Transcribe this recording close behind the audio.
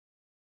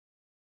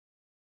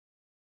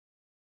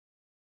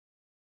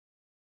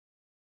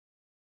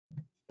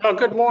Well,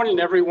 good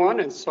morning, everyone,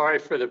 and sorry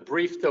for the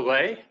brief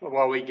delay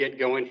while we get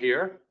going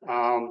here,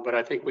 but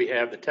I think we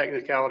have the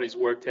technicalities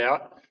worked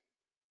out.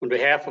 On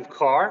behalf of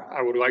CAAR,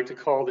 I would like to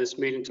call this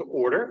meeting to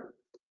order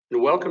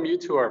and welcome you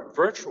to our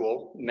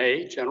virtual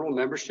May general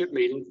membership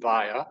meeting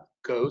via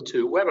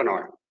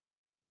GoToWebinar.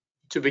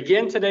 To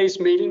begin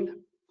today's meeting,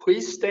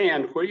 please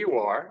stand where you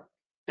are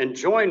and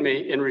join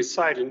me in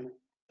reciting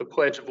the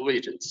Pledge of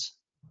Allegiance.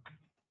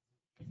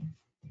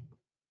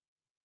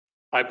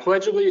 I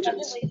pledge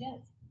allegiance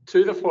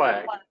to the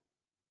flag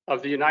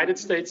of the United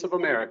States of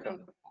America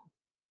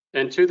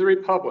and to the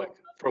republic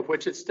for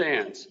which it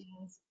stands,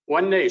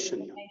 one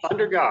nation,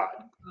 under God,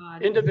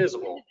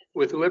 indivisible,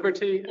 with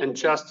liberty and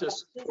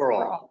justice for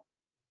all.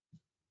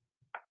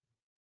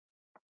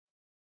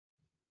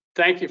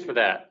 Thank you for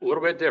that. A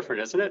little bit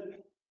different, isn't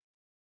it?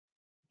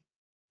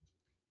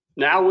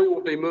 Now we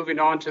will be moving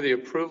on to the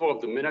approval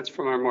of the minutes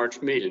from our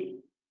March meeting.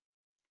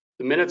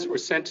 The minutes were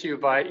sent to you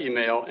via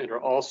email and are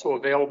also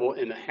available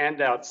in the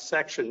handouts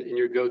section in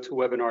your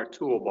GoToWebinar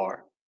toolbar.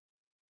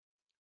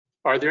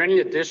 Are there any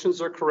additions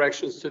or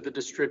corrections to the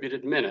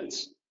distributed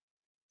minutes?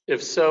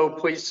 If so,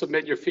 please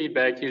submit your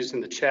feedback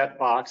using the chat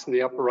box in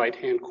the upper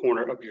right-hand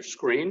corner of your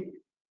screen.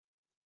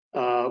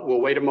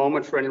 We'll wait a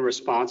moment for any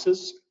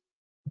responses.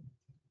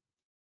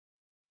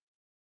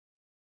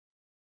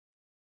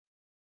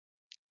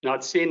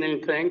 Not seeing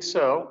anything,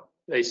 so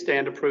they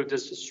stand approved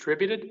as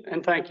distributed,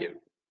 and thank you.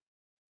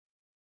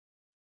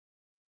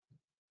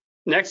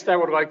 Next, I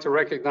would like to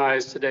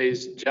recognize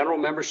today's general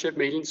membership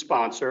meeting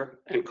sponsor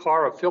and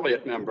CAAR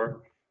affiliate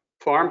member,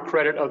 Farm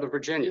Credit of the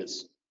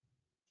Virginias.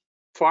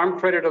 Farm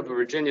Credit of the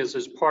Virginias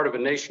is part of a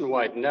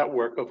nationwide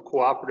network of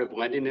cooperative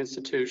lending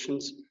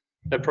institutions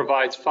that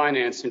provides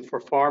financing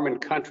for farm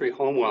and country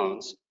home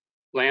loans,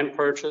 land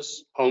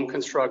purchase, home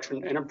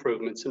construction and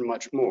improvements, and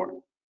much more.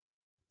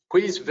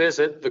 Please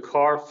visit the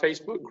CAAR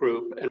Facebook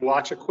group and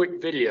watch a quick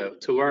video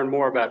to learn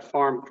more about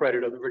Farm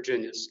Credit of the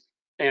Virginias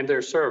and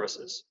their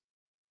services.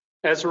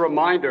 As a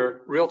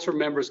reminder, Realtor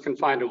members can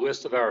find a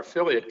list of our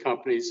affiliate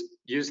companies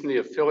using the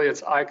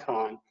affiliates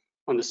icon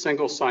on the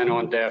single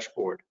sign-on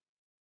dashboard.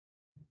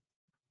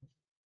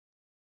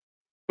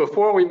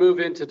 Before we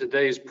move into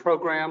today's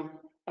program,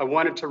 I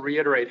wanted to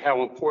reiterate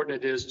how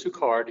important it is to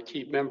CAAR to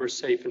keep members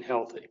safe and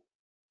healthy.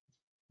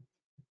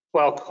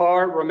 While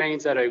CAAR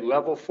remains at a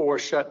level 4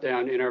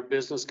 shutdown in our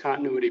business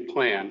continuity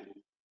plan,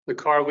 the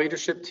CAAR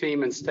leadership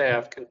team and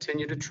staff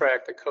continue to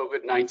track the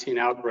COVID-19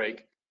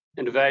 outbreak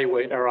and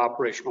evaluate our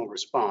operational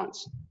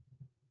response.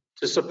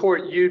 To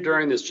support you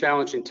during this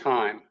challenging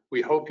time,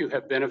 we hope you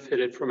have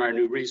benefited from our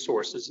new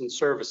resources and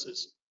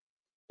services,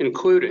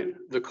 including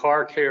the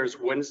CAAR Cares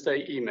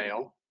Wednesday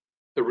email,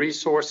 the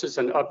resources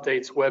and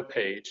updates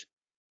webpage,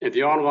 and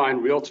the online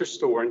Realtor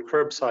store and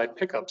curbside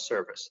pickup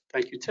service.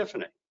 Thank you,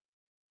 Tiffany.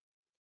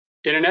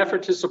 In an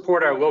effort to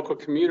support our local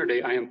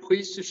community, I am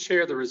pleased to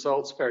share the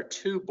results of our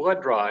 2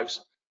 blood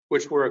drives,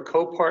 which were a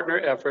co-partner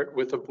effort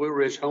with the Blue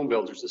Ridge Home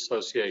Builders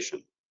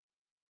Association.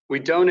 We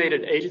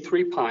donated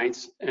 83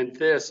 pints, and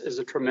this is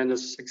a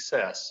tremendous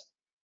success.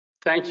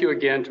 Thank you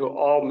again to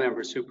all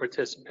members who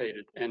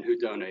participated and who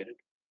donated.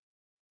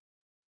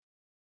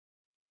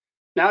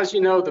 Now, as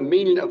you know, the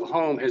meaning of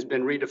home has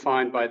been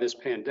redefined by this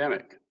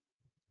pandemic.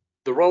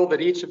 The role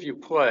that each of you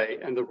play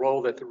and the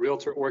role that the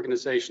Realtor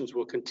organizations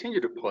will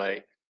continue to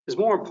play is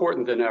more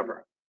important than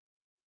ever.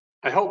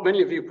 I hope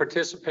many of you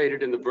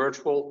participated in the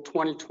virtual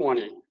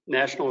 2020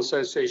 National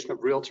Association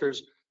of Realtors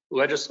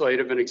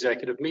legislative and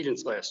executive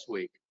meetings last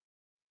week.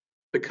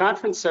 The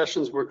conference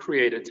sessions were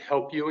created to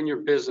help you and your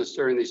business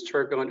during these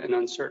turbulent and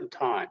uncertain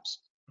times.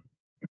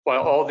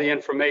 While all the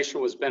information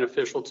was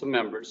beneficial to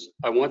members,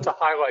 I want to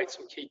highlight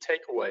some key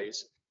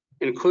takeaways,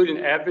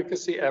 including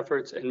advocacy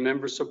efforts and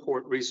member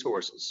support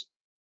resources.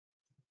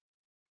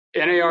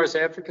 NAR's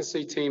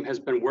advocacy team has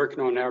been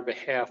working on our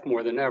behalf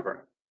more than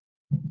ever.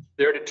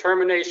 Their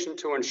determination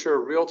to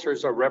ensure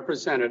realtors are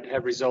represented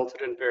have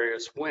resulted in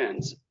various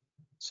wins,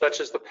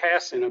 such as the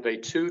passing of a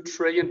 $2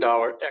 trillion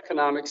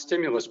economic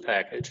stimulus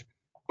package,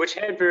 which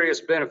had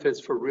various benefits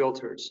for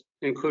realtors,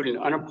 including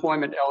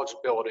unemployment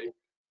eligibility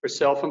for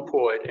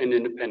self-employed and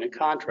independent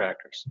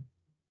contractors.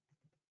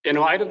 In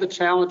light of the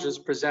challenges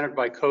presented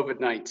by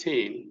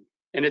COVID-19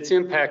 and its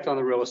impact on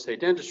the real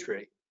estate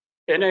industry,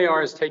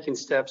 NAR is taking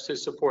steps to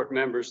support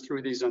members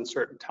through these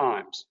uncertain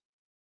times.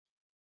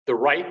 The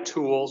Right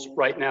Tools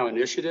Right Now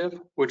initiative,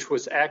 which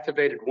was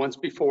activated once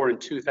before in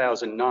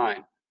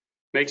 2009,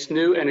 makes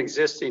new and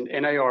existing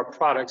NAR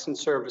products and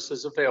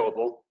services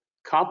available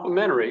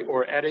complimentary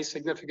or at a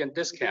significant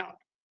discount.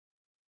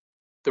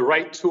 The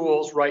Right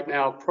Tools Right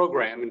Now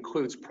program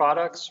includes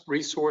products,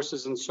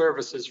 resources, and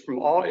services from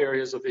all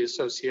areas of the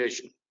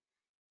association,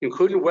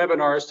 including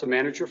webinars to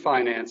manage your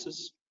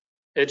finances,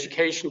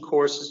 education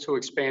courses to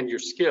expand your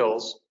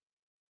skills,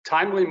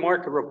 timely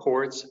market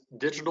reports,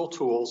 digital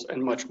tools,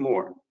 and much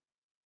more.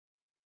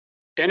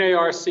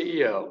 NAR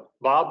CEO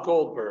Bob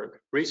Goldberg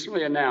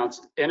recently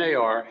announced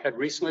NAR had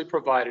recently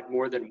provided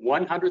more than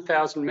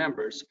 100,000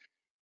 members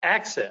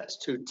access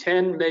to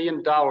 $10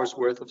 million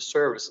worth of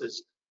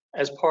services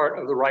as part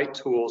of the Right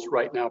Tools,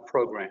 Right Now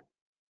program.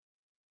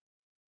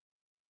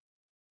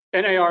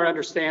 NAR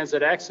understands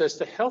that access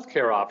to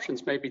healthcare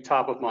options may be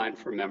top of mind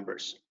for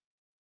members.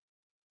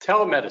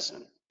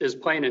 Telemedicine is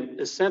playing an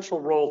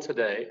essential role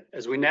today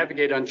as we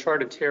navigate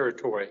uncharted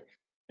territory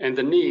and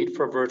the need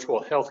for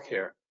virtual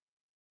healthcare.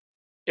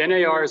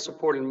 NAR is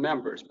supporting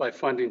members by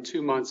funding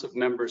 2 months of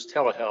members'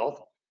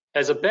 telehealth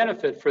as a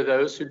benefit for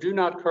those who do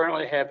not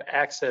currently have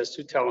access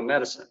to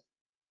telemedicine,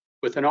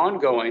 with an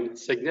ongoing,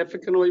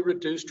 significantly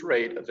reduced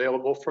rate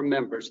available for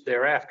members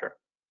thereafter.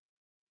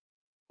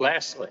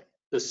 Lastly,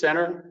 the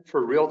Center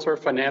for Realtor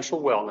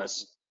Financial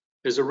Wellness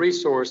is a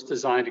resource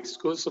designed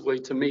exclusively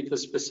to meet the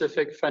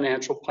specific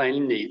financial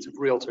planning needs of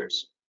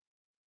realtors.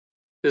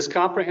 This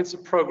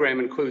comprehensive program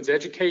includes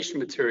education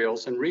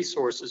materials and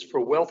resources for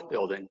wealth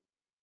building,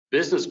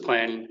 business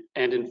planning,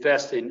 and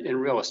investing in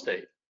real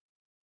estate.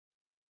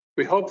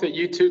 We hope that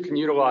you too can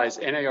utilize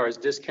NAR's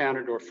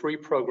discounted or free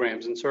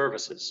programs and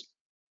services.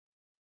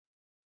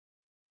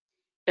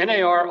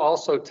 NAR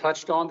also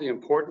touched on the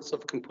importance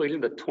of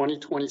completing the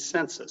 2020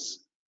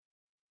 census.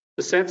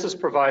 The census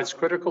provides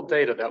critical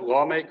data that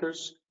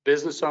lawmakers,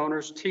 business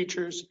owners,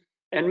 teachers,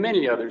 and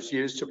many others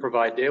use to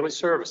provide daily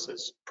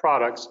services,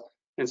 products,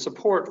 and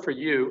support for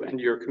you and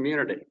your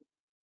community.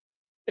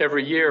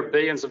 Every year,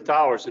 billions of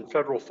dollars in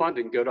federal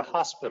funding go to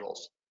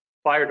hospitals,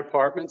 fire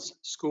departments,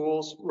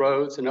 schools,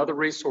 roads, and other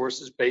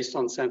resources based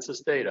on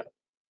census data.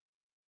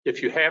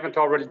 If you haven't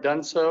already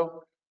done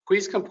so,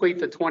 please complete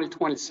the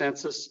 2020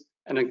 census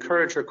and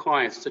encourage your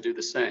clients to do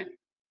the same.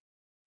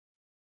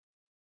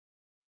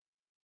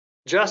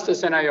 Just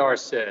as NAR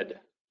said,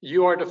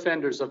 you are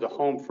defenders of the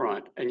home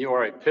front and you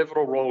are a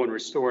pivotal role in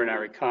restoring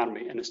our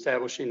economy and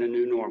establishing a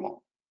new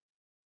normal.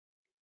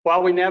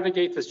 While we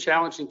navigate this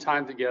challenging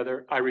time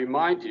together, I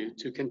remind you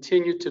to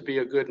continue to be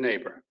a good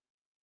neighbor,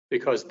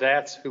 because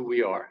that's who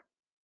we are.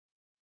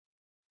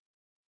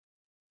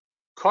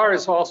 CAAR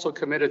is also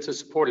committed to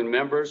supporting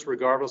members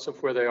regardless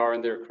of where they are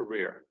in their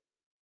career.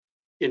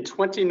 In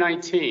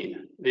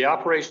 2019, the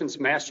Operations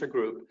Master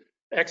Group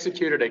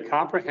executed a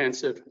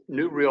comprehensive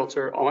new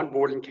realtor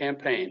onboarding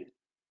campaign,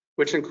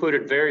 which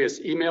included various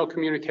email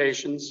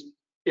communications,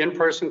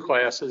 in-person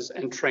classes,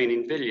 and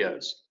training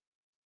videos.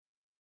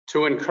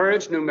 To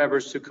encourage new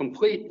members to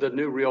complete the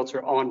new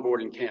realtor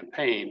onboarding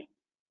campaign,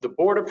 the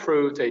board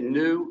approved a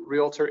new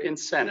realtor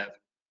incentive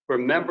where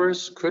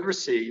members could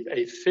receive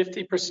a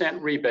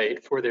 50%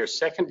 rebate for their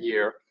second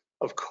year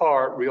of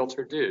CAAR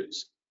realtor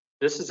dues.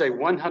 This is a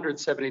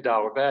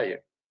 $170 value.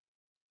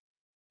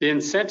 The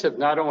incentive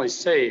not only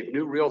saved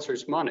new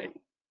realtors money,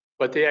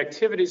 but the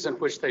activities in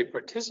which they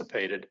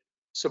participated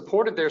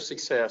supported their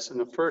success in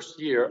the first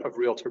year of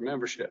realtor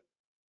membership.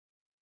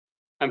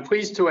 I'm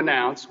pleased to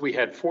announce we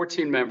had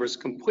 14 members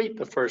complete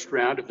the first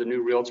round of the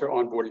new realtor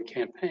onboarding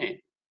campaign.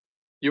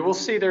 You will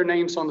see their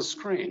names on the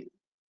screen.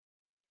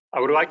 I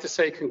would like to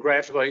say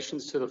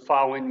congratulations to the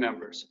following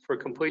members for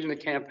completing the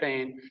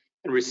campaign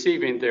and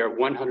receiving their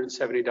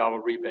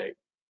 $170 rebate.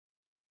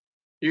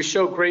 You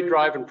show great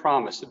drive and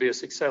promise to be a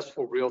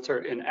successful realtor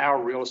in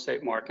our real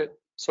estate market,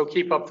 so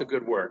keep up the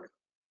good work.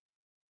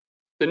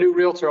 The new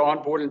realtor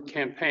onboarding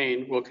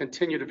campaign will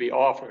continue to be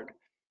offered,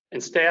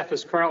 and staff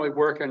is currently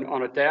working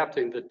on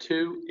adapting the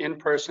 2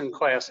 in-person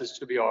classes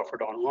to be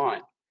offered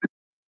online.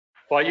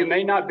 While you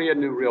may not be a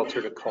new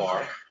realtor to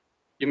CAAR,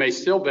 you may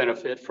still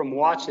benefit from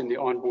watching the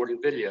onboarding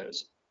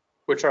videos,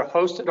 which are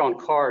hosted on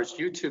CAAR's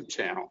YouTube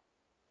channel.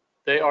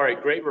 They are a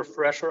great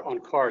refresher on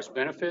CAAR's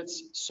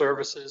benefits,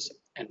 services,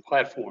 and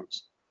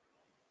platforms.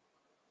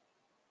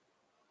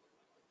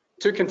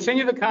 To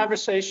continue the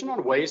conversation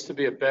on ways to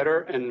be a better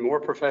and more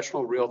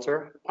professional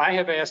realtor, I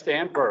have asked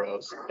Ann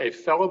Burroughs, a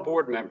fellow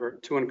board member,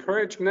 to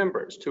encourage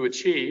members to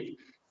achieve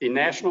the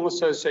National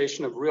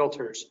Association of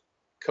Realtors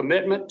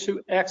Commitment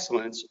to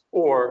Excellence,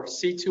 or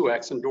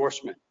C2X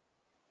endorsement.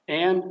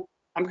 Ann,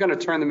 I'm going to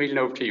turn the meeting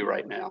over to you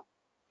right now.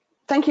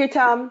 Thank you,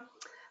 Tom.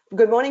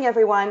 Good morning,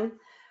 everyone.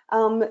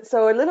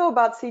 So a little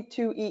about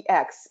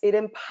C2EX. It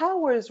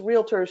empowers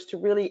realtors to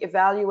really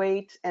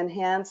evaluate,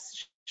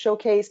 enhance,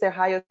 showcase their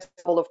highest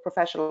level of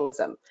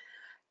professionalism.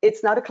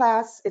 It's not a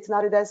class, it's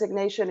not a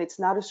designation, it's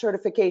not a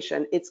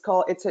certification. It's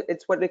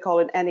what they call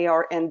an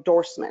NAR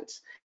endorsement.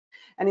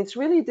 And it's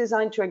really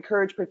designed to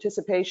encourage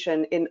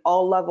participation in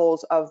all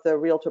levels of the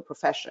realtor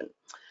profession.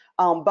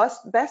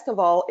 Best of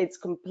all, it's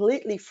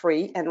completely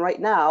free, and right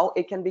now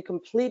it can be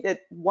completed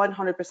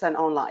 100%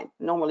 online.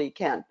 Normally it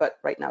can't, but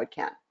right now it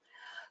can.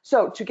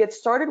 So to get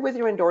started with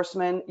your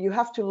endorsement, you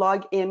have to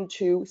log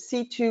into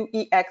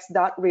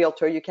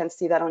c2ex.realtor. You can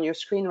see that on your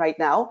screen right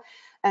now,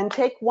 and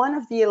take one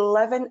of the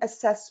 11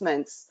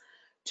 assessments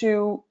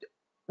to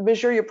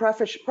measure your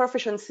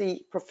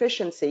proficiency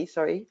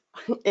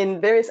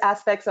in various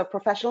aspects of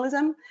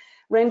professionalism,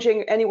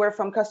 ranging anywhere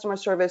from customer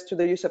service to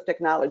the use of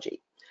technology.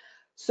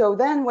 So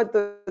then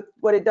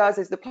what it does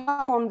is the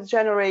platform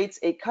generates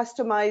a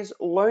customized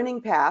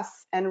learning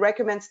path and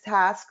recommends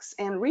tasks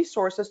and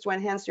resources to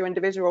enhance your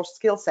individual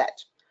skill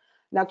set.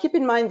 Now keep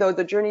in mind though,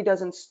 the journey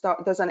doesn't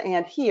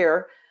end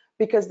here,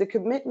 because the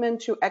Commitment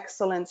to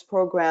Excellence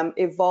program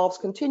evolves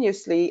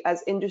continuously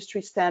as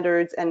industry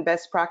standards and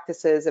best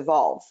practices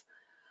evolve.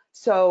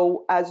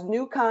 So as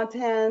new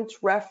content,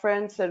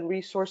 reference, and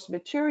resource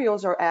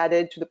materials are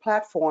added to the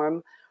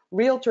platform,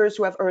 realtors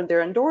who have earned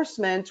their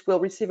endorsement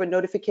will receive a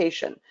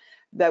notification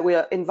that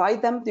will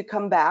invite them to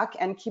come back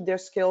and keep their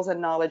skills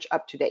and knowledge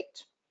up to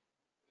date.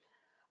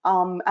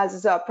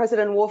 As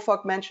President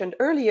Woolfolk mentioned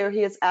earlier,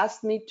 he has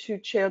asked me to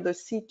chair the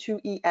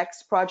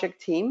C2EX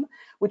project team,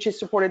 which is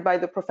supported by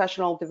the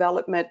Professional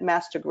Development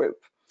Master Group.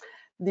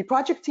 The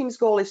project team's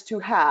goal is to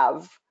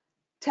have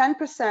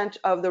 10%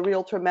 of the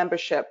realtor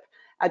membership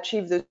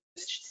achieve the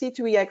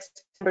C2EX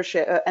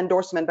membership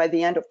endorsement by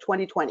the end of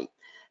 2020.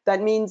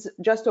 That means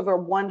just over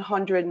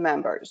 100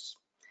 members.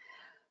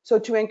 So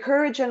to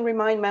encourage and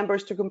remind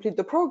members to complete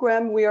the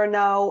program, we are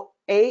now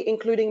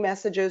including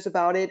messages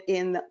about it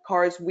in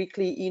CAAR's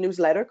weekly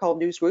e-newsletter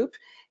called Newsgroup,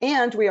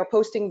 and we are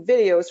posting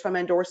videos from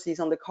endorsees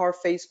on the CAAR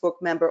Facebook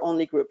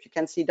member-only group. You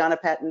can see Donna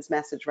Patton's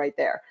message right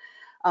there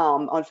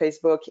on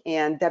Facebook,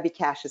 and Debbie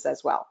Cash's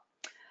as well.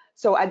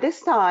 So at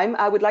this time,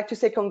 I would like to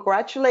say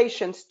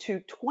congratulations to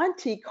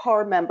 20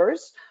 CAAR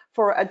members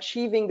for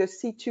achieving the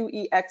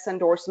C2EX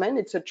endorsement.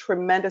 It's a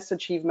tremendous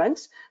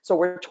achievement. So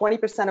we're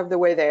 20% of the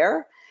way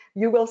there.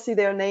 You will see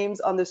their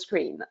names on the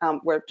screen.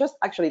 We're just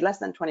actually less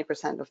than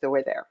 20% of the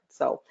way there.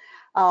 So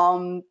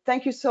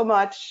thank you so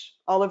much,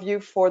 all of you,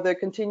 for the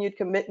continued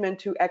commitment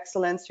to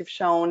excellence you've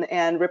shown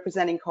and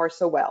representing CAAR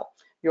so well.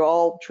 You're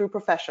all true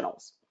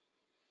professionals.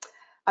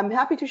 I'm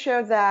happy to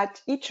share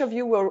that each of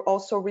you will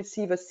also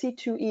receive a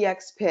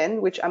C2EX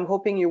pin, which I'm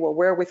hoping you will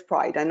wear with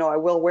pride. I know I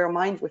will wear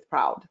mine with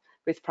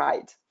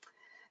pride.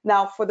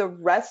 Now, for the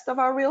rest of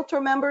our realtor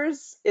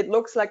members, it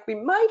looks like we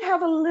might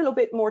have a little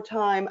bit more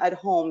time at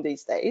home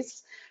these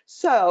days.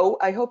 So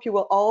I hope you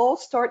will all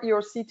start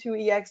your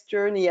C2EX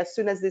journey as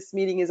soon as this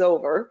meeting is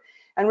over.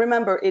 And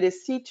remember, it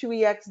is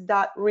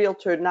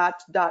c2ex.realtor,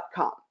 not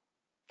 .com.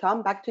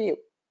 Tom, back to you.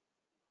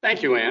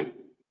 Thank you, Ann.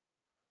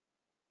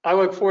 I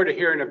look forward to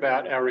hearing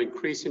about our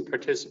increasing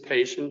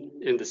participation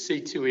in the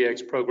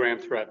C2EX program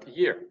throughout the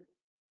year.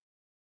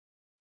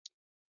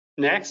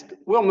 Next,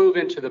 we'll move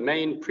into the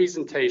main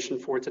presentation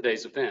for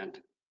today's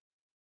event.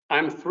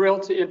 I'm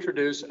thrilled to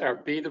introduce our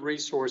Be the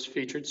Resource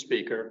featured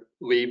speaker,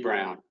 Leigh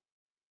Brown.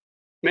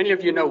 Many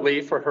of you know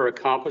Leigh for her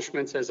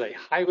accomplishments as a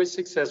highly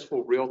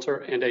successful realtor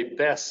and a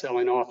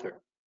best-selling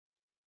author.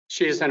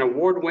 She is an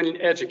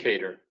award-winning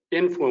educator,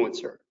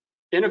 influencer,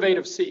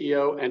 innovative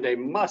CEO, and a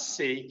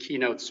must-see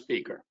keynote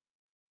speaker.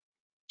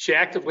 She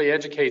actively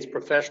educates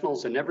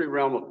professionals in every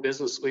realm of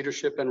business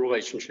leadership and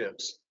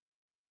relationships.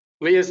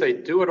 Leigh is a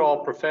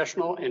do-it-all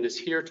professional and is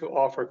here to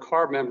offer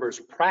CAAR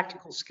members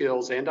practical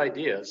skills and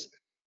ideas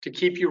to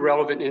keep you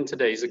relevant in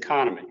today's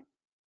economy.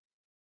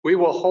 We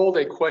will hold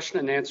a question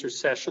and answer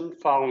session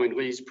following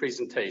Leigh's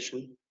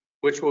presentation,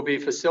 which will be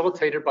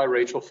facilitated by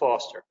Rachel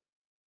Foster.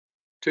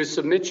 To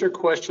submit your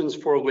questions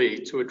for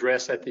Leigh to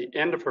address at the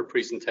end of her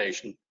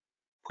presentation,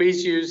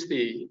 please use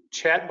the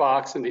chat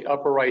box in the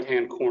upper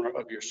right-hand corner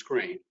of your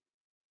screen.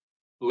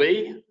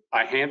 Leigh,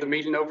 I hand the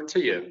meeting over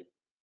to you.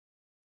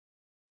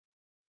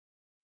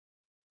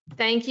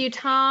 Thank you,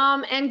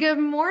 Tom, and good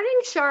morning,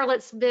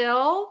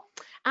 Charlottesville.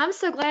 I'm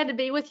so glad to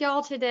be with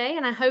y'all today,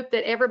 and I hope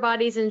that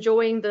everybody's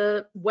enjoying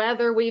the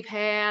weather we've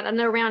had. I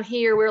know around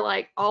here we're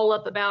like all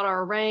up about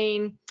our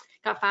rain.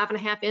 Got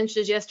 5.5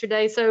 inches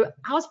yesterday, so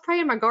I was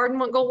praying my garden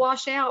won't go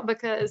wash out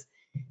because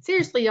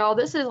seriously, y'all,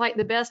 this is like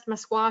the best my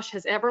squash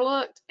has ever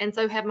looked, and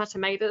so have my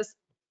tomatoes.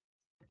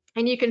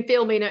 And you can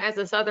feel me, you know, as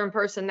a Southern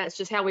person, that's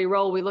just how we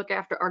roll. We look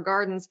after our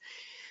gardens.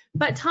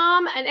 But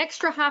Tom, an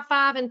extra high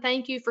five and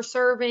thank you for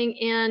serving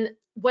in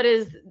what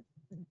is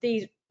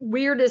the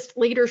weirdest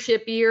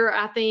leadership year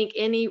I think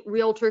any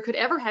realtor could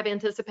ever have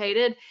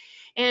anticipated.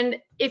 And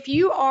if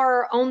you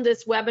are on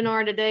this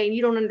webinar today and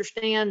you don't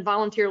understand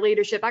volunteer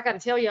leadership, I got to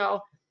tell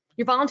y'all,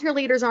 your volunteer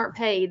leaders aren't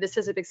paid. This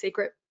is a big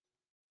secret.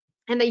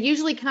 And they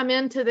usually come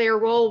into their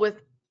role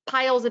with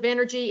piles of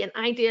energy and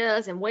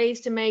ideas and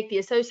ways to make the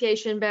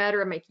association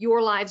better and make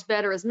your lives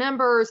better as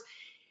members.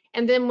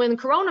 And then when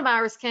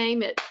coronavirus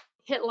came, it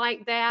hit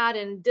like that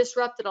and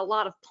disrupted a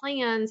lot of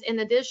plans, in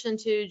addition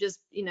to just,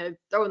 you know,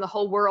 throwing the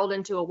whole world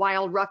into a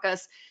wild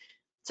ruckus.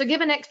 So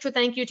give an extra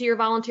thank you to your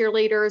volunteer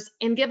leaders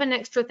and give an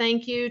extra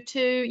thank you to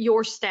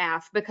your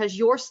staff, because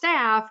your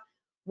staff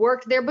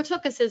worked their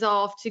buttockuses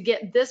off to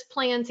get this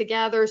plan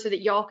together so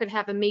that y'all could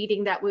have a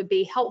meeting that would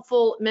be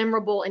helpful,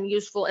 memorable, and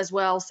useful as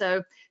well.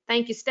 So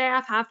thank you,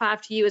 staff. High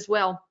five to you as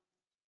well.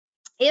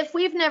 If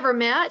we've never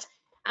met,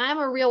 I'm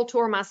a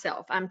realtor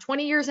myself. I'm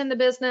 20 years in the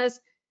business.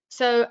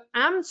 So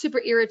I'm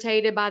super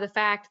irritated by the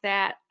fact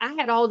that I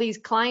had all these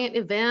client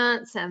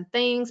events and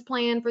things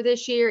planned for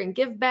this year and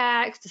give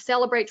backs to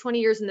celebrate 20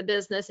 years in the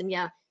business. And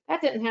yeah,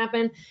 that didn't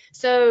happen.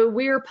 So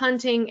we're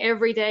punting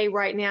every day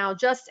right now,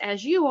 just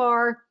as you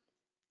are,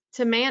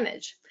 to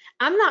manage.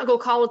 I'm not going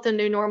to call it the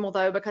new normal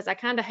though, because I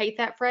kind of hate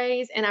that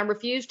phrase. And I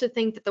refuse to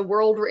think that the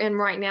world we're in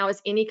right now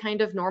is any kind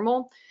of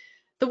normal.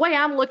 The way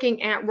I'm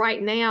looking at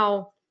right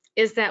now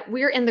is that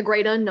we're in the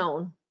great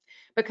unknown.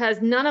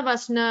 because none of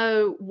us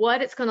know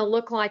what it's going to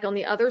look like on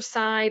the other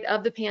side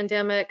of the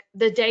pandemic.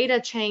 The data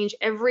change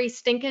every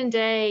stinking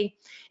day.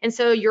 And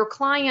so your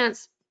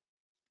clients,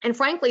 and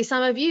frankly,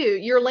 some of you,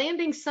 you're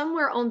landing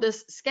somewhere on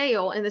this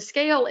scale, and the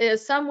scale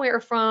is somewhere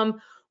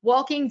from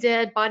Walking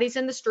Dead, bodies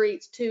in the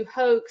streets, to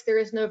hoax, there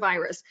is no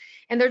virus.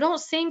 And there don't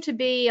seem to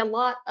be a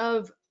lot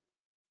of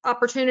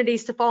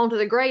opportunities to fall into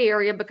the gray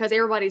area because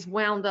everybody's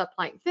wound up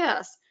like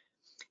this.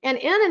 And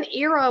in an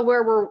era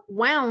where we're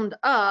wound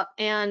up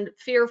and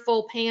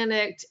fearful,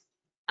 panicked,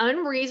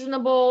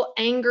 unreasonable,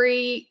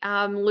 angry,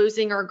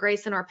 losing our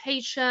grace and our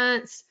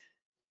patience,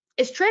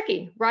 it's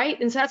tricky, right?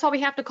 And so that's why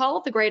we have to call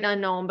it the great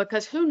unknown,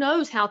 because who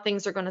knows how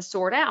things are going to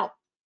sort out.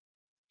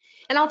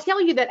 And I'll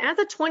tell you that as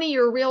a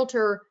 20-year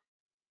realtor,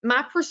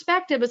 my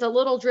perspective is a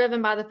little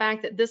driven by the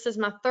fact that this is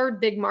my third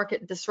big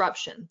market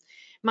disruption.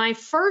 My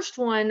first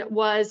one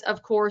was,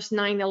 of course,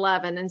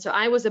 9/11. And so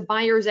I was a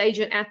buyer's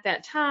agent at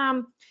that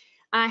time.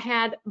 I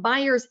had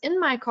buyers in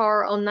my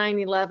car on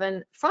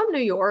 9/11 from New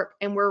York,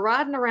 and we're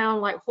riding around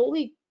like,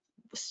 holy,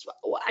 it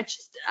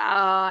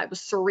was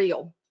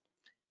surreal.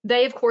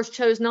 They, of course,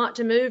 chose not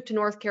to move to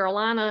North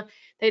Carolina.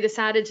 They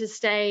decided to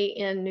stay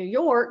in New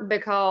York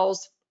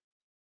because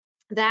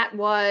that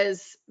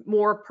was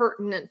more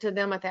pertinent to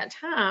them at that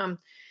time.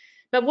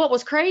 But what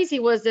was crazy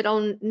was that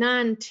on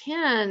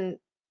 9/10,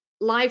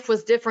 life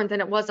was different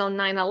than it was on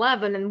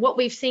 9/11. And what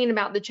we've seen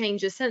about the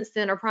changes since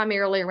then are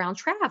primarily around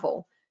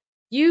travel.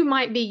 You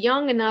might be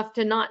young enough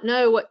to not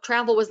know what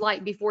travel was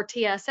like before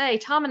TSA.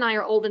 Tom and I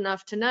are old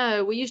enough to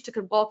know we used to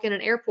could walk in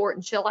an airport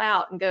and chill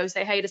out and go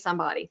say hey to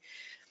somebody.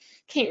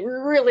 Can't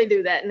really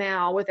do that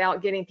now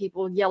without getting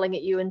people yelling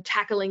at you and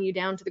tackling you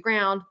down to the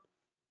ground.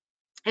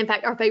 In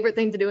fact, our favorite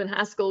thing to do in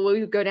high school, we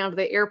would go down to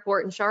the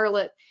airport in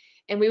Charlotte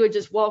and we would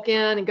just walk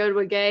in and go to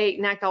a gate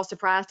and act all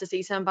surprised to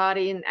see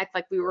somebody and act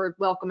like we were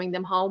welcoming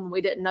them home and we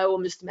didn't know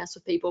them, just to mess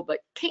with people. But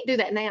can't do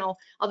that now,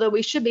 although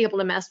we should be able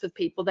to mess with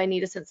people. They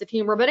need a sense of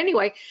humor. But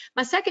anyway,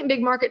 my second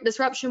big market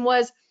disruption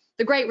was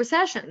the Great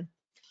Recession.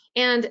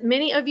 And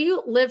many of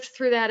you lived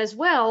through that as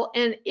well.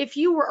 And if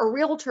you were a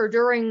realtor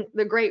during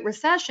the Great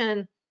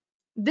Recession,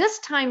 this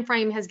time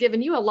frame has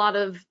given you a lot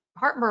of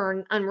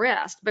heartburn,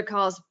 unrest,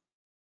 because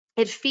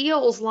it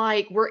feels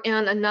like we're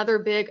in another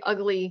big,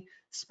 ugly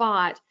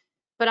spot.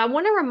 But I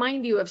want to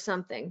remind you of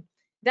something.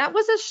 That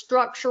was a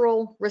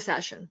structural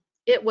recession.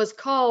 It was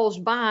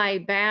caused by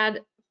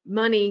bad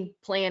money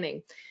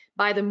planning,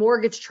 by the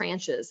mortgage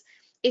tranches.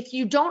 If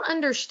you don't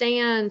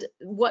understand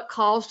what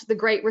caused the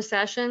Great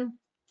Recession,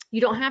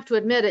 you don't have to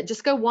admit it.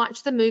 Just go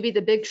watch the movie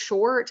The Big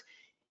Short.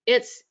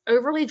 It's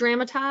overly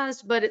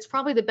dramatized, but it's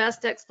probably the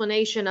best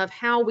explanation of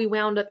how we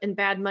wound up in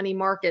bad money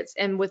markets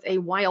and with a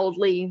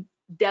wildly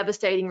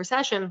devastating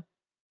recession.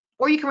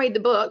 Or you can read the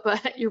book,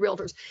 but you're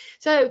realtors.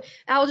 So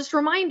I'll just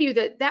remind you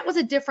that that was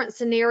a different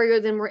scenario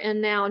than we're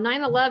in now.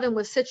 9/11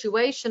 was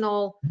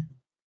situational.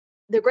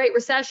 The Great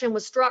Recession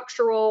was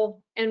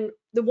structural. And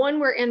the one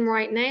we're in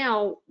right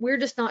now, we're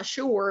just not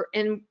sure.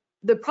 And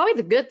probably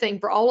the good thing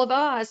for all of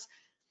us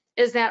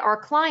is that our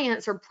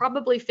clients are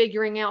probably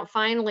figuring out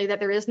finally that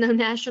there is no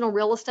national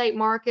real estate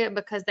market,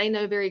 because they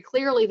know very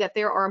clearly that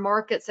there are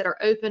markets that are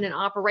open and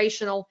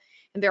operational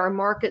and there are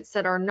markets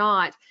that are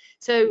not.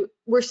 So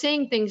we're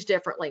seeing things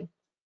differently.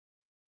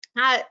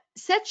 I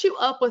set you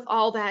up with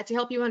all that to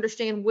help you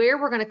understand where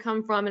we're going to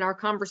come from in our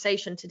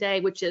conversation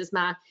today, which is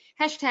my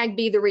hashtag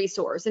Be the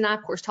Resource. And I,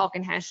 of course,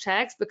 talking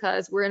hashtags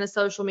because we're in a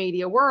social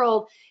media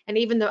world. And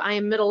even though I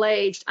am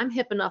middle-aged, I'm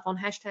hip enough on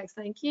hashtags.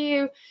 Thank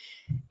you.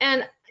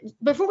 And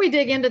before we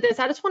dig into this,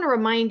 I just want to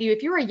remind you,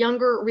 if you're a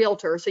younger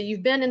realtor, so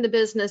you've been in the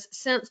business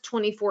since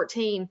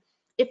 2014,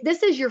 if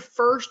this is your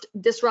first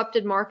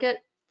disrupted market,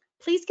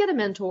 please get a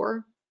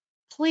mentor.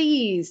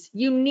 Please,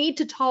 you need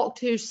to talk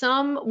to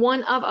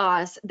someone of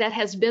us that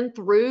has been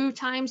through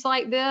times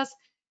like this,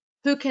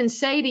 who can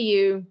say to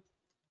you,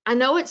 I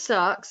know it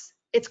sucks,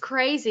 it's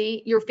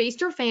crazy, you're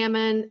feast or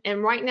famine,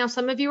 and right now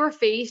some of you are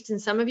feast and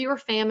some of you are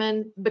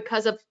famine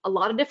because of a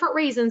lot of different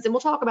reasons, and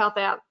we'll talk about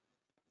that.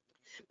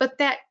 But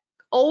that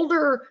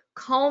older,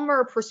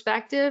 calmer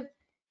perspective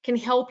can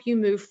help you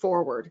move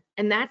forward,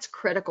 and that's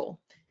critical.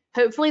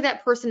 Hopefully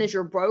that person is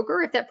your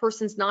broker. If that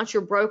person's not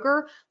your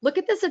broker, look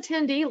at this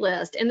attendee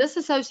list. And this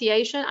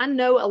association, I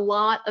know a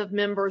lot of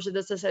members of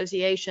this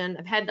association.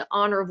 I've had the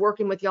honor of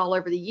working with y'all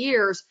over the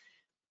years.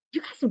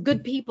 You got some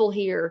good people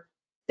here.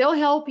 They'll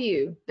help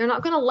you. They're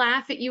not going to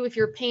laugh at you if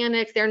you're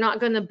panicked. They're not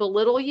going to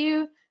belittle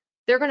you.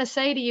 They're going to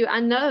say to you,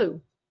 I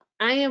know,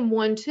 I am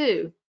one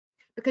too.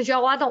 Because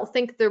y'all, I don't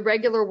think the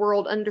regular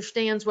world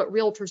understands what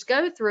realtors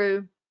go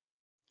through.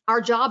 Our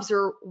jobs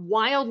are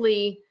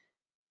wildly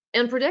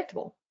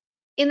unpredictable.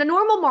 In the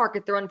normal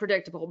market, they're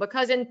unpredictable,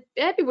 because in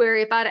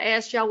February, if I'd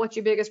asked y'all what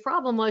your biggest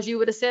problem was, you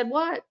would have said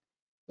what?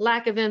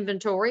 Lack of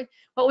inventory.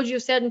 What would you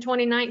have said in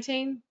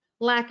 2019?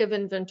 Lack of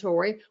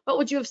inventory. What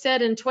would you have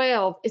said in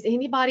 12? Is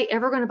anybody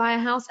ever going to buy a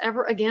house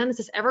ever again? Is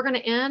this ever going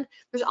to end?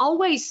 There's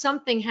always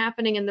something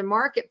happening in the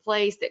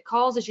marketplace that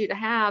causes you to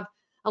have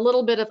a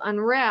little bit of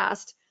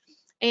unrest.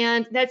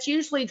 And that's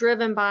usually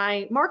driven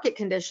by market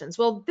conditions.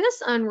 Well,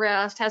 this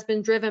unrest has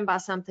been driven by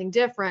something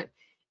different.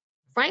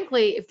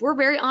 Frankly, if we're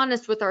very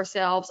honest with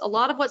ourselves, a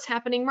lot of what's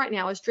happening right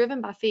now is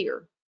driven by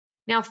fear.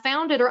 Now,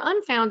 founded or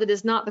unfounded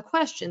is not the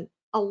question.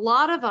 A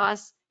lot of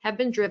us have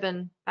been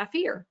driven by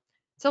fear.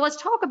 So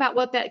let's talk about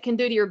what that can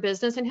do to your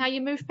business and how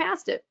you move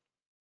past it.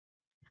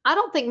 I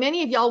don't think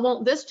many of y'all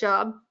want this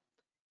job.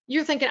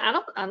 You're thinking, I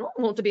don't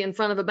want to be in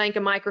front of a bank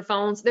of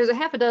microphones. There's a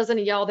half a dozen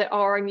of y'all that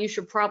are, and you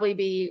should probably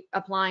be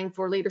applying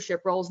for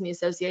leadership roles in the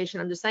association.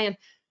 I'm just saying.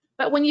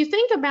 But when you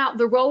think about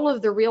the role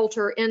of the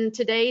realtor in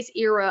today's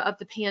era of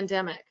the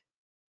pandemic,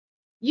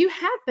 you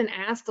have been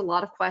asked a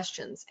lot of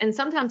questions, and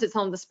sometimes it's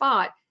on the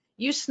spot.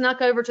 You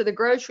snuck over to the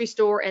grocery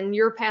store and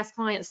your past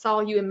client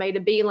saw you and made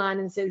a beeline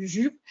and said,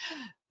 Zoop,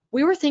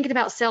 we were thinking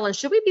about selling.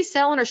 Should we be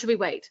selling or should we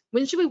wait?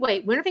 When should we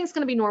wait? When are things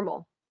going to be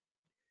normal?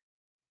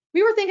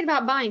 We were thinking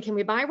about buying. Can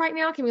we buy right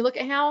now? Can we look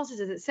at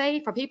houses? Is it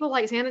safe? Are people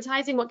like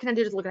sanitizing? What can I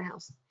do to look at a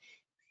house?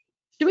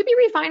 Should we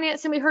be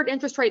refinancing? We heard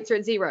interest rates are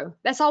at 0.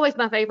 That's always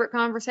my favorite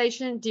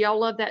conversation. Do y'all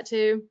love that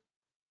too?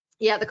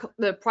 Yeah,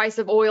 the price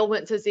of oil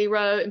went to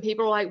 0 and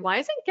people are like, why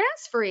isn't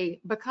gas free?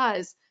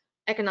 Because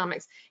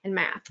economics and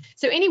math.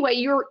 So anyway,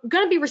 you're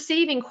going to be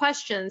receiving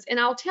questions, and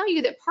I'll tell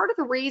you that part of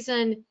the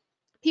reason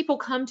people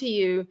come to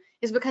you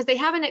is because they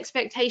have an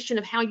expectation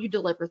of how you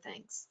deliver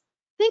things.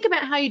 Think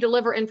about how you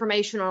deliver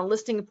information on a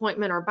listing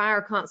appointment or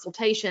buyer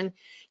consultation.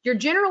 You're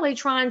generally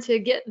trying to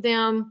get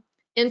them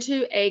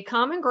into a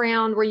common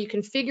ground where you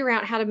can figure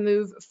out how to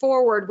move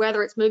forward,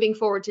 whether it's moving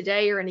forward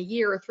today or in a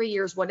year or 3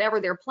 years,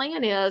 whatever their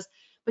plan is,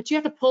 but you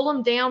have to pull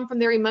them down from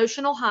their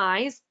emotional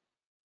highs.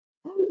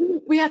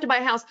 We have to buy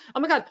a house. Oh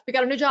my God, we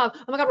got a new job.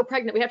 Oh my God, we're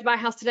pregnant. We have to buy a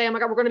house today. Oh my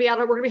God, we're going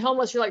to be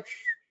homeless. You're like,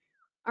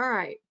 all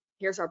right,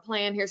 here's our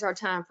plan. Here's our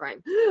time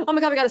frame. Oh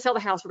my God, we got to sell the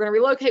house. We're going to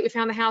relocate. We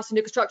found the house,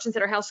 new construction,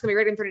 said our house is going to be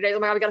ready in 30 days. Oh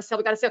my God, we got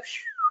to sell.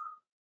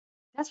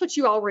 That's what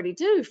you already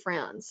do,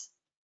 friends.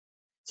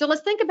 So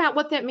let's think about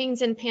what that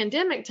means in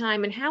pandemic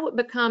time and how it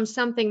becomes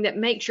something that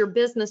makes your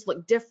business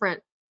look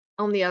different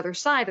on the other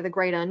side of the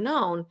great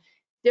unknown,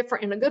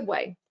 different in a good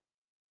way.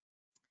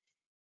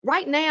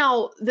 Right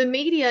now, the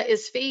media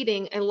is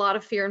feeding a lot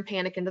of fear and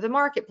panic into the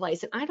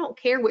marketplace. And I don't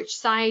care which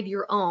side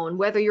you're on,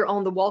 whether you're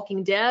on the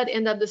Walking Dead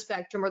end of the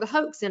spectrum or the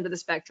hoax end of the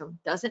spectrum,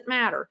 doesn't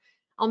matter.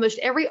 Almost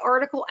every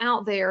article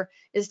out there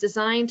is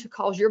designed to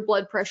cause your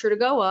blood pressure to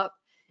go up.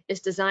 It's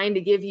designed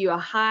to give you a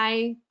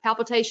high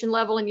palpitation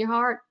level in your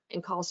heart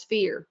and cause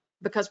fear.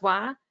 Because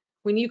why?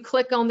 When you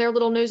click on their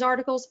little news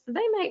articles,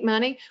 they make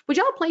money. Would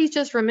y'all please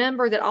just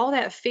remember that all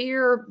that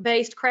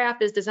fear-based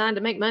crap is designed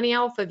to make money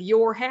off of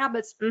your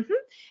habits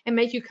and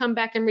make you come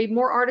back and read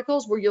more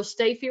articles where you'll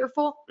stay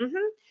fearful.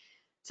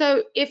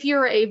 So if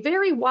you're a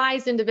very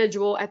wise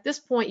individual, at this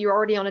point, you're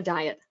already on a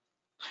diet.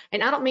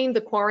 And I don't mean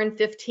the Quarren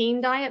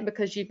 15 diet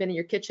because you've been in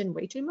your kitchen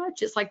way too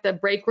much. It's like the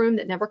break room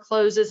that never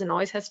closes and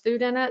always has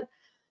food in it.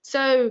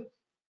 So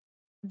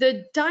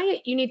the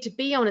diet you need to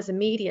be on is a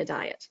media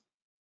diet.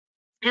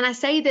 And I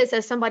say this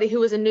as somebody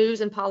who is a news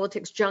and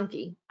politics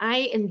junkie.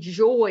 I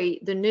enjoy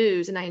the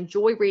news and I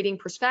enjoy reading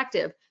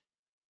perspective,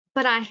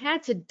 but I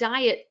had to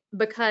diet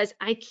because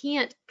I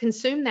can't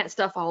consume that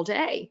stuff all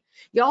day.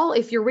 Y'all,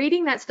 if you're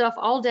reading that stuff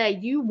all day,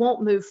 you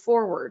won't move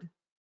forward.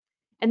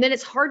 And then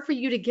it's hard for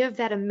you to give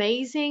that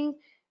amazing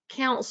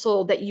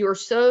counsel that you're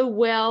so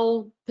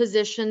well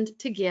positioned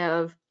to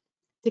give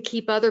to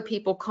keep other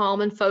people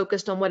calm and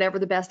focused on whatever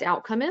the best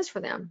outcome is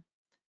for them.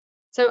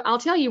 So I'll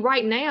tell you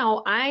right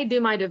now, I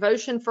do my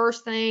devotion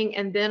first thing,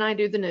 and then I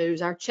do the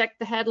news. I check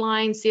the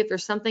headlines, see if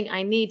there's something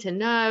I need to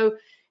know,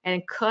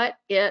 and cut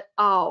it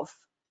off.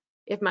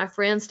 If my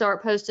friends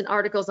start posting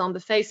articles on the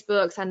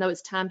Facebooks, I know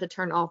it's time to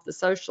turn off the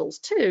socials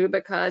too,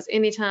 because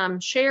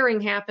anytime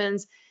sharing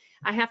happens,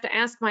 I have to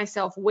ask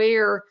myself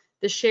where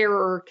the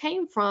sharer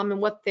came from and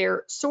what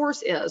their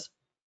source is.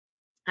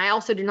 I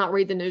also do not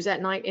read the news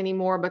at night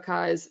anymore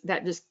because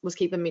that just was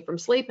keeping me from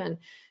sleeping.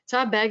 So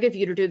I beg of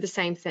you to do the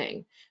same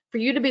thing. For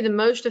you to be the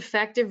most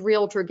effective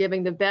realtor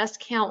giving the best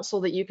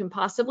counsel that you can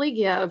possibly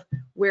give,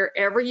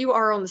 wherever you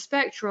are on the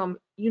spectrum,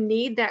 you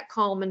need that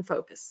calm and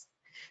focus.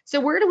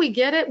 So where do we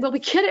get it? Well, we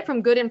get it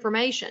from good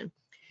information.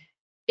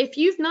 If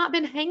you've not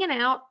been hanging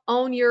out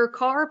on your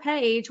CAAR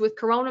page with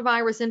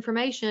coronavirus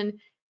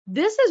information,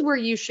 this is where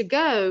you should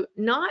go,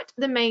 not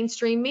the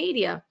mainstream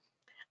media.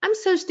 I'm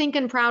so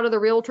stinking proud of the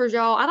realtors,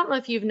 y'all. I don't know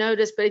if you've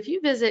noticed, but if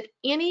you visit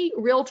any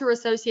realtor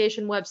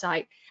association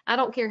website, I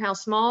don't care how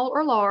small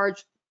or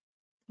large,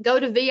 go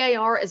to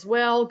VAR as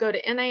well, go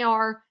to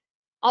NAR,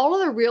 all of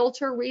the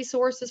realtor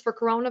resources for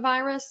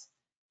coronavirus,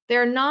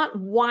 they're not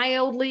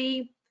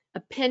wildly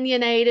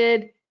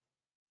opinionated.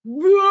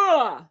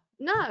 No,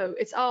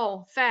 it's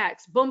all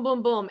facts. Boom,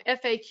 boom, boom.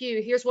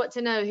 FAQ. Here's what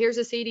to know. Here's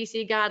the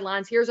CDC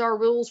guidelines. Here's our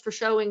rules for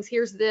showings.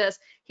 Here's this.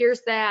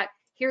 Here's that.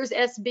 Here's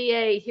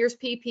SBA. Here's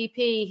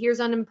PPP. Here's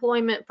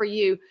unemployment for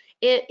you.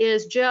 It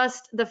is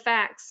just the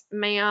facts,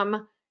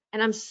 ma'am.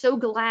 And I'm so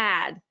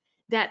glad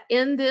that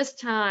in this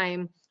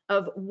time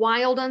of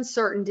wild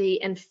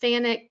uncertainty and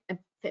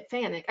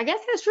Panic. I guess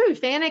that's true.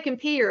 Panic and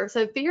fear.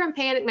 So fear and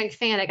panic makes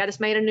panic. I just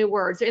made a new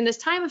word. So in this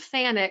time of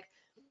panic,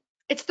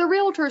 it's the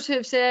realtors who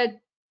have said,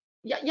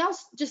 y'all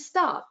just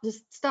stop.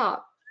 Just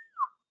stop.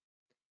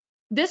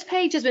 This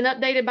page has been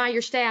updated by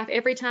your staff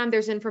every time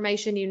there's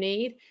information you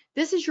need.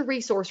 This is your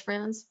resource,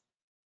 friends.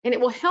 And it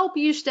will help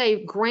you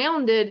stay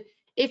grounded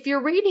if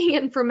you're reading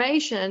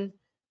information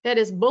that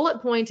is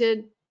bullet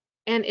pointed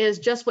and is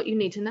just what you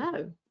need to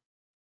know.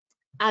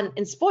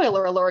 And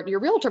spoiler alert, your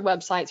realtor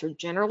websites are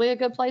generally a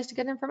good place to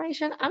get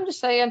information. I'm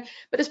just saying,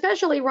 but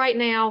especially right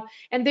now,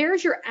 and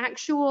there's your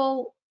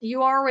actual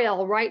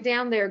URL right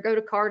down there. Go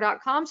to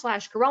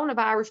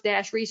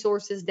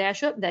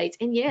CAAR.com/coronavirus-resources-updates.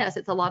 And yes,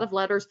 it's a lot of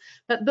letters,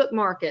 but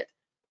bookmark it.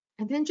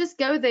 And then just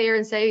go there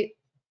and say,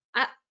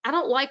 I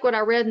don't like what I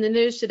read in the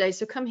news today,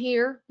 so come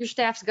here. Your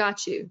staff's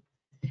got you.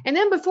 And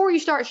then before you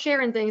start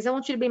sharing things, I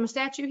want you to be my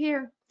statue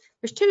here.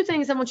 There's two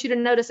things I want you to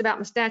notice about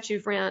my statue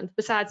friend,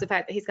 besides the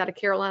fact that he's got a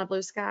Carolina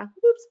blue sky.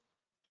 Oops.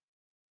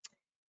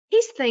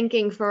 He's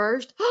thinking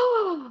first.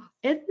 Oh,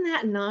 isn't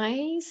that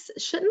nice?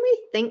 Shouldn't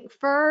we think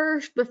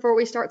first before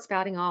we start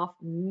spouting off?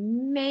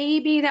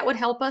 Maybe that would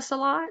help us a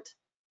lot.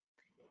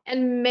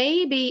 And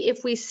maybe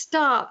if we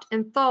stopped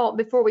and thought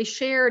before we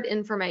shared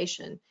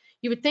information,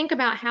 you would think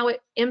about how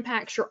it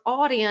impacts your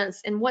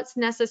audience and what's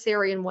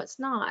necessary and what's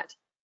not.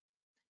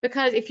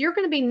 Because if you're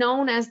going to be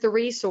known as the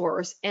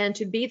resource and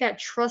to be that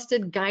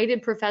trusted,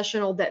 guided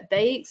professional that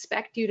they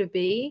expect you to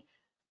be,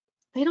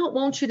 they don't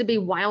want you to be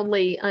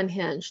wildly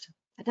unhinged.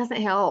 That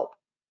doesn't help.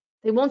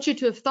 They want you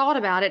to have thought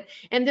about it.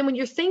 And then when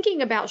you're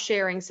thinking about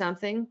sharing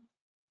something,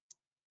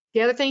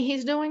 the other thing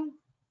he's doing,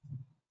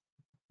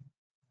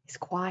 he's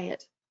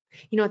quiet.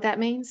 You know what that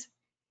means?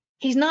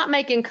 He's not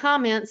making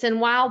comments in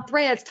wild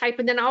threads,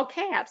 typing in all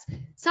caps.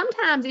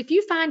 Sometimes if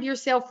you find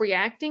yourself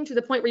reacting to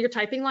the point where you're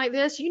typing like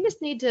this, you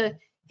just need to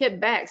hit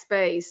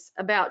backspace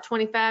about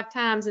 25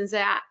 times and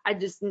say, I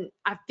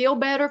feel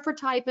better for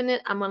typing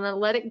it. I'm going to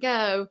let it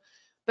go,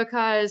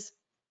 because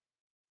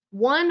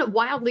one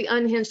wildly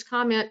unhinged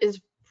comment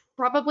is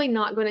probably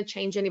not going to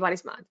change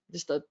anybody's mind.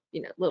 Just a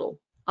little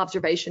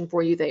observation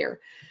for you there.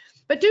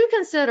 But do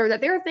consider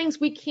that there are things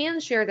we can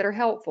share that are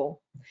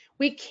helpful.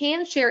 We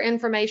can share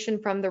information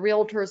from the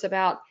realtors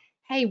about,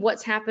 hey,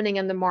 what's happening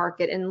in the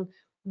market and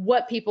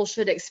what people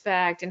should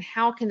expect and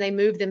how can they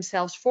move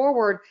themselves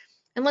forward.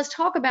 And let's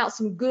talk about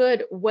some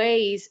good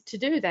ways to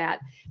do that.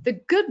 The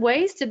good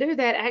ways to do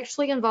that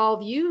actually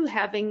involve you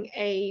having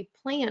a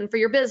plan for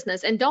your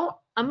business. And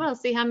I'm going to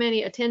see how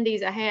many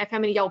attendees I have, how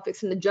many y'all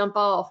fixing to jump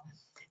off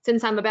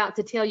since I'm about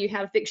to tell you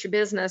how to fix your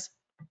business.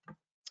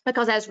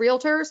 Because as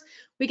realtors,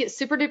 we get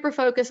super duper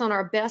focused on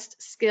our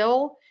best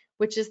skill,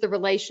 which is the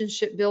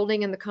relationship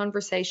building and the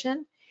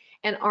conversation.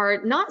 And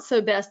our not so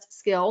best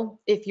skill,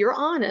 if you're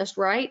honest,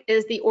 right,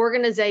 is the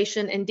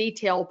organization and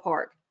detail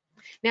part.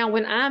 Now,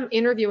 when I'm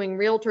interviewing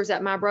realtors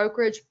at my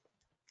brokerage,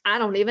 I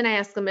don't even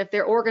ask them if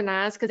they're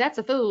organized, because that's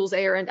a fool's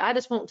errand. I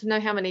just want to know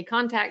how many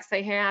contacts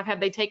they have. Have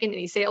they taken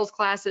any sales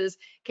classes?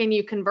 Can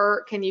you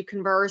convert? Can you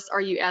converse?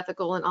 Are you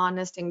ethical and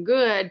honest and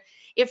good?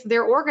 If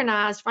they're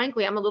organized,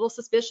 frankly, I'm a little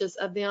suspicious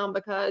of them,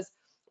 because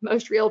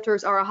most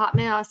realtors are a hot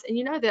mess, and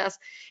you know this.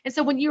 And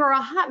so when you are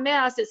a hot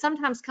mess, it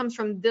sometimes comes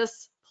from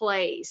this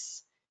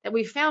place that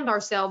we found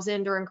ourselves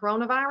in during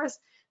coronavirus.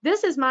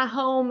 This is my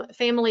home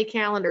family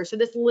calendar. So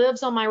this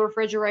lives on my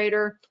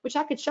refrigerator, which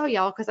I could show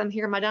y'all because I'm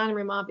here in my dining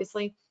room,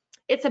 obviously.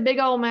 It's a big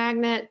old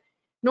magnet.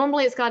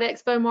 Normally it's got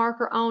Expo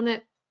marker on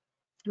it.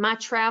 My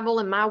travel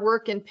and my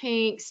work in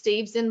pink,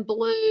 Steve's in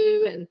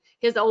blue, and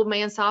his old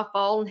man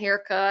softball and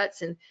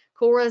haircuts, and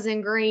Cora's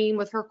in green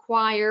with her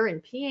choir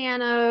and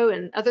piano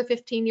and other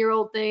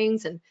 15-year-old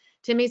things, and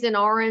Timmy's in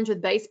orange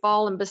with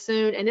baseball and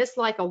bassoon, and it's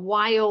like a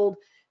wild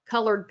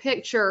colored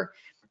picture.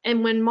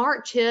 And when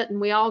March hit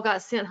and we all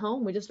got sent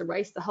home, we just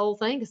erased the whole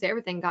thing because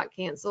everything got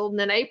canceled. And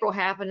then April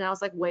happened and I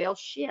was like, well,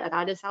 shit,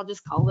 I'll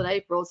just call it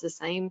April. It's the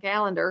same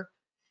calendar.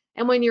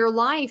 And when your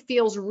life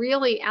feels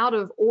really out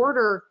of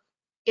order,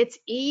 it's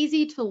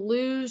easy to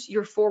lose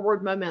your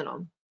forward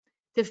momentum,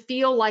 to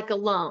feel like a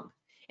lump.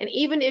 And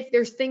even if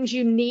there's things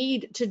you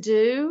need to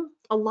do,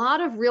 a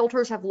lot of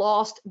realtors have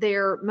lost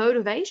their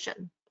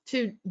motivation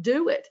to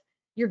do it.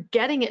 You're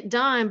getting it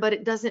done, but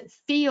it doesn't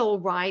feel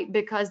right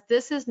because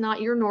this is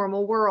not your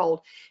normal world.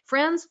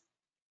 Friends,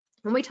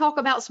 when we talk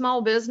about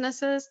small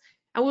businesses,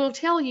 I will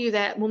tell you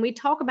that when we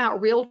talk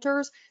about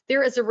realtors,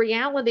 there is a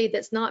reality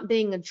that's not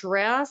being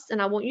addressed,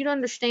 and I want you to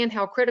understand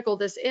how critical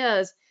this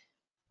is.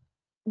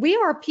 We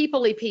are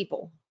people-y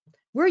people.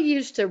 We're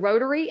used to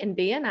Rotary and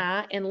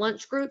BNI and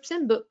lunch groups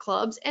and book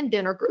clubs and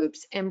dinner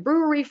groups and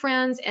brewery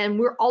friends, and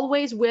we're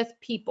always with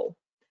people.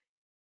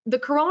 The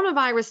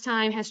coronavirus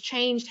time has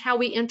changed how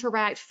we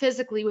interact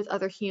physically with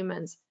other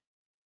humans.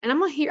 And I'm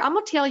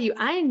gonna tell you,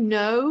 I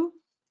know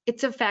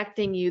it's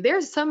affecting you.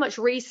 There's so much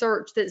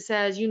research that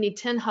says you need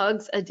 10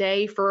 hugs a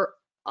day for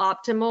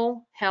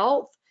optimal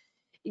health.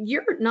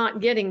 You're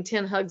not getting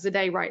 10 hugs a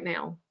day right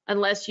now,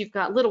 unless you've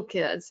got little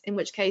kids, in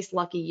which case,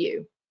 lucky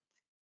you.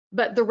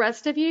 But the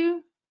rest of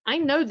you, I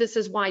know this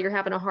is why you're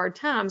having a hard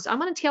time. So I'm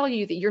gonna tell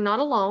you that you're not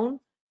alone,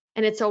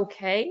 and it's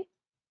okay.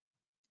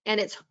 and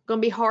it's going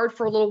to be hard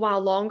for a little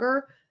while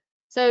longer.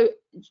 So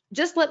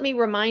just let me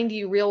remind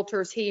you,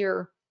 realtors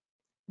here,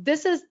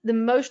 this is the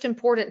most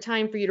important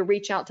time for you to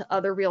reach out to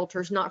other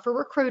realtors, not for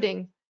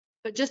recruiting,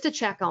 but just to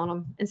check on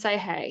them and say,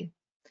 hey.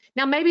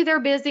 Now, maybe they're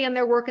busy and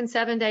they're working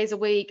 7 days a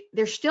week.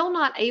 They're still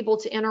not able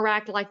to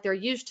interact like they're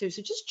used to.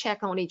 So just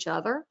check on each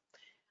other.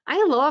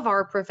 I love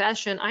our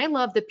profession. I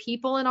love the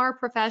people in our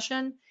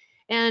profession.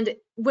 And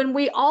when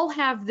we all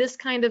have this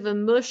kind of a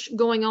mush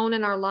going on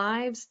in our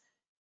lives,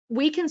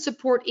 we can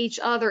support each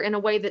other in a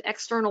way that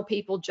external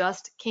people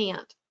just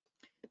can't.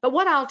 But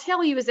what I'll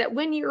tell you is that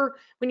when your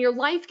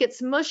life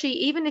gets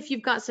mushy, even if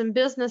you've got some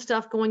business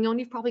stuff going on,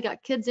 you've probably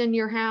got kids in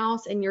your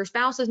house and your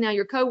spouse is now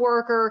your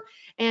coworker,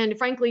 and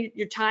frankly,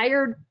 you're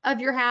tired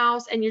of your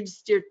house and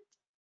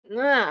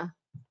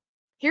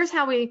here's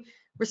how we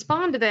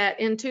respond to that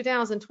in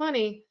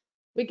 2020.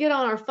 We get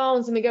on our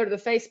phones and we go to the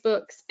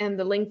Facebooks and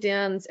the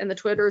LinkedIns and the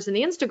Twitters and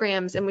the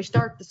Instagrams, and we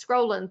start the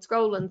scrolling.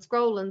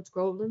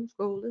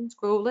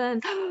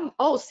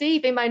 Oh, see,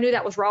 if anybody knew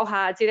that was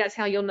rawhide, see, that's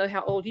how you'll know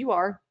how old you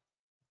are.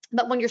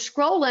 But when you're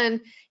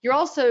scrolling, you're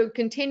also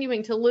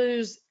continuing to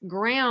lose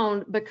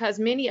ground because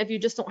many of you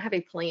just don't have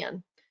a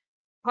plan.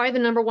 Probably the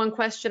number one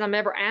question I'm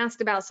ever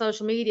asked about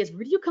social media is,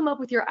 where do you come up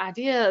with your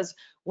ideas?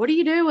 What are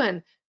you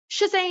doing?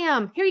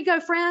 Shazam, here you go,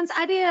 friends,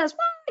 ideas.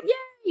 What?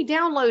 Yay,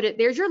 download it.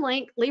 There's your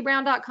link,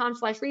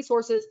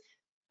 leighbrown.com/resources.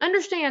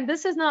 Understand,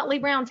 this is not Leigh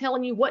Brown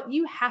telling you what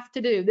you have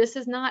to do. This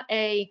is not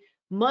a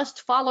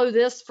must follow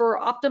this for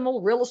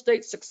optimal real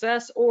estate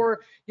success,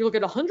 or you'll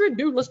get 100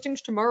 new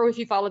listings tomorrow if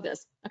you follow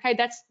this. Okay,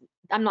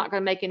 I'm not going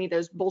to make any of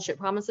those bullshit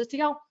promises to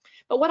y'all.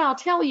 But what I'll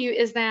tell you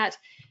is that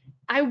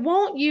I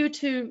want you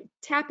to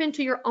tap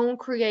into your own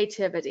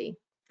creativity.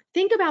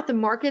 Think about the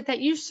market that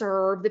you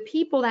serve, the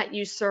people that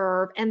you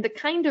serve, and the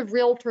kind of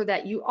realtor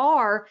that you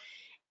are.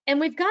 And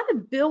we've got to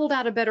build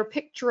out a better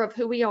picture of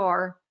who we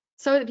are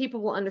so that people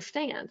will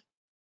understand.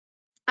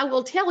 I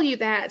will tell you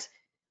that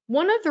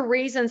one of the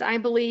reasons I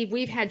believe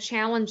we've had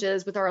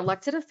challenges with our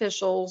elected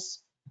officials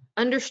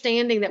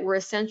understanding that we're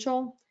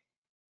essential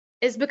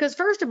is because,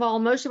 first of all,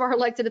 most of our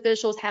elected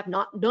officials have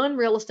not done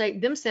real estate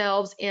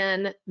themselves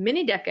in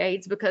many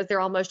decades because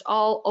they're almost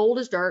all old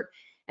as dirt,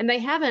 and they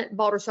haven't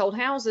bought or sold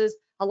houses.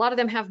 A lot of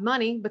them have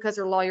money because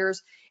they're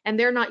lawyers, and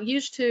they're not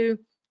used to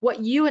what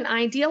you and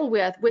I deal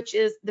with, which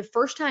is the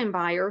first-time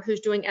buyer who's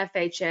doing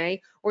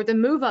FHA, or the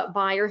move-up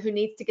buyer who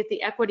needs to get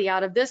the equity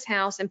out of this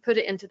house and put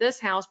it into this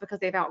house because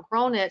they've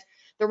outgrown it,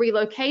 the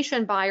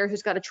relocation buyer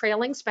who's got a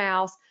trailing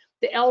spouse,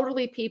 the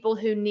elderly people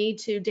who need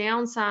to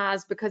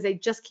downsize because they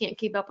just can't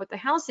keep up with the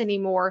house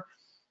anymore.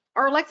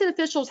 Our elected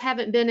officials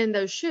haven't been in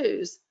those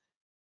shoes,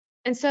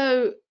 and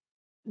so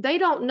they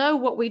don't know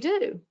what we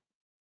do.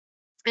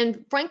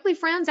 And frankly,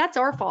 friends, that's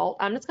our fault.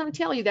 I'm just going to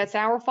tell you that's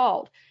our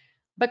fault,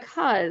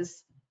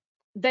 because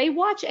they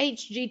watch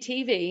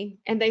HGTV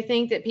and they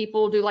think that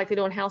people do like they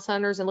do on House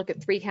Hunters and look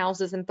at 3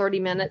 houses in 30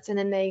 minutes, and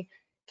then they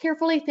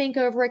carefully think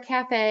over a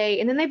cafe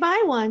and then they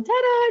buy one.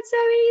 Ta-da, it's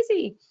so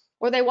easy.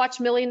 Or they watch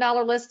 $1 Million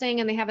Listing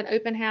and they have an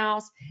open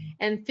house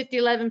and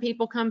 11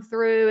 people come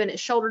through and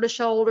it's shoulder to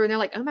shoulder, and they're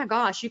like, oh my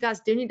gosh, you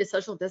guys do need to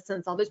social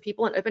distance. All those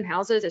people in open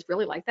houses, it's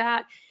really like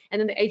that. And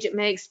then the agent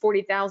makes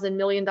 $40,000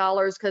 million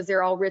because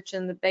they're all rich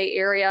in the Bay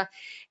Area,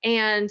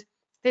 and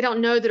they don't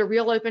know that a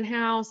real open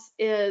house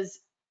is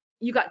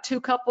you got 2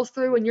 couples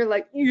through and you're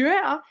like,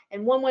 yeah,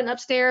 and one went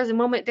upstairs and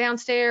one went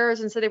downstairs,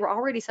 and so they were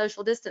already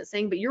social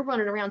distancing, but you're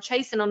running around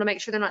chasing them to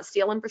make sure they're not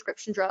stealing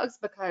prescription drugs,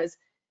 because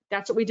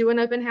that's what we do in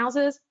open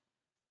houses.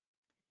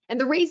 And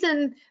the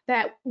reason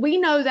that we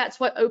know that's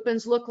what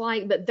opens look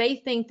like, but they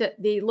think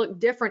that they look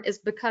different, is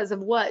because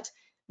of what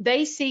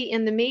they see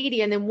in the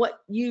media and then what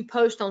you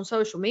post on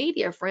social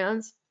media,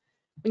 friends.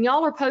 When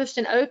y'all are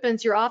posting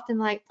opens, you're often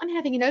like, I'm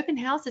having an open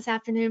house this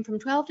afternoon from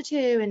 12 to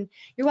 2, and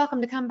you're welcome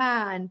to come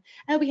by. And,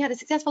 oh, we had a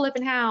successful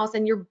open house,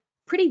 and you're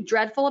pretty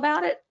dreadful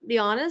about it, to be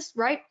honest,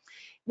 right?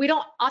 We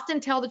don't often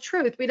tell the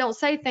truth. We don't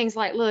say things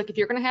like, look, if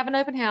you're going to have an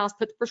open house,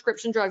 put the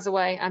prescription drugs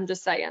away. I'm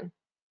just saying.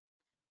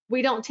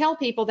 We don't tell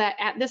people that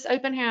at this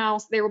open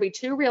house, there will be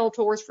 2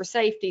 realtors for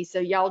safety. So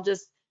y'all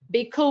just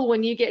be cool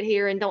when you get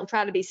here and don't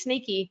try to be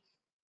sneaky.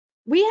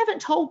 We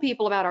haven't told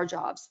people about our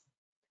jobs.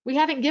 We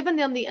haven't given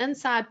them the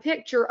inside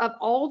picture of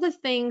all the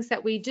things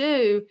that we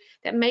do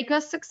that make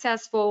us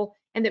successful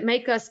and that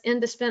make us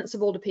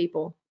indispensable to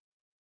people.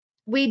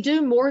 We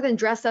do more than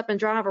dress up and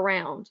drive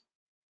around.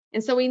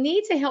 And so we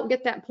need to help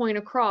get that point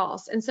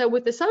across. And so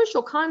with the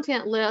social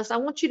content list, I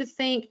want you to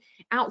think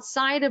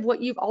outside of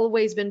what you've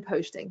always been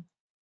posting.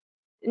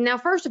 Now,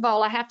 first of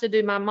all, I have to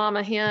do my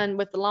mama hen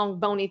with the long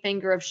bony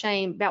finger of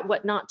shame about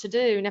what not to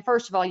do. Now,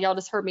 first of all, y'all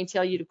just heard me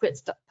tell you to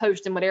quit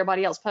posting what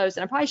everybody else posts.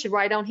 And I probably should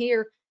write on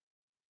here,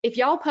 if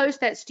y'all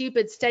post that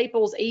stupid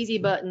Staples easy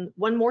button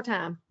one more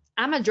time,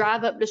 I'm gonna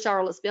drive up to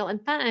Charlottesville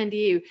and find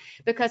you,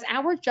 because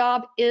our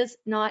job is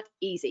not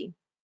easy.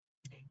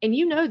 And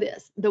you know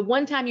this. The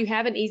one time you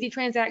have an easy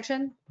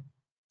transaction,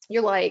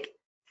 you're like,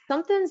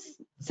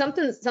 something's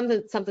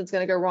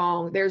gonna go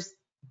wrong. There's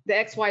the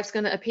ex-wife's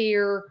gonna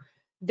appear.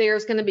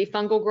 there's going to be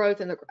fungal growth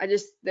and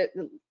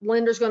the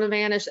lender's going to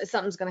vanish,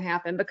 something's going to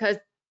happen, because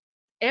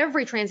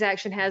every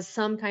transaction has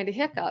some kind of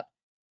hiccup.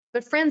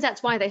 But friends,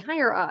 that's why they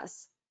hire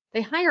us.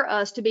 They hire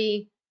us to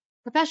be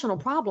professional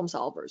problem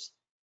solvers.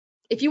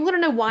 If you want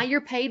to know why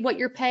you're paid what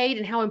you're paid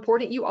and how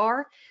important you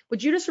are,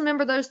 would you just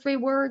remember those 3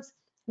 words?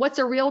 What's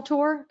a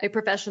realtor? A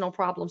professional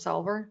problem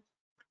solver.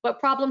 What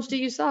problems do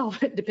you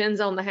solve? It depends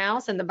on the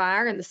house and the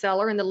buyer and the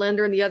seller and the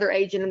lender and the other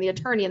agent and the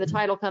attorney and the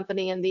title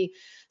company and the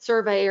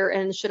surveyor,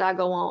 and should I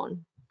go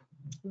on?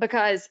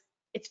 Because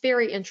it's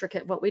very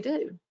intricate what we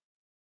do.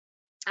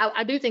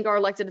 I do think our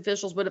elected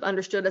officials would have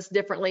understood us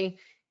differently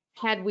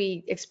had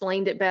we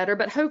explained it better,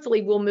 but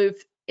hopefully we'll move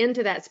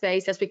into that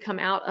space as we come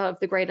out of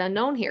the great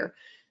unknown here.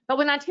 But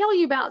when I tell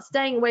you about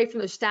staying away from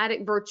those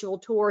static virtual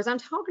tours, I'm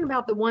talking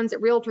about the ones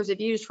that realtors have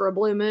used for a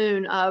blue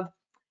moon of,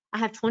 I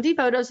have 20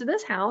 photos of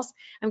this house.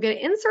 I'm going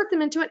to insert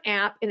them into an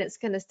app and it's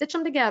going to stitch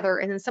them together,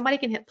 and then somebody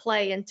can hit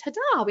play and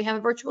ta-da, we have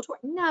a virtual tour.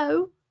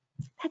 No,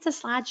 that's a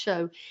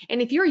slideshow.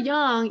 And if you're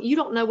young, you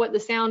don't know what the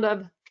sound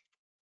of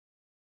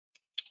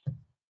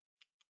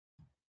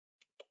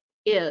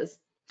is.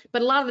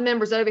 But a lot of the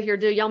members over here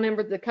do. Y'all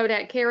remember the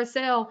Kodak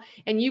carousel,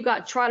 and you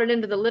got trotted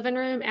into the living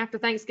room after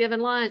Thanksgiving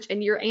lunch,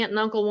 and your aunt and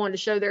uncle wanted to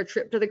show their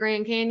trip to the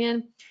Grand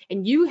Canyon,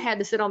 and you had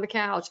to sit on the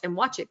couch and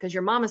watch it because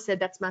your mama said,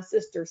 that's my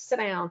sister, sit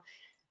down.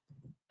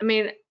 I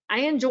mean,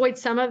 I enjoyed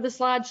some of the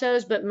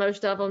slideshows, but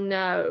most of them,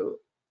 no,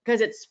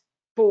 because it's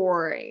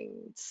boring.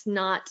 It's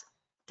not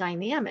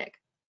dynamic.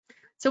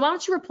 So why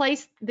don't you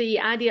replace the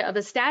idea of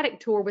a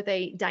static tour with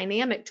a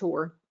dynamic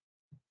tour?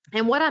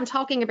 And what I'm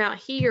talking about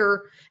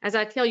here, as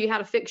I tell you how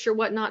to fix your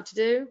what not to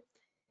do,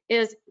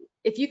 is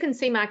if you can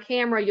see my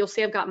camera, you'll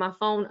see I've got my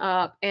phone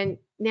up, and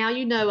now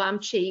you know I'm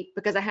cheap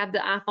because I have the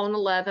iPhone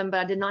 11,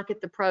 but I did not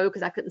get the Pro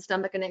because I couldn't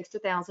stomach an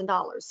extra $1,000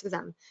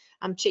 because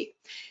I'm cheap.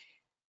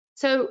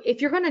 So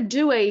if you're going to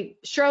do a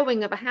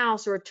showing of a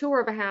house or a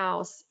tour of a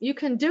house, you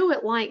can do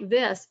it like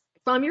this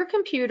from your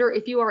computer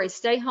if you are a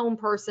stay-home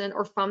person,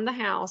 or from the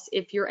house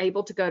if you're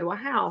able to go to a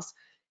house.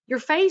 Your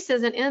face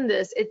isn't in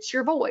this, it's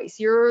your voice.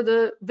 You're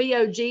the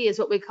VOG is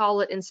what we call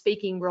it in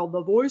speaking world,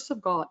 the voice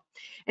of God.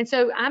 And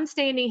so I'm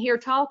standing here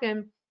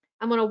talking,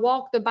 I'm going to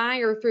walk the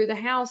buyer through the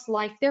house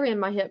like they're in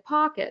my hip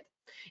pocket.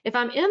 If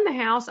I'm in the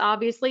house,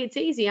 obviously it's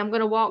easy. I'm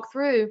going to walk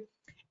through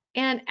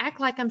and act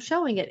like I'm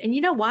showing it. And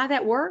you know why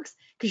that works?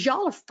 Because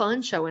y'all are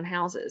fun showing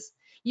houses.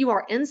 You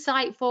are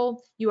insightful,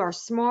 you are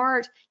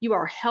smart, you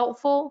are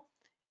helpful.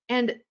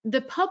 And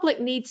the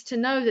public needs to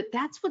know that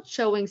that's what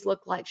showings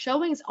look like.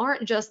 Showings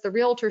aren't just the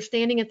realtor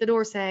standing at the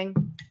door saying,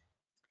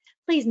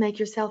 please make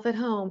yourself at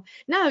home.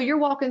 No, you're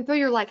walking through,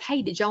 you're like,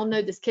 hey, did y'all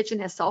know this kitchen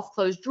has soft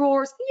closed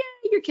drawers?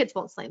 Yeah, your kids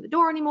won't slam the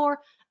door anymore.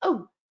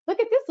 Oh,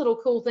 look at this little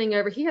cool thing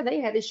over here.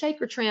 They had a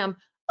shaker trim.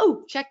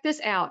 Oh, check this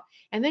out.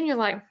 And then you're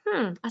like,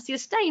 I see a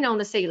stain on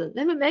the ceiling.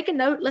 Let me make a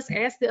note. Let's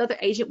ask the other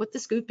agent what the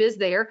scoop is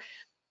there.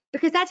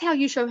 Because that's how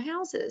you show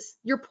houses.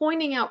 You're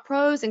pointing out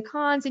pros and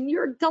cons, and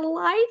you're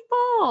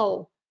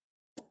delightful.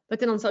 But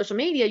then on social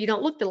media, you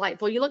don't look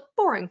delightful, you look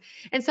boring.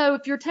 And so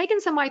if you're taking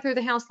somebody through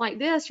the house like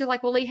this, you're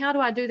like, well, Leigh, how do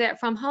I do that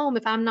from home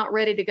if I'm not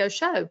ready to go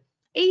show?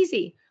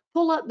 Easy.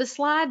 Pull up the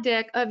slide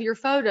deck of your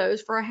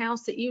photos for a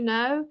house that you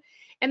know,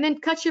 and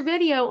then cut your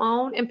video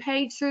on and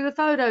page through the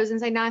photos and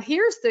say, now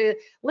here's the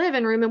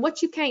living room, and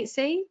what you can't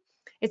see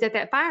is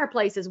that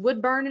fireplace is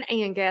wood burning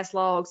and gas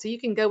logs, so you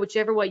can go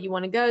whichever way you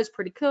want to go. It's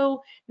pretty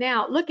cool.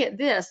 Now look at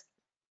this.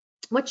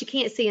 What you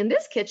can't see in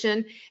this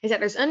kitchen is that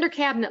there's under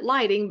cabinet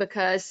lighting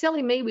because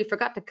silly me, we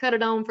forgot to cut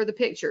it on for the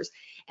pictures.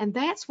 And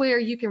that's where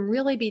you can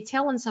really be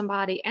telling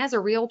somebody, as a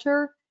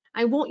realtor,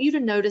 I want you to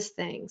notice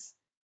things.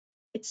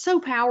 It's so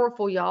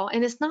powerful, y'all,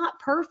 and it's not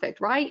perfect,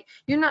 right?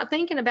 You're not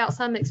thinking about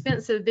some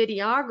expensive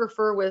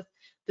videographer with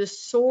the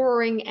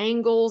soaring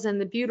angles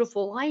and the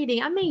beautiful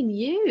lighting. I mean,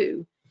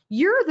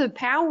 you're the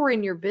power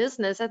in your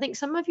business. I think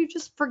some of you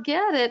just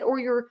forget it, or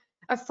you're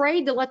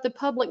afraid to let the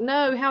public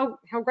know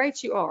how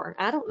great you are.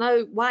 I don't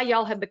know why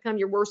y'all have become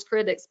your worst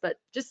critics, but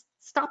just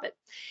stop it.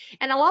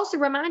 And I'll also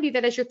remind you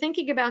that as you're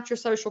thinking about your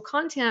social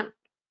content,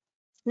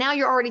 now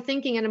you're already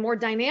thinking in a more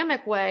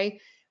dynamic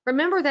way.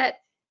 Remember that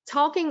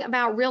talking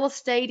about real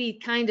estate-y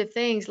kind of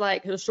things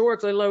like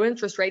historically low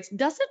interest rates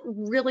doesn't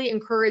really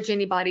encourage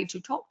anybody to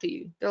talk to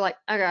you. They're like,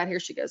 oh God, here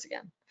she goes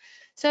again.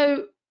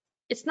 So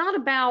it's not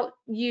about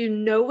you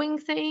knowing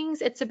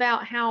things, it's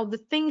about how the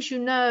things you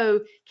know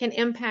can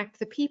impact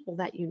the people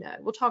that you know.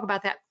 We'll talk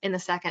about that in a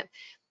second.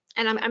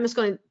 And I'm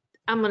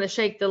going to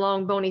shake the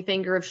long bony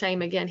finger of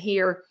shame again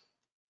here.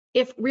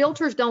 If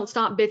realtors don't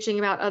stop bitching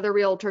about other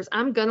realtors,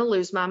 I'm going to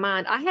lose my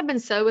mind. I have been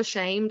so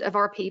ashamed of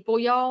our people,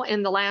 y'all,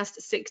 in the last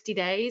 60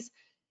 days.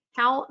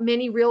 How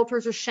many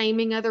realtors are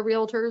shaming other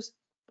realtors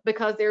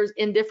because they're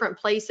in different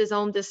places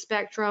on this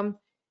spectrum.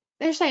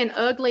 They're saying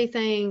ugly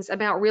things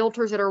about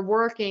realtors that are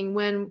working,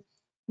 when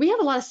we have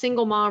a lot of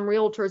single mom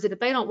realtors that if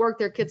they don't work,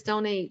 their kids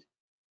don't eat.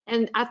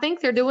 And I think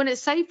they're doing it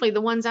safely,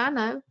 the ones I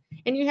know.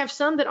 And you have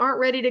some that aren't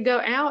ready to go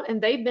out,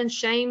 and they've been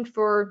shamed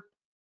for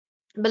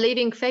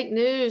believing fake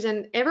news,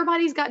 and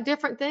everybody's got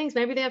different things.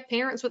 Maybe they have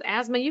parents with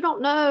asthma. You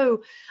don't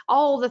know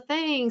all the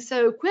things.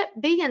 So quit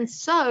being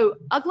so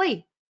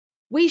ugly.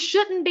 We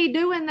shouldn't be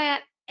doing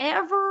that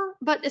ever,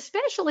 but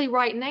especially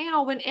right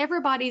now when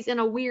everybody's in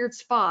a weird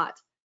spot.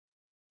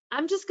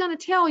 I'm just going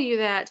to tell you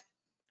that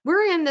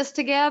we're in this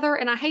together,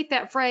 and I hate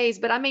that phrase,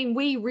 but I mean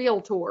we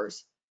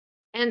realtors.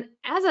 And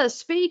as a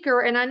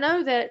speaker, and I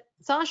know that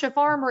Sasha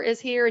Farmer is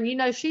here, and you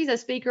know she's a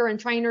speaker and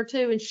trainer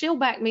too, and she'll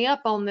back me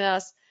up on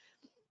this.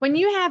 When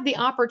you have the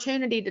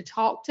opportunity to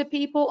talk to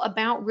people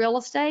about real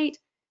estate,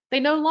 they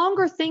no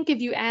longer think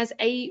of you as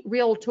a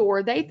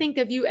realtor. They think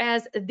of you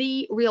as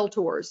the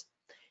realtors.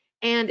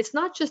 And it's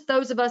not just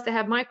those of us that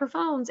have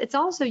microphones, it's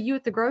also you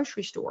at the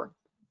grocery store.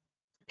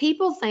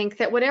 People think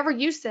that whatever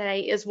you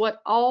say is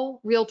what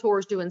all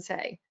realtors do and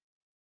say.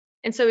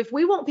 And so if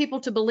we want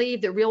people to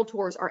believe that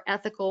realtors are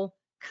ethical,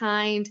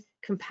 kind,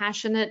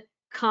 compassionate,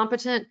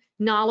 competent,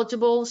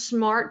 knowledgeable,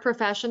 smart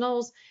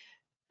professionals,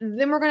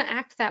 then we're going to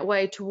act that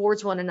way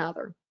towards one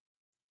another.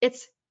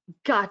 It's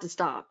got to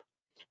stop.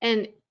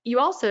 And you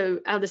also,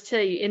 I'll just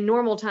tell you, in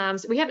normal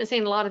times, we haven't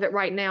seen a lot of it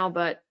right now,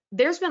 but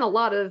there's been a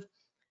lot of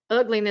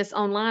ugliness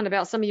online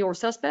about some of your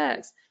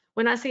suspects.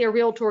 When I see a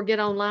realtor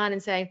get online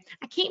and say,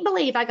 I can't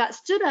believe I got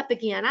stood up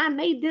again. I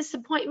made this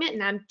appointment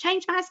and I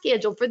changed my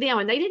schedule for them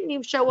and they didn't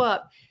even show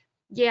up.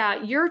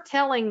 Yeah, you're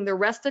telling the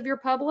rest of your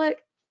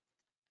public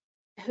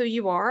who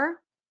you are.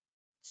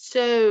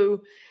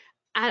 So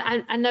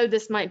I know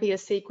this might be a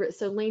secret,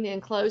 so lean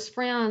in close.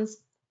 Friends,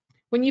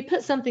 when you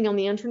put something on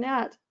the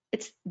internet,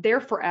 it's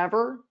there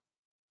forever.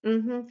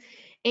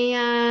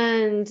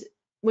 And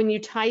when you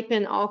type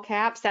in all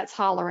caps, that's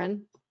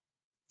hollering.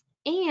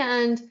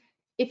 And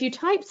if you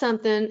type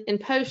something and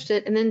post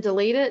it and then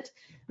delete it,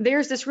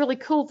 there's this really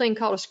cool thing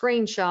called a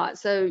screenshot.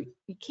 So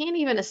you can't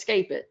even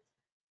escape it.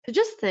 So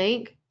just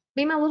think,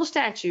 be my little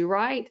statue,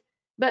 right?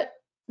 But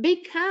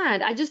be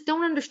kind. I just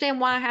don't understand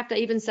why I have to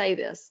even say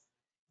this.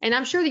 And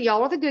I'm sure that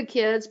y'all are the good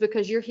kids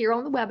because you're here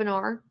on the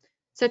webinar.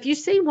 So if you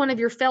see one of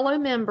your fellow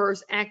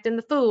members acting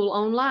the fool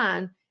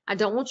online, I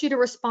don't want you to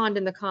respond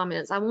in the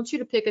comments. I want you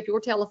to pick up your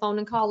telephone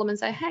and call them and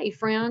say, hey,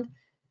 friend,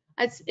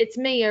 it's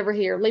me over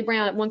here, Leigh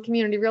Brown at One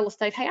Community Real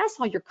Estate. Hey, I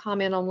saw your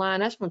comment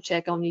online. I just want to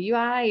check on you. You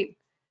all right? I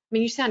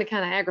mean, you sounded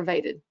kind of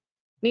aggravated.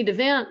 Need to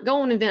vent?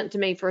 Go on and vent to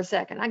me for a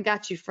second. I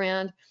got you,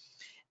 friend.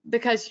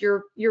 Because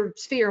your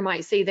sphere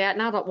might see that,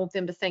 and I don't want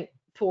them to think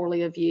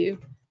poorly of you.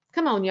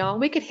 Come on, y'all.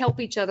 We could help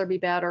each other be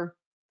better.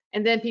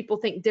 And then people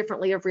think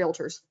differently of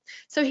realtors.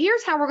 So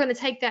here's how we're going to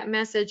take that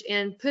message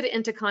and put it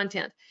into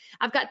content.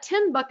 I've got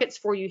 10 buckets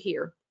for you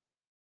here.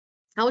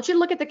 I want you to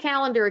look at the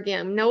calendar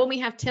again, knowing we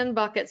have 10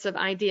 buckets of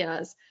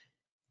ideas.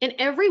 And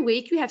every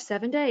week you have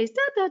 7 days.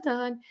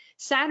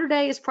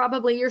 Saturday is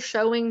probably your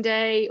showing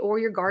day or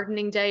your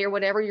gardening day or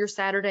whatever your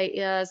Saturday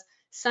is.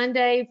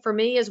 Sunday for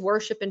me is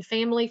worship and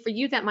family. For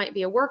you, that might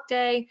be a work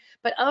day.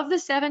 But of the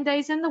 7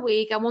 days in the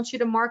week, I want you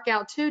to mark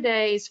out 2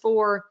 days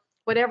for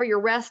whatever your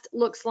rest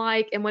looks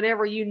like and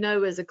whatever you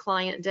know is a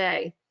client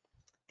day.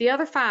 The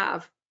other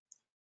 5,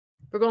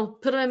 we're going to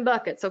put them in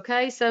buckets,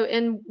 okay? So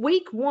in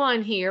week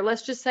 1 here,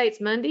 let's just say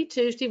it's Monday,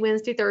 Tuesday,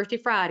 Wednesday, Thursday,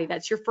 Friday.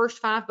 That's your first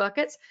 5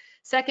 buckets.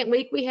 Second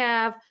week, we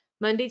have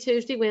Monday,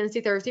 Tuesday,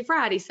 Wednesday, Thursday,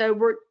 Friday. So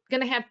we're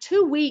going to have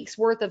 2 weeks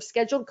worth of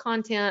scheduled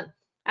content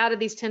out of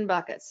these 10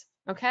 buckets,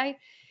 okay?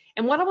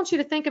 And what I want you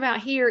to think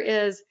about here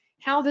is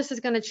how this is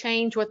going to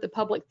change what the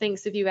public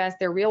thinks of you as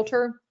their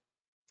realtor.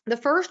 The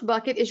first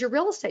bucket is your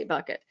real estate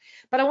bucket,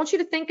 but I want you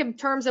to think in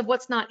terms of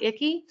what's not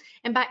icky.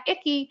 And by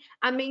icky,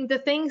 I mean the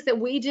things that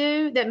we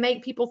do that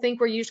make people think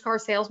we're used car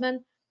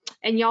salesmen,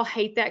 and y'all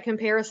hate that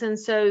comparison.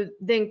 So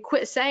then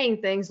quit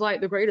saying things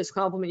like the greatest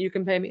compliment you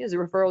can pay me is a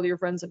referral to your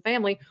friends and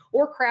family,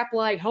 or crap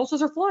like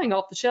houses are flying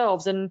off the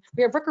shelves and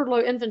we have record low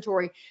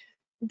inventory.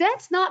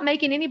 That's not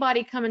making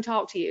anybody come and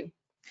talk to you.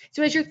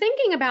 So as you're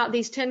thinking about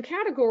these 10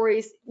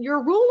 categories,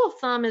 your rule of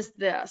thumb is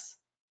this.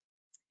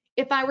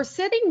 If I were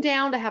sitting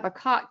down to have a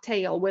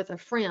cocktail with a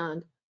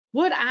friend,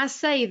 would I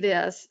say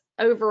this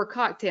over a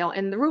cocktail?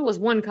 And the rule is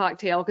 1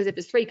 cocktail, because if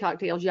it's 3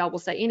 cocktails, y'all will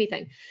say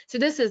anything. So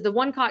this is the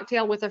 1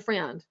 cocktail with a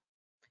friend.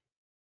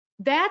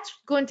 That's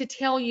going to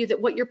tell you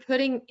that what you're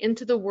putting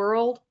into the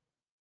world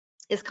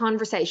is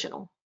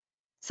conversational.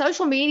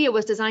 Social media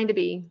was designed to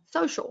be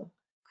social.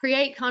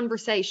 Create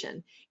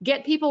conversation,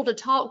 get people to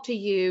talk to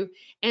you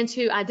and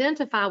to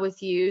identify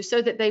with you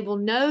so that they will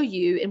know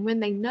you. And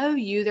when they know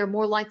you, they're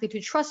more likely to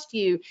trust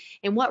you.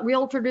 And what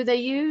realtor do they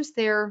use?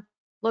 Their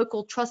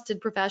local trusted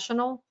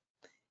professional.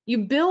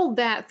 You build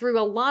that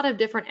through a lot of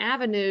different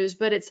avenues,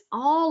 but it's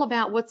all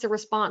about what's the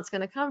response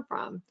going to come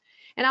from.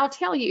 And I'll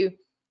tell you,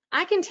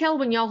 I can tell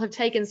when y'all have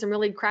taken some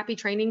really crappy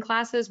training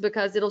classes,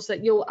 because it'll say,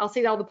 I'll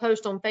see all the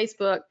posts on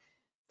Facebook.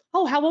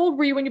 Oh, how old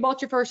were you when you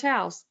bought your first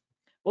house?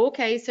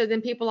 Okay, so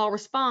then people all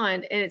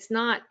respond, and it's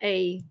not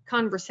a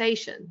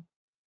conversation.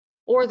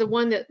 Or the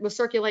one that was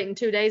circulating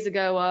 2 days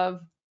ago of,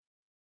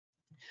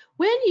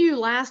 when you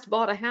last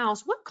bought a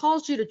house, what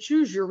caused you to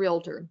choose your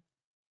realtor?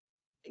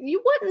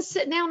 You wouldn't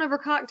sit down over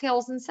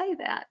cocktails and say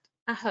that.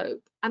 I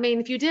hope. I mean,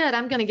 if you did,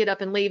 I'm going to get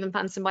up and leave and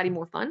find somebody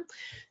more fun.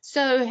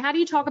 So how do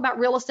you talk about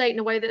real estate in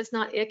a way that's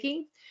not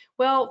icky?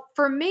 Well,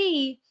 for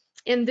me,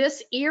 in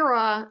this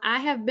era, I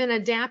have been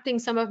adapting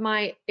some of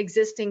my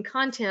existing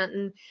content,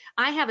 and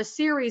I have a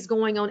series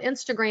going on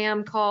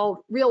Instagram called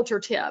Realtor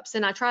Tips,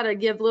 and I try to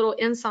give little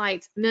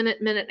insights, minute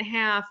and a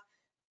half,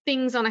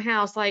 things on a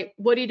house, like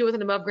what do you do with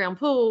an above ground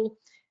pool?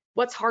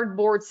 What's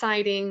hardboard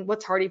siding?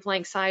 What's hardy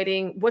plank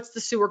siding? What's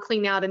the sewer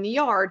clean out in the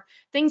yard?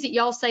 Things that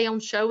y'all say on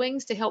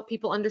showings to help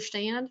people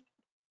understand.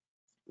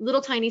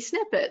 Little tiny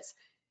snippets,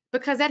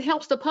 because that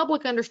helps the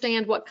public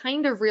understand what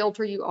kind of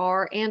realtor you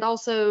are and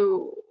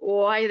also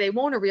why they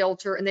want a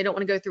realtor and they don't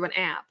want to go through an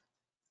app,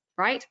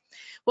 right?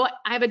 Well,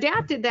 I've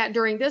adapted that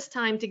during this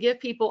time to give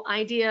people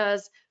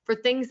ideas for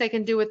things they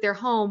can do with their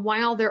home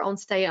while they're on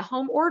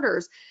stay-at-home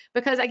orders.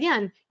 Because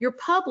again, your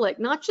public,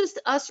 not just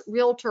us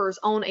realtors,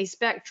 on a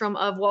spectrum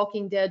of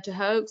Walking Dead to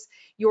hoax.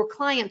 Your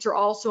clients are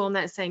also on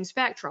that same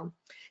spectrum.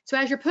 So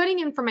as you're putting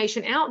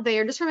information out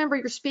there, just remember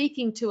you're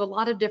speaking to a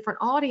lot of different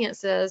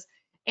audiences,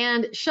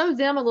 and show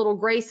them a little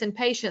grace and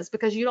patience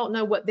because you don't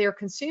know what they're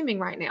consuming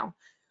right now.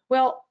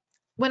 Well,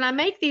 when I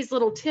make these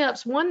little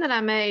tips, one that I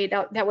made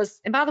that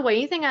was, and by the way,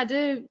 anything I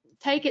do,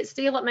 take it,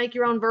 steal it, make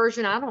your own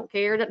version. I don't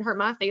care. It doesn't hurt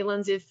my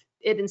feelings if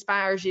it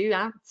inspires you.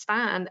 It's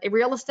fine.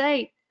 Real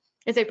estate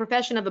is a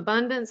profession of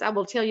abundance. I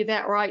will tell you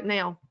that right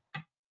now.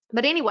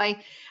 But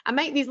anyway, I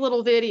make these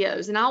little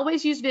videos, and I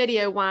always use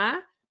video. Why?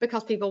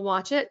 Because people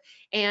watch it.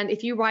 And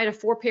if you write a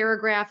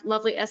 4-paragraph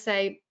lovely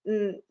essay,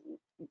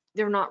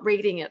 they're not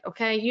reading it,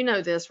 okay? You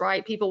know this,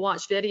 right? People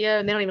watch video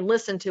and they don't even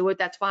listen to it.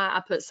 That's why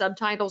I put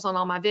subtitles on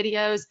all my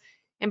videos.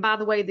 And by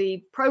the way,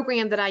 the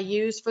program that I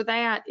use for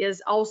that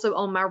is also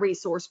on my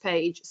resource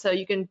page, so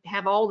you can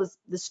have all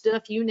the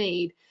stuff you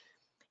need.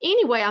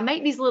 Anyway, I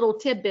make these little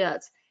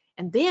tidbits,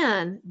 and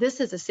then this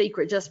is a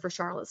secret just for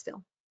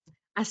Charlottesville.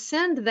 I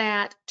send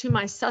that to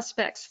my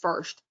suspects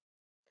first.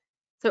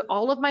 So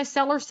all of my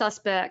seller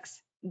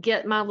suspects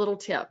get my little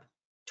tip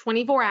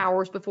 24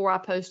 hours before I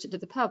post it to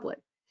the public.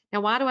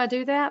 Now, why do I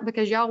do that?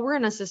 Because y'all, we're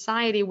in a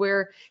society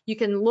where you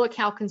can look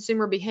how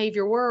consumer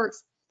behavior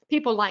works.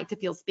 People like to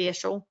feel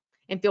special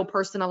and feel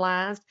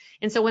personalized.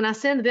 And so when I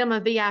send them a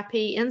VIP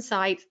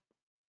insight,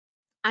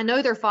 I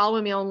know they're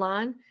following me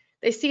online.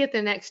 They see it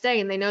the next day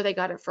and they know they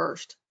got it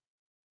first.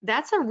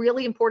 That's a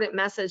really important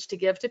message to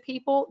give to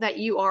people, that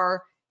you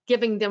are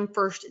giving them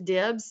first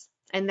dibs,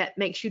 and that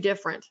makes you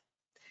different.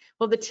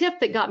 Well, the tip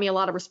that got me a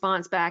lot of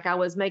response back, I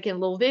was making a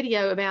little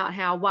video about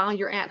how while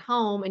you're at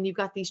home and you've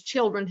got these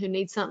children who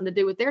need something to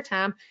do with their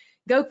time,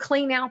 go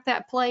clean out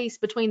that place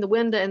between the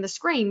window and the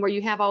screen where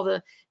you have all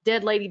the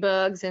dead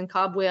ladybugs and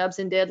cobwebs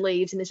and dead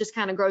leaves, and it's just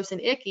kind of gross and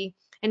icky,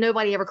 and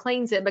nobody ever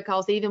cleans it,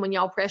 because even when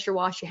y'all pressure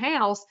wash your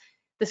house,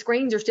 the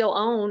screens are still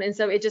on, and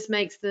so it just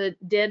makes the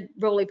dead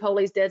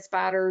roly-polies, dead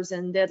spiders,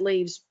 and dead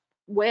leaves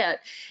wet.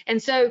 And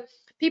so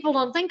people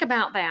don't think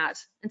about that.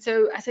 And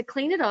so I said,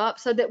 clean it up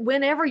so that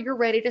whenever you're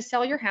ready to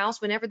sell your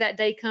house, whenever that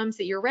day comes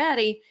that you're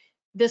ready,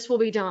 this will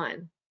be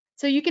done.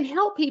 So you can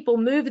help people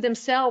move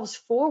themselves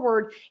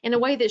forward in a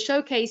way that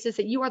showcases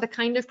that you are the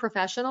kind of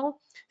professional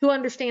who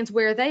understands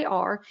where they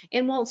are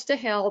and wants to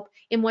help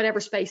in whatever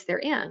space they're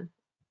in.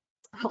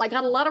 I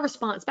got a lot of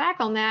response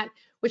back on that,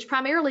 which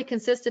primarily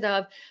consisted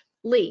of,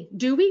 Leigh,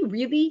 do we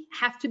really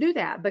have to do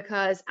that?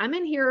 Because I'm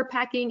in here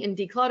packing and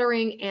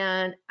decluttering,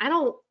 and I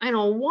don't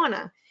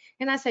wanna.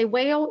 And I say,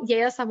 well,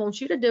 yes, I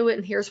want you to do it,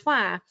 and here's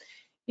why.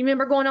 You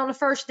remember going on the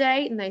first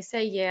date? And they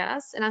say,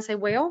 yes. And I say,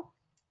 well,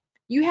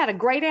 you had a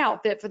great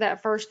outfit for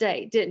that first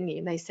date, didn't you?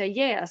 And they say,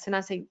 yes. And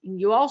I say,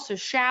 you also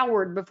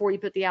showered before you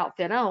put the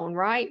outfit on,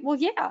 right? Well,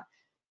 yeah.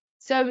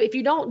 So if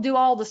you don't do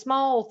all the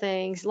small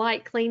things,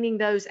 like cleaning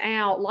those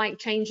out, like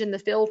changing the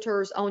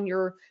filters on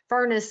your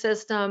furnace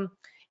system,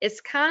 it's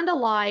kind of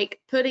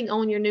like putting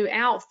on your new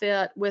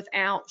outfit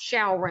without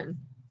showering.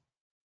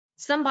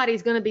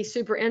 Somebody's going to be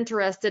super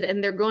interested,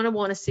 and they're going to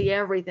want to see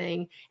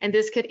everything, and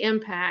this could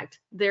impact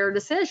their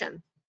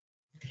decision.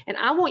 And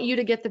I want you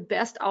to get the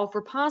best offer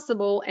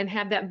possible and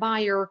have that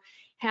buyer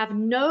have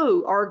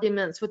no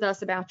arguments with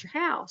us about your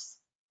house.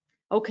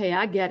 Okay,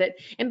 I get it.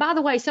 And by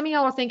the way, some of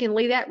y'all are thinking,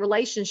 Leigh, that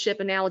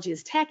relationship analogy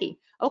is tacky.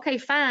 Okay,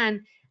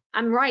 fine.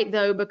 I'm right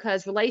though,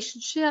 because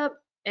relationship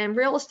and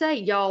real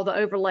estate, y'all, the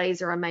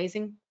overlays are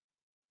amazing.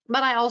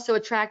 But I also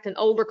attract an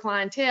older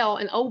clientele,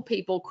 and old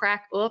people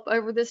crack up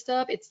over this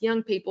stuff. It's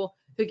young people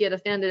who get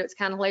offended. It's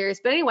kind of hilarious.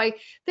 But anyway,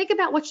 think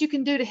about what you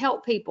can do to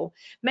help people.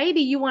 Maybe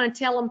you want to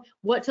tell them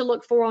what to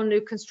look for on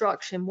new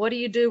construction. What do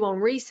you do on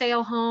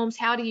resale homes?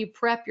 How do you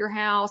prep your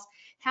house?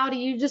 How do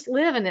you just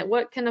live in it?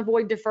 What can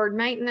avoid deferred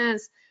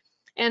maintenance?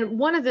 And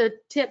one of the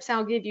tips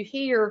I'll give you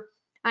here,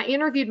 I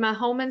interviewed my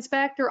home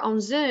inspector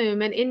on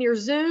Zoom, and in your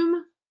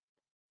Zoom,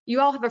 you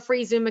all have a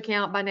free Zoom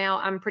account by now,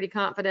 I'm pretty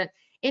confident.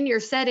 In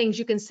your settings,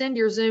 you can send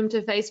your Zoom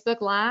to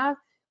Facebook Live.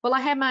 Well, I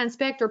had my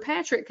inspector,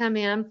 Patrick, come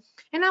in,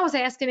 and I was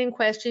asking him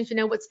questions, you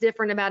know, what's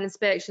different about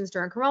inspections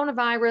during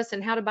coronavirus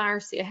and how do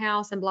buyers see a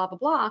house and blah, blah,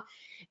 blah.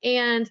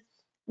 And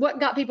what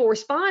got people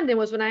responding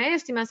was when I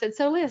asked him, I said,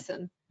 so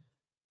listen,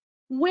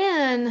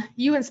 when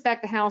you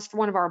inspect the house for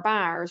one of our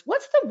buyers,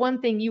 what's the one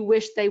thing you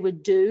wish they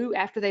would do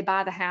after they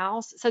buy the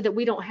house so that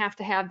we don't have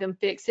to have them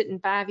fix it in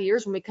 5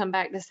 years when we come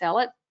back to sell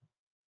it?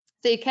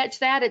 So you catch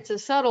that? It's a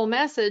subtle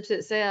message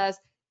that says,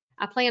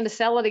 I plan to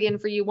sell it again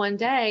for you one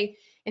day.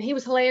 And he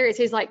was hilarious.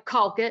 He's like,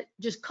 caulk it,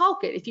 just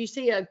caulk it. If you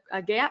see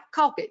a gap,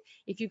 caulk it.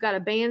 If you've got a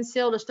band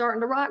seal that's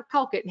starting to rot,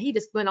 caulk it. And he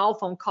just went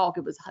off on caulk.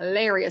 It was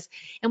hilarious.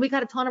 And we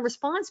got a ton of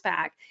response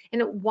back.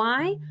 And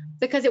why?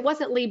 Because it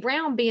wasn't Leigh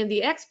Brown being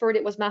the expert.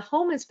 It was my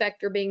home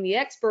inspector being the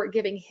expert,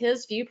 giving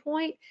his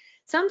viewpoint.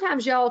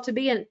 Sometimes, y'all, to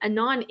be a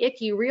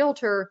non-icky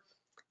realtor,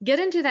 get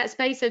into that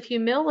space of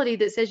humility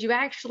that says you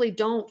actually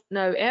don't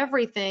know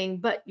everything,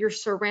 but you're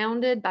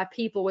surrounded by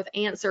people with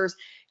answers,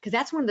 because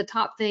that's one of the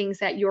top things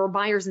that your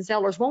buyers and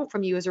sellers want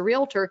from you as a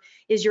realtor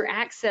is your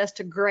access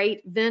to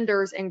great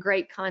vendors and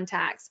great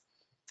contacts.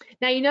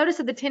 Now, you notice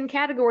of the 10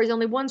 categories,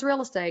 only one's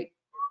real estate.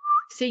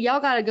 See, y'all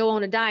got to go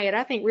on a diet.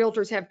 I think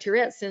realtors have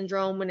Tourette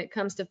syndrome when it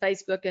comes to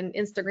Facebook and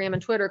Instagram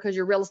and Twitter, because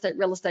you're real estate,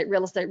 real estate,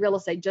 real estate, real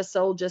estate, just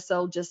sold, just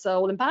sold, just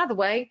sold. And by the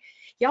way,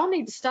 y'all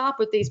need to stop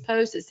with these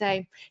posts that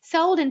say,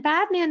 sold in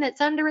 5 minutes,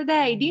 under a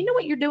day. Do you know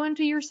what you're doing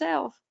to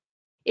yourself?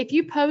 If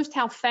you post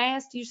how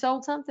fast you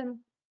sold something,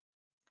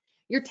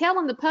 you're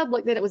telling the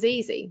public that it was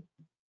easy.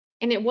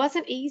 And it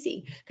wasn't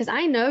easy, because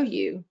I know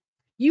you.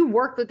 You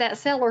worked with that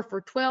seller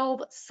for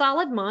 12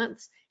 solid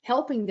months,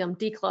 helping them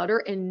declutter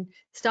and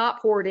stop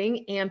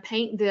hoarding and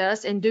paint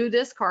this and do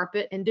this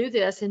carpet and do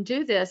this and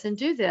do this and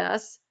do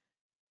this.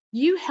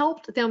 You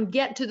helped them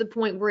get to the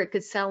point where it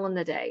could sell in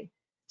a day.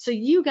 So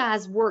you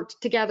guys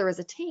worked together as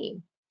a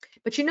team.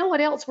 But you know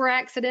what else we're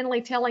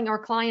accidentally telling our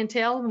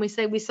clientele when we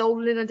say we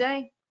sold it in a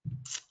day?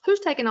 Who's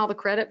taking all the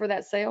credit for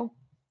that sale?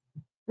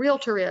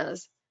 Realtor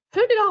is.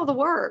 Who did all the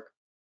work?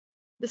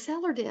 The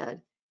seller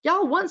did.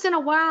 Y'all, once in a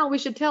while, we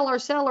should tell our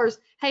sellers,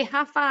 hey,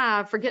 high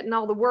five for getting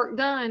all the work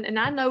done. And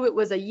I know it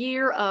was a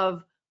year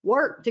of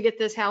work to get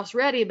this house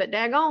ready, but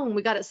daggone,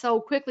 we got it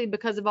sold quickly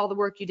because of all the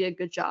work you did.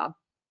 Good job.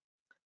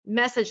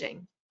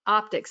 Messaging,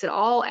 optics, it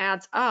all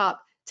adds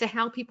up to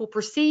how people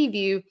perceive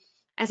you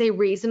as a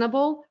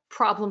reasonable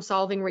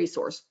problem-solving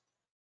resource.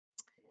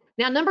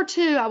 Now, number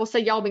 2, I will say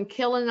y'all been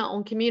killing it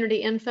on community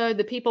info.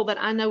 The people that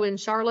I know in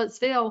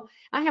Charlottesville,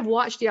 I have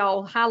watched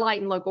y'all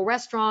highlighting local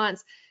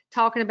restaurants,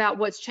 talking about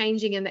what's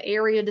changing in the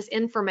area, this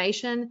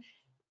information.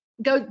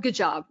 Good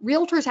job.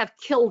 Realtors have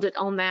killed it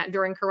on that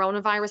during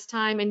coronavirus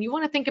time. And you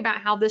want to think about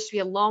how this should be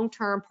a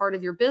long-term part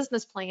of your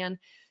business plan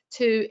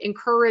to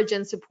encourage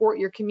and support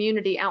your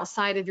community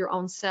outside of your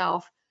own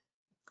self.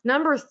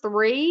 Number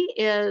 3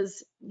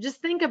 is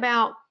just think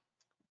about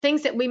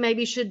things that we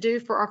maybe should do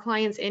for our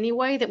clients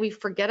anyway that we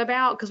forget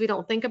about because we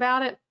don't think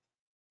about it.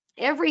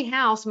 Every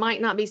house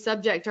might not be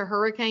subject to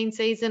hurricane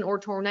season or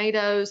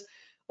tornadoes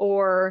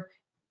or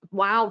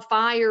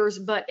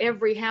wildfires, but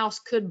every house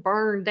could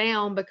burn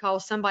down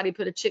because somebody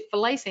put a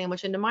Chick-fil-A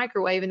sandwich in the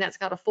microwave and that's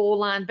got a full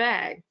line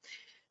bag.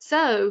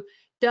 So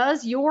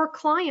does your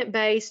client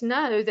base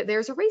know that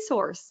there's a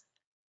resource?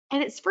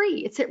 And it's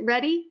free. It's at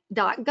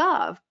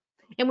ready.gov.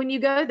 And when you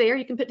go there,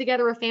 you can put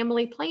together a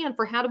family plan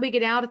for how do we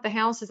get out if the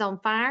house is on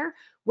fire?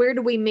 Where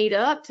do we meet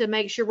up to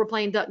make sure we're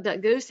playing duck,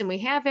 duck, goose and we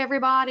have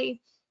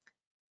everybody?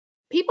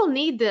 People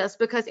need this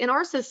because in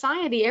our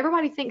society,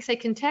 everybody thinks they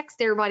can text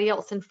everybody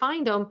else and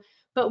find them.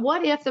 But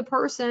what if the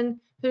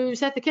person who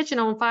set the kitchen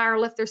on fire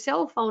left their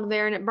cell phone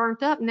there and it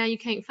burnt up and now you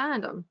can't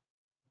find them?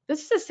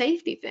 This is a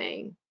safety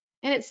thing.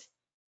 And it's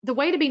the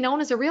way to be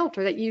known as a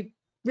realtor that you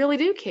really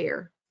do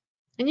care.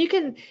 And you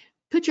can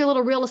put your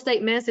little real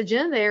estate message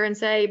in there and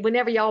say,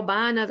 whenever y'all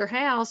buy another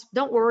house,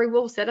 don't worry,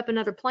 we'll set up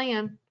another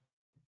plan.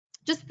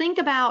 Just think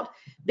about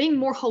being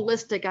more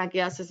holistic, I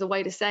guess, is the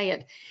way to say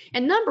it.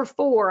 And number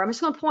 4, I'm just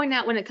going to point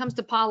out when it comes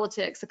to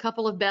politics, a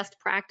couple of best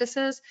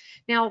practices.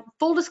 Now,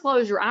 full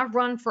disclosure, I've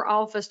run for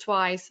office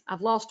twice.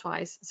 I've lost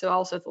twice, so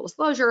also full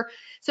disclosure.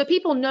 So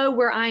people know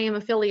where I am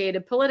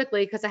affiliated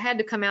politically because I had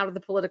to come out of the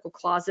political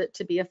closet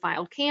to be a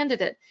filed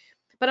candidate.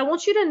 But I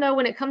want you to know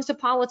when it comes to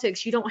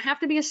politics, you don't have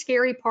to be a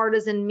scary,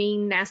 partisan,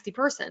 mean, nasty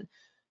person.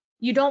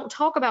 You don't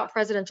talk about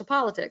presidential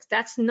politics.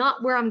 That's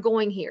not where I'm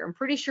going here. I'm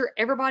pretty sure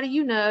everybody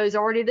you know has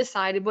already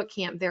decided what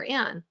camp they're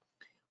in.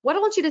 What I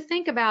want you to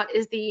think about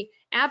is the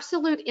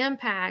absolute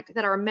impact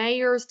that our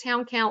mayors,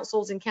 town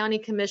councils, and county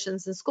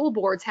commissions and school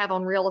boards have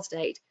on real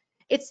estate.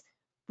 It's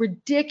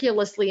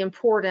ridiculously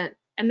important,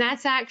 and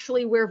that's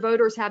actually where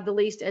voters have the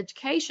least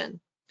education.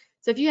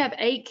 So if you have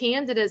 8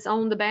 candidates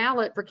on the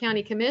ballot for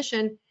county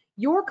commission,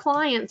 your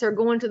clients are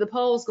going to the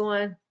polls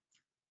going,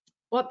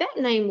 well,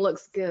 that name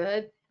looks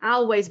good. I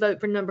always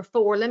vote for number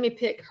 4. Let me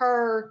pick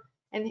her.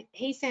 And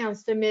he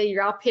sounds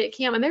familiar. I'll pick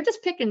him. And they're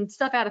just picking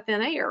stuff out of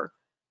thin air.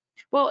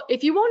 Well,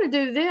 if you want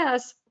to do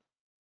this,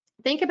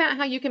 think about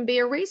how you can be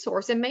a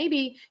resource. And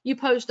maybe you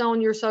post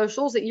on your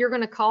socials that you're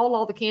going to call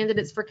all the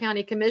candidates for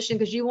county commission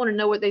because you want to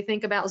know what they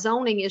think about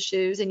zoning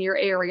issues in your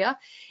area.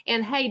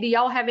 And hey, do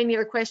y'all have any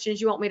other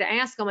questions you want me to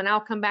ask them? And I'll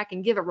come back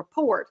and give a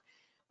report.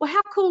 Well,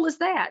 how cool is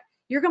that?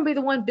 You're going to be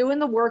the one doing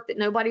the work that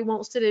nobody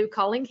wants to do,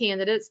 calling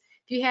candidates.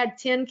 If If you had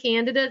 10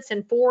 candidates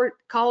and 4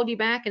 called you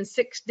back and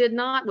 6 did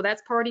not, well,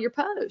 that's part of your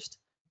post.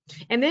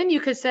 And then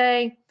you could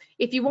say,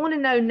 if you want to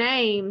know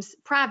names,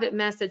 private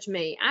message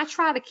me. I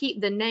try to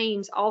keep the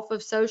names off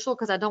of social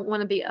because I don't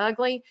want to be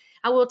ugly.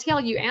 I will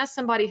tell you, as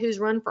somebody who's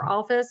run for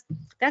office,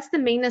 that's the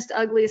meanest,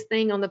 ugliest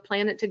thing on the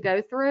planet to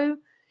go through.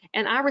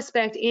 And I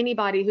respect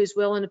anybody who's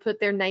willing to put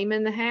their name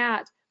in the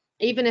hat.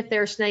 Even if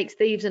they're snakes,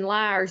 thieves, and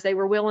liars, they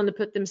were willing to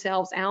put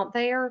themselves out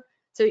there.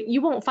 So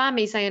you won't find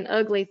me saying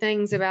ugly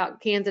things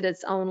about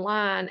candidates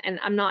online, and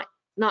I'm not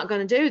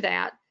going to do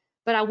that.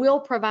 But I will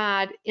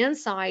provide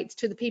insights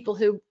to the people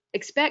who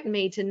expect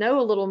me to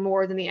know a little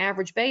more than the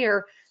average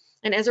bear.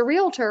 And as a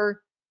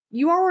realtor,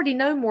 you already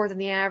know more than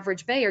the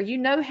average bear. You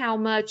know how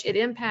much it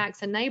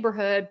impacts a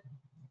neighborhood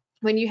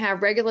when you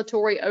have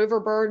regulatory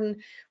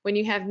overburden, when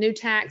you have new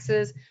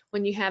taxes,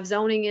 when you have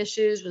zoning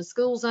issues, when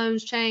school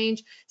zones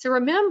change. So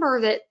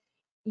remember that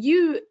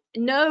you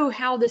know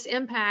how this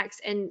impacts,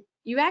 and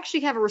you actually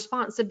have a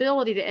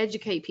responsibility to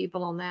educate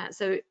people on that.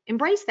 So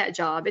embrace that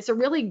job. It's a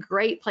really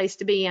great place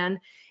to be in.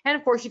 And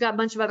of course, you got a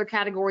bunch of other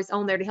categories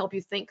on there to help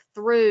you think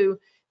through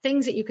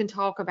things that you can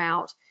talk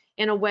about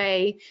in a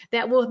way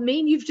that will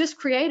mean you've just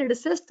created a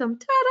system.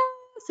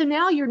 Ta-da! So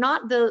now you're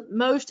not the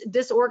most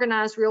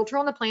disorganized realtor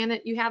on the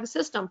planet. You have a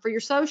system for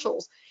your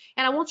socials.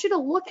 And I want you to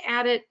look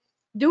at it,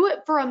 do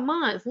it for a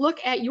month.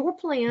 Look at your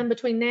plan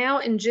between now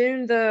and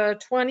June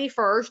the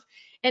 21st.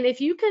 And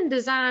if you can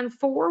design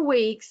 4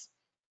 weeks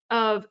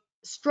of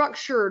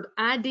structured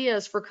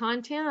ideas for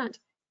content,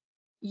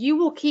 you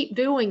will keep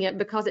doing it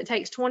because it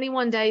takes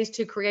 21 days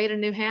to create a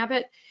new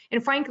habit.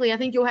 And frankly, I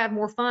think you'll have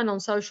more fun on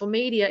social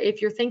media if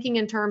you're thinking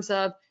in terms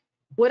of,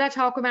 would I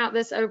talk about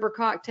this over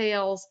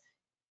cocktails?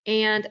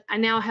 And I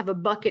now have a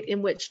bucket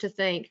in which to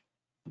think.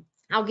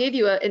 I'll give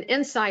you an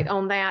insight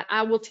on that.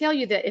 I will tell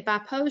you that if I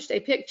post a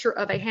picture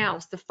of a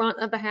house, the front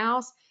of the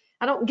house,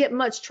 I don't get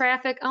much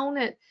traffic on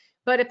it.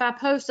 But if I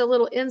post a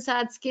little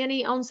inside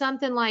skinny on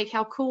something like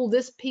how cool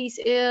this piece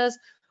is,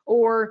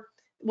 or,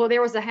 well,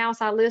 there was a house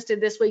I listed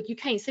this week, you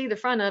can't see the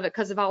front of it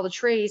because of all the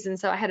trees, and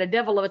so I had a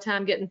devil of a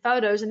time getting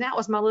photos, and that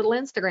was my little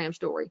Instagram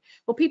story.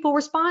 Well, people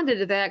responded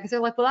to that because they're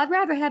like, well, I'd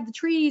rather have the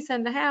trees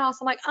than the house.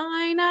 I'm like,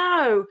 I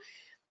know,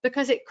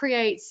 because it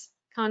creates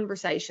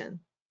conversation.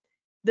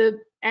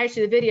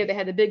 Actually, the video that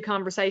had the big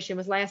conversation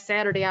was last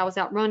Saturday. I was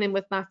out running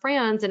with my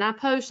friends, and I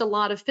post a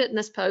lot of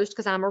fitness posts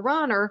because I'm a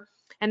runner,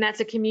 and that's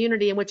a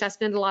community in which I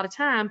spend a lot of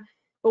time.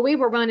 But we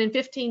were running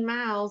 15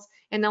 miles,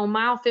 and on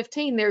mile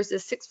 15, there's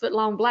this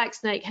 6-foot-long black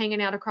snake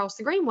hanging out across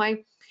the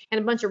greenway, and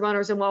a bunch of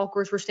runners and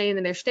walkers were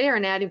standing there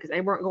staring at him because they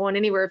weren't going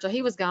anywhere until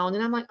he was gone.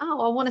 And I'm like,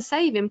 oh, I want to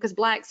save him because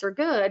blacks are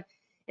good.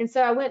 And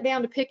so I went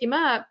down to pick him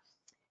up,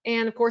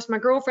 and of course, my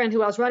girlfriend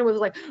who I was running with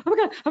was like, oh my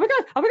God, oh my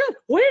God, oh my God,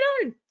 what are you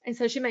doing? And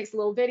so she makes a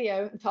little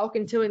video and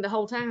talking to him the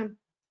whole time.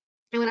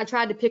 And when I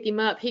tried to pick him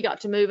up, he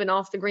got to moving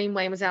off the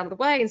greenway and was out of the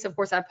way. And so, of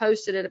course, I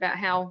posted it about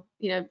how,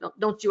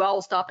 don't you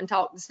all stop and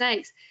talk to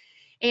snakes.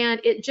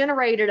 And it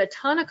generated a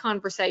ton of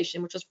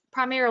conversation, which was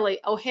primarily,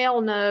 oh,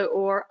 hell no,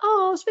 or,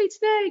 oh, sweet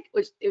snake,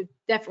 which it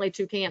definitely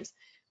 2 camps.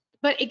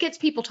 But it gets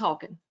people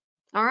talking.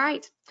 All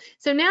right.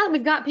 So now that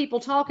we've got people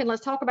talking,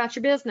 let's talk about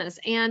your business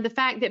and the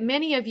fact that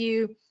many of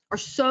you are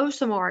so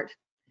smart.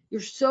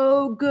 You're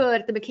so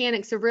good at the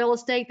mechanics of real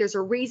estate. There's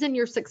a reason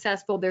you're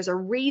successful. There's a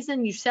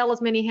reason you sell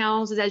as many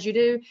houses as you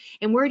do.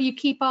 And where do you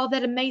keep all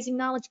that amazing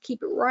knowledge?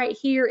 Keep it right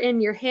here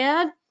in your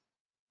head.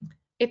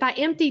 If I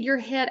emptied your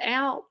head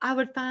out, I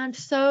would find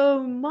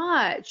so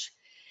much.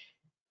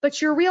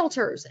 But you're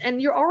realtors,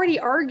 and you're already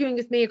arguing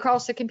with me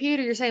across the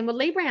computer. You're saying, well,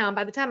 Leigh Brown,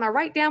 by the time I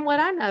write down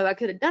what I know, I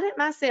could have done it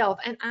myself.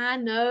 And I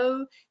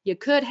know you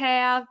could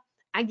have.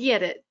 I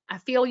get it. I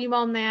feel you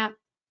on that.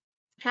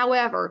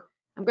 However,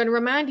 I'm going to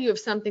remind you of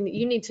something that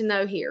you need to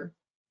know here.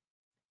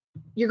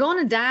 You're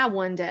going to die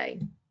one day.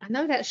 I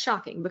know that's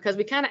shocking because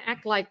we kind of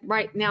act like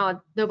right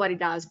now nobody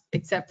dies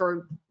except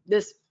for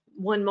this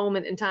one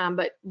moment in time,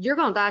 but you're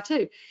going to die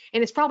too.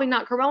 And it's probably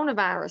not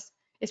coronavirus.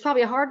 It's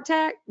probably a heart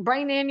attack,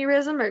 brain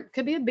aneurysm, or it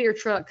could be a beer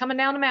truck coming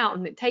down a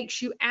mountain that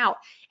takes you out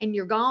and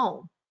you're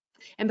gone.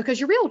 And because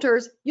you're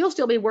realtors, you'll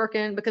still be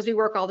working because we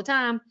work all the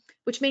time,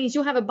 which means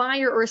you'll have a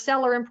buyer or a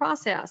seller in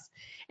process.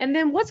 And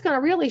then what's going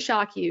to really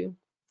shock you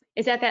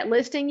is that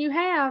listing you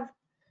have,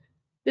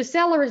 the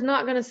seller is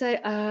not going to say,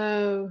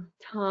 oh,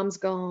 Tom's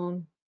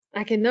gone.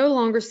 I can no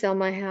longer sell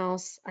my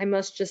house. I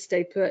must just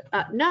stay put.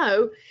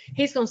 No,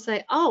 he's going to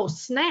say, oh,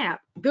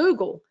 snap,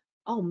 Google.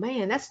 Oh,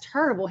 man, that's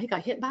terrible. He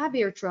got hit by a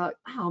beer truck.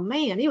 Oh,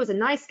 man, he was a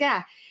nice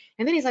guy.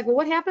 And then he's like, well,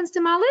 what happens to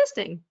my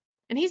listing?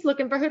 And he's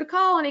looking for who to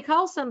call, and he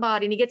calls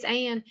somebody, and he gets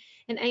Ann.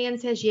 And Ann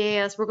says,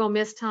 yes, we're going to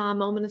miss Tom.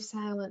 Moment of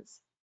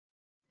silence.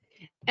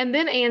 And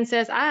then Ann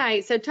says, all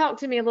right, so talk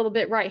to me a little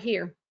bit right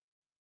here.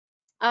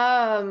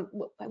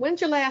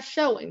 When's your last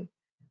showing?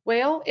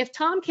 Well, if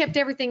Tom kept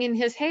everything in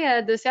his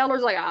head, the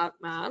seller's like, I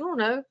don't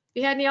know.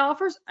 You had any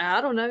offers?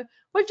 I don't know.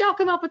 What'd y'all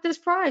come up with this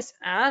price?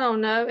 I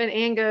don't know. And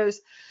Ann goes,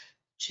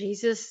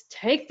 Jesus,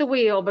 take the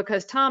wheel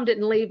because Tom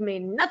didn't leave me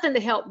nothing to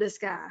help this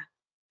guy.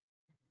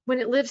 When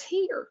it lives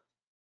here.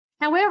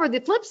 However, the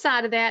flip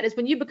side of that is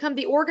when you become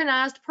the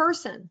organized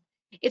person.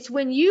 It's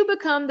when you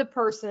become the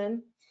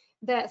person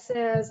that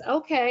says,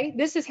 okay,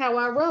 this is how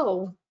I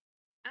roll.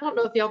 I don't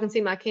know if y'all can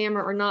see my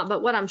camera or not,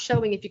 but what I'm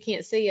showing, if you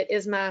can't see it,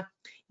 is my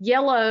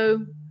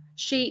yellow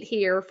sheet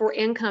here for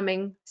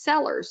incoming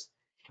sellers.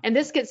 And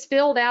this gets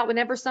filled out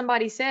whenever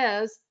somebody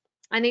says,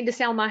 I need to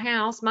sell my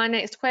house. My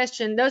next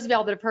question, those of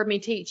y'all that have heard me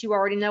teach, you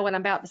already know what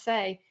I'm about to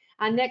say.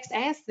 I next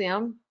ask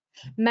them,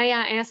 may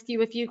I ask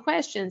you a few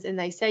questions? And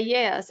they say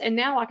yes. And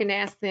now I can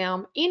ask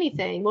them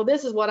anything. Well,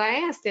 this is what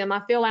I asked them.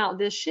 I fill out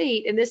this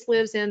sheet, and this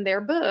lives in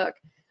their book,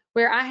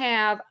 where I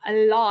have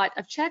a lot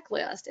of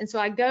checklists. And so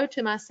I go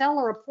to my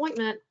seller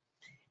appointment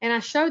and I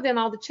show them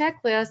all the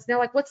checklists. And they're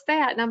like, what's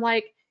that? And I'm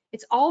like,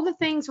 it's all the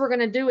things we're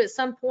going to do at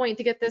some point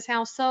to get this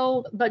house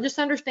sold. But just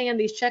understand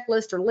these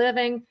checklists are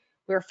living.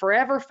 We're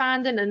forever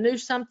finding a new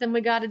something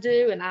we got to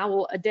do, and I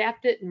will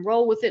adapt it and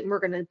roll with it. And we're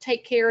going to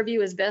take care of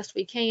you as best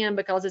we can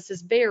because this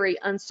is very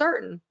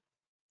uncertain.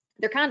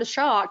 They're kind of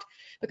shocked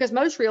because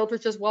most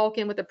realtors just walk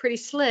in with a pretty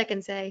slick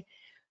and say,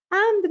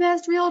 I'm the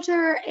best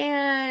realtor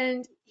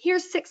and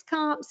here's 6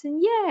 comps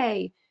and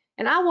yay.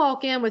 And I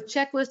walk in with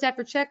checklist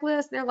after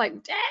checklist and they're like,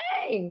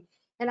 dang.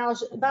 And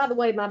by the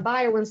way, my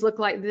buyer ones look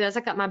like this.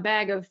 I got my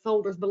bag of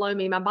folders below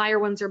me. My buyer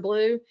ones are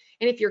blue.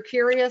 And if you're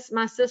curious,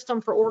 my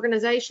system for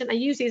organization, I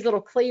use these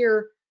little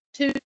clear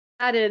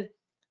 2-sided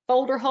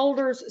folder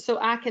holders so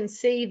I can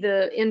see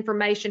the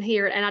information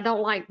here. And I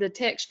don't like the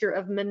texture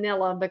of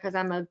manila because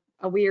I'm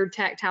a weird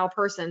tactile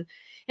person.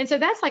 And so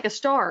that's like a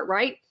start,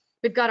 right?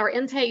 We've got our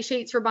intake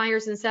sheets for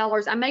buyers and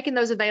sellers. I'm making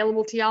those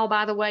available to y'all,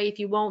 by the way, if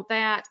you want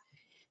that.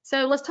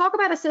 So let's talk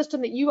about a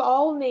system that you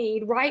all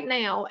need right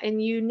now,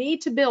 and you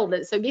need to build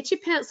it. So get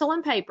your pencil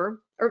and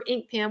paper or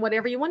ink pen,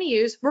 whatever you want to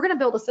use. We're going to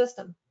build a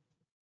system.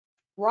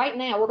 Right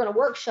now, we're going to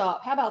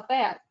workshop. How about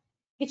that?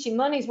 Get your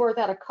money's worth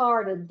out of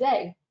CAAR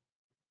today.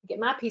 Get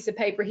my piece of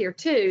paper here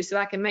too, so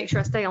I can make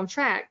sure I stay on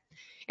track.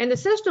 And the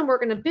system we're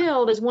going to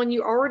build is one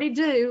you already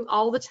do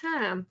all the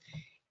time,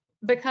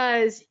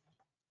 because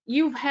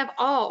you have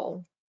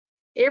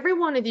every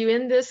one of you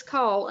in this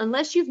call,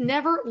 unless you've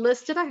never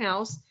listed a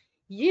house,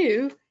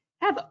 you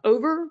have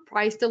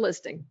overpriced a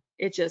listing.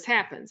 It just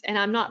happens. And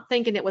I'm not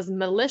thinking it was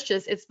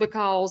malicious. It's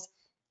because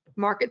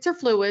markets are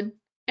fluid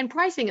and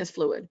pricing is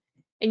fluid.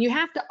 And you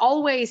have to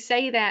always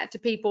say that to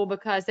people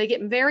because they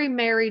get very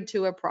married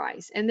to a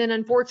price. And then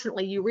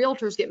unfortunately, you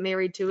realtors get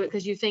married to it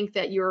because you think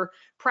that your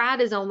pride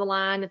is on the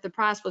line if the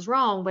price was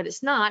wrong, but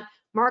it's not.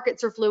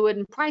 Markets are fluid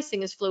and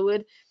pricing is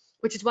fluid,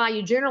 which is why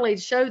you generally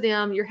show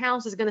them your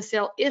house is going to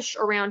sell ish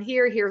around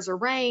here. Here's a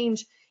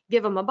range.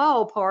 Give them a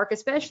ballpark,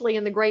 especially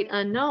in the great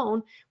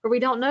unknown where we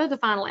don't know the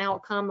final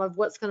outcome of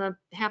what's going to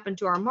happen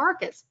to our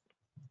markets.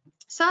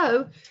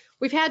 So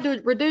we've had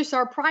to reduce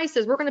our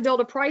prices. We're going to build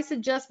a price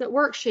adjustment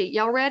worksheet.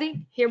 Y'all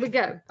ready? Here we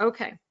go.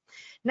 Okay.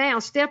 Now,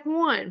 step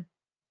 1,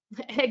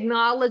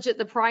 acknowledge that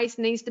the price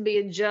needs to be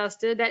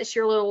adjusted. That's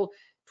your little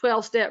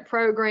 12-step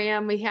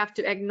program. We have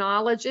to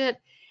acknowledge it.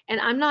 And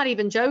I'm not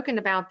even joking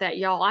about that,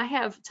 y'all. I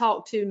have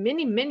talked to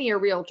many a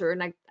realtor,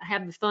 and I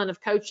have the fun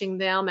of coaching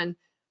them, and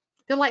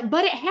they're like,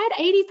 but it had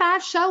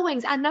 85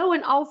 showings. I know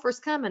an offer's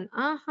coming.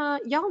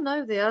 Y'all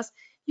know this.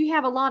 You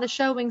have a lot of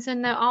showings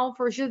and no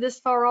offers. You're this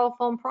far off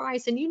on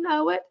price, and you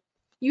know it.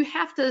 You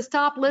have to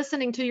stop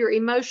listening to your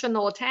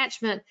emotional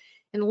attachment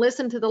and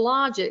listen to the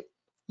logic.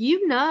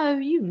 You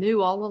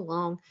knew all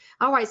along.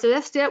 All right, so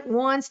that's step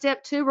 1.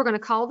 Step 2, we're going to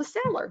call the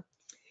seller.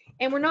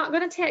 And we're not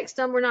going to text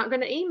them. We're not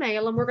going to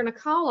email them. We're going to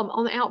call them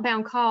on the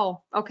outbound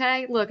call.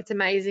 Okay? Look, it's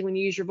amazing when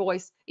you use your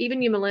voice.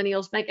 Even you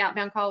millennials make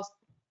outbound calls.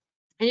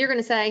 And you're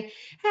going to say,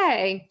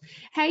 hey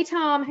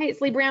Tom, hey,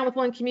 it's Leigh Brown with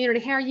One Community.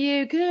 How are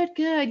you? Good,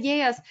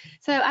 yes.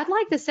 So I'd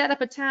like to set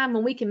up a time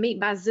when we can meet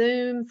by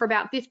Zoom for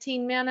about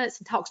 15 minutes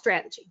and talk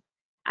strategy.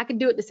 I could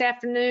do it this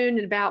afternoon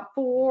at about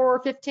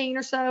 4:15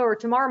 or so, or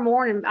tomorrow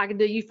morning I could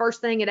do you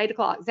first thing at 8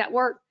 o'clock. Does that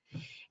work?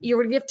 You're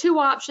going to give 2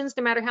 options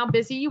no matter how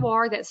busy you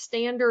are. That's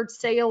standard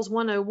sales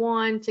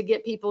 101 to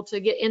get people to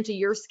get into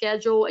your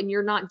schedule, and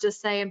you're not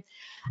just saying,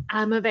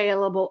 I'm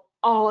available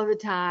all the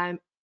time,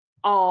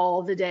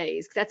 all the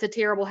days. That's a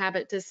terrible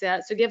habit to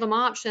set. So give them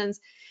options.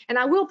 And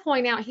I will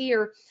point out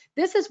here,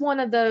 this is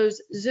one of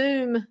those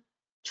Zoom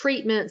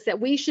treatments that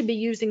we should be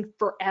using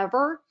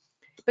forever,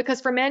 because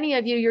for many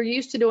of you, you're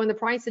used to doing the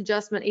price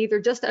adjustment either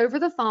just over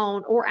the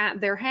phone or at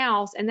their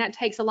house, and that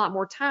takes a lot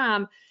more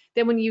time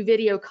than when you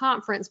video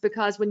conference,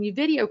 because when you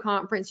video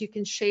conference, you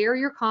can share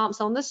your comps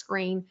on the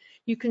screen,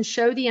 you can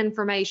show the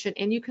information,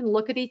 and you can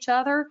look at each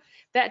other.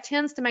 That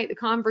tends to make the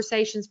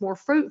conversations more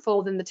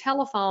fruitful than the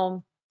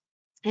telephone.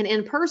 And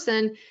in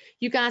person,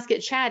 you guys get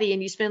chatty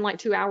and you spend like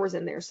 2 hours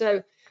in there.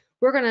 So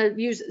we're going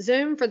to use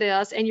Zoom for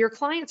this, and your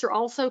clients are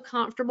also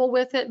comfortable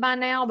with it by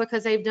now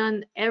because they've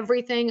done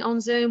everything on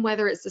Zoom,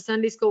 whether it's the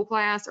Sunday school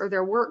class or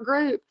their work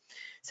group.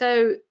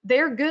 So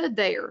they're good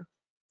there.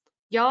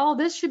 Y'all,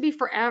 this should be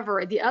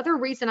forever. The other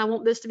reason I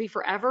want this to be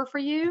forever for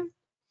you,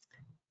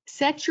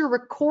 set your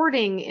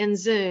recording in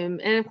Zoom.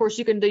 And of course,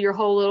 you can do your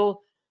whole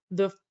little,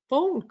 the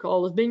phone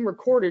call is being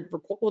recorded for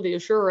quality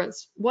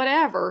assurance,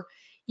 whatever.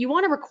 You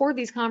want to record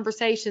these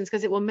conversations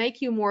because it will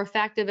make you more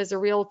effective as a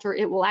realtor.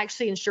 It will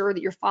actually ensure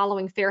that you're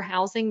following fair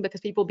housing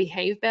because people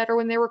behave better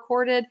when they're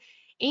recorded.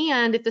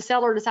 And if the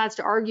seller decides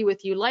to argue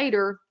with you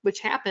later, which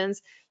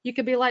happens, you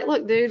could be like,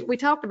 look, dude, we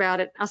talked about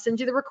it. I'll send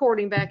you the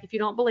recording back if you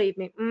don't believe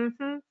me.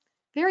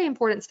 Very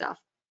important stuff.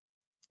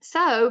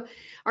 So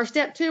our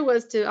step 2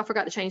 was I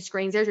forgot to change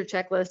screens. There's your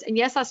checklist. And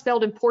yes, I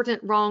spelled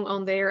important wrong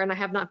on there, and I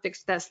have not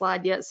fixed that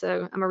slide yet.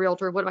 So I'm a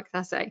realtor. What can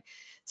I say?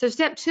 So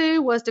step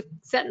 2 was to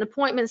set an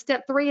appointment.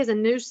 Step 3 is a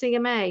new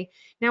CMA.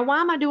 Now,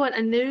 why am I doing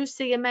a new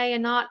CMA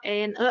and not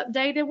an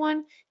updated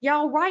one?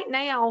 Y'all, right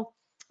now,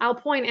 I'll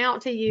point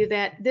out to you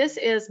that this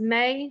is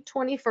May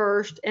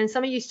 21st, and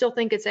some of you still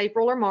think it's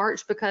April or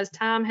March because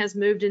time has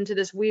moved into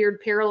this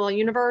weird parallel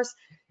universe.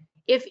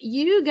 If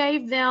you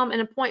gave them an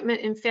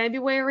appointment in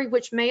February,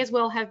 which may as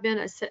well have been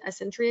a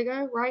century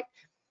ago, right?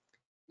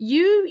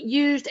 You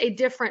used a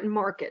different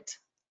market.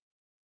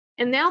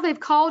 And now they've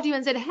called you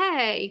and said,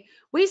 hey,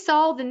 we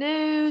saw the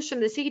news from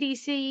the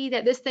CDC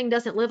that this thing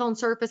doesn't live on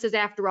surfaces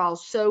after all,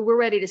 so we're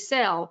ready to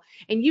sell.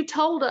 And you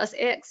told us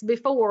X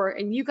before,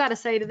 and you got to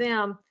say to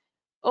them,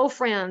 oh,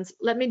 friends,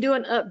 let me do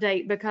an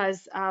update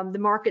because the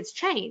market's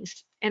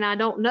changed and I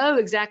don't know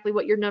exactly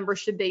what your number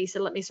should be,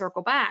 so let me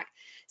circle back.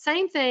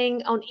 Same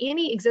thing on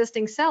any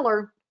existing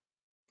seller,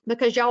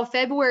 because y'all,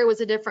 February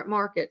was a different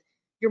market.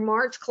 Your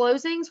March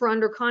closings were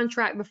under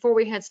contract before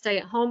we had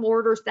stay-at-home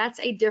orders. That's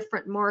a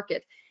different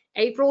market.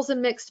 April's a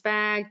mixed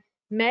bag.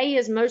 May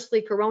is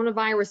mostly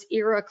coronavirus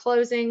era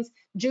closings.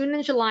 June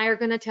and July are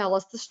going to tell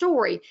us the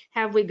story.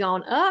 Have we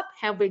gone up?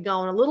 Have we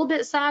gone a little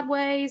bit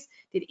sideways?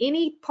 Did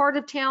any part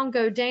of town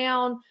go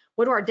down?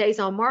 What do our days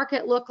on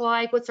market look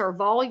like? What's our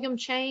volume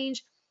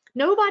change?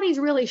 Nobody's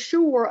really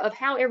sure of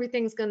how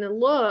everything's going to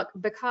look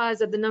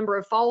because of the number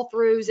of fall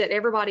throughs that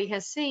everybody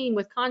has seen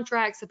with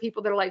contracts of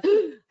people that are like,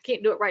 I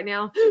can't do it right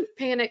now,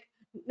 panic,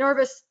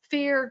 nervous,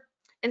 fear.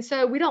 And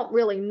so we don't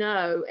really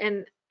know.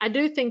 And I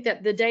do think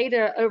that the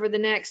data over the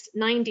next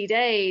 90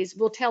 days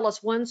will tell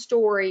us one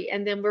story,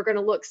 and then we're going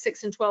to look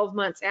 6 and 12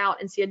 months out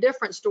and see a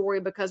different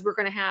story because we're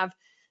going to have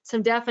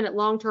some definite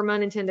long-term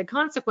unintended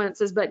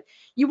consequences. But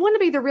you want to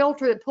be the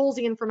realtor that pulls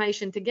the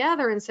information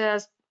together and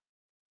says,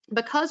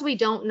 because we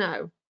don't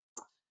know,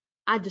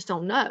 I just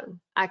don't know.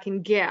 I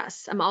can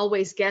guess. I'm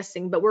always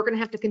guessing, but we're going to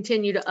have to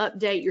continue to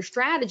update your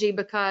strategy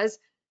because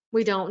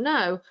we don't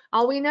know.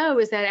 All we know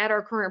is that at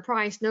our current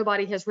price,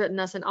 nobody has written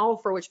us an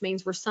offer, which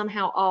means we're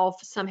somehow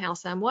off somehow,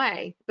 some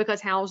way,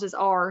 because houses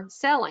are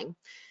selling.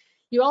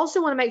 You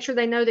also want to make sure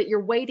they know that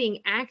you're weighting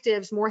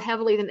actives more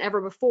heavily than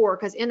ever before,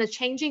 because in a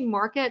changing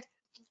market,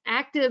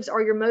 actives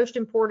are your most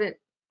important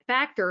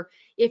factor.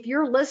 If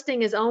your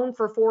listing is owned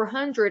for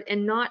 400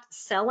 and not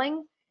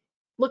selling,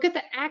 look at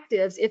the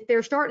actives. If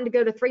they're starting to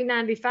go to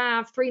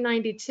 395,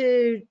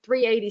 392,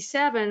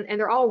 387, and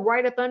they're all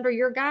right up under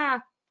your guy,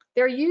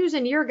 they're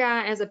using your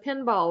guy as a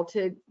pinball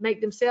to make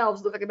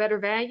themselves look like a better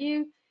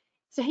value.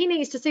 So he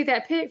needs to see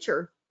that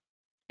picture.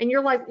 And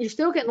you're like, you're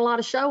still getting a lot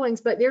of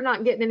showings, but they're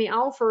not getting any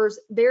offers.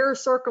 They're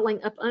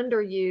circling up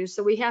under you.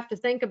 So we have to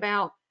think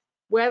about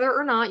whether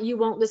or not you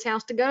want this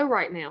house to go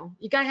right now.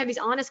 You got to have these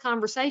honest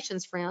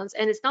conversations, friends,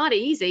 and it's not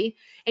easy,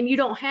 and you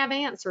don't have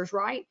answers,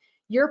 right?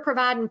 You're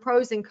providing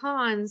pros and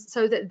cons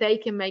so that they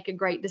can make a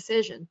great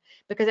decision.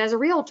 Because as a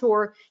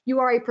realtor,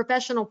 you are a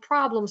professional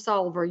problem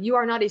solver. You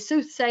are not a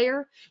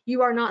soothsayer.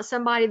 You are not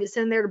somebody that's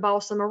in there to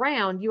boss them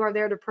around. You are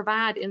there to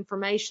provide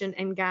information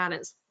and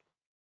guidance.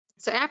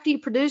 So after you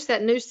produce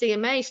that new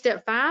CMA,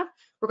 step 5,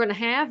 we're going to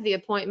have the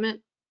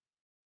appointment,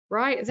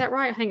 right? Is that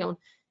right? Hang on.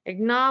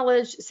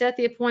 Acknowledge, set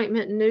the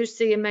appointment, new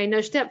CMA.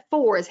 No, step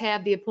 4 is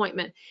have the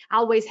appointment. I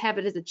always have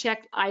it as a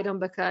checked item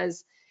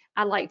because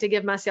I like to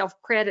give myself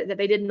credit that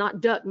they did not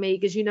duck me,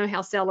 because you know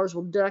how sellers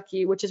will duck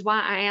you, which is why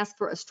I asked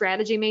for a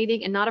strategy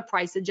meeting and not a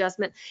price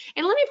adjustment.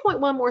 And let me point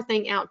one more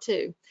thing out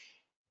too.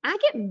 I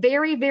get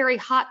very, very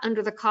hot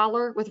under the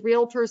collar with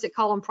realtors that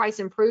call them price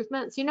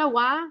improvements. You know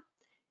why?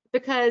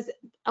 Because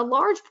a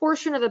large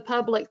portion of the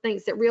public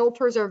thinks that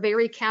realtors are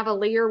very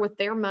cavalier with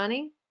their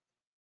money.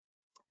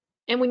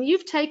 And when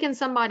you've taken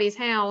somebody's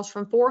house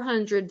from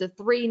 400 to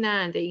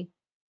 390,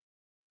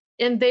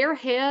 in their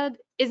head,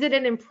 is it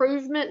an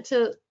improvement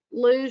to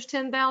lose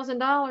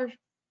 $10,000?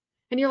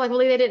 And you're like, well,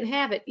 they didn't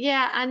have it.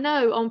 Yeah, I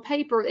know on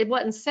paper it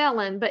wasn't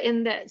selling, but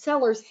in that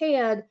seller's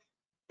head,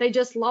 they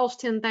just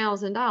lost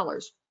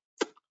 $10,000.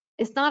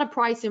 It's not a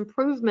price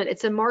improvement,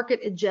 it's a market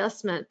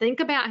adjustment.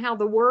 Think about how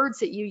the words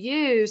that you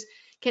use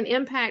can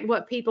impact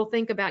what people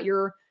think about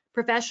your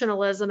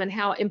professionalism and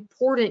how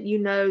important you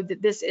know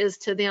that this is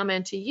to them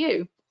and to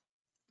you.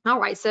 All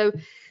right, so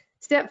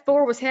step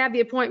 4 was have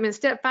the appointment.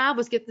 Step 5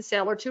 was get the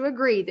seller to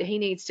agree that he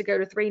needs to go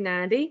to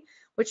 390,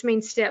 which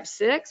means step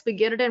 6, we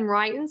get it in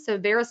writing. So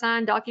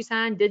VeriSign,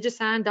 DocuSign,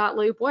 DigiSign, dot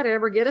loop,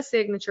 whatever, get a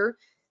signature.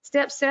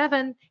 Step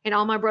 7, and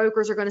all my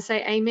brokers are going to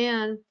say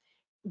amen.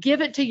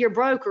 Give it to your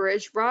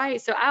brokerage, right?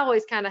 So I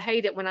always kind of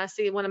hate it when I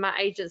see one of my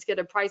agents get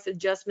a price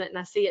adjustment and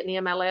I see it in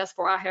the MLS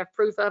before I have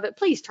proof of it.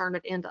 Please turn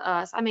it into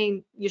us. I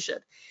mean, you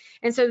should.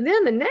 And so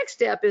then the next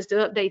step is to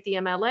update the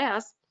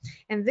MLS.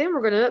 And then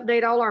we're going to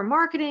update all our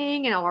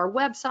marketing and all our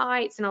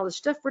websites and all the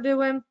stuff we're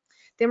doing.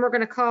 Then we're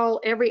going to call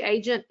every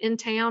agent in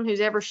town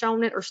who's ever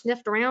shown it or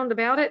sniffed around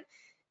about it.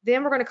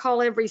 Then we're going to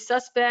call every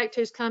suspect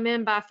who's come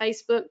in by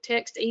Facebook,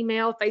 text,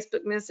 email,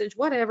 Facebook message,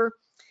 whatever.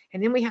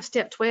 And then we have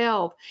step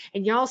 12.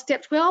 And y'all,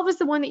 step 12 is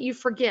the one that you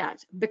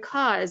forget,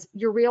 because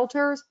your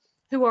realtors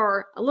who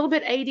are a little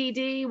bit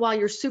ADD while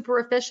you're super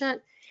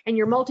efficient and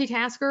you're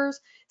multitaskers.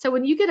 So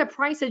when you get a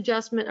price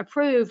adjustment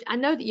approved, I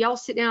know that y'all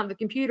sit down at the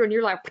computer and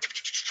you're like,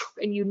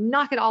 and you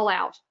knock it all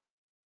out.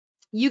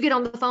 You get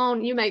on the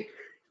phone,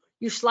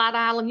 you slide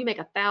dial them, you make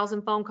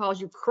 1,000 phone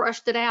calls, you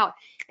crushed it out.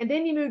 And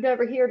then you moved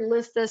over here to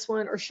list this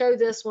one or show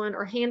this one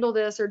or handle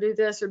this or do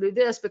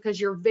this because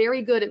you're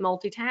very good at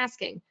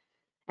multitasking.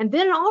 And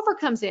then an offer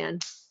comes in.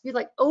 You're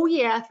like, oh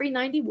yeah,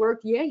 390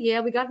 worked.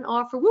 Yeah, we got an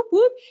offer. Whoop,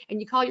 whoop. And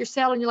you call your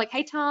seller and you're like,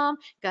 hey, Tom,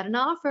 got an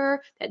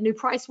offer. That new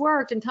price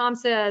worked. And Tom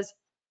says,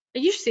 are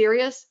you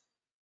serious?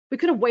 We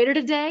could have waited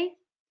a day.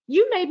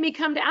 You made me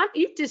come down.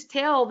 You just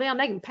tell them,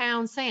 they can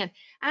pound sand.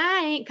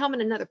 I ain't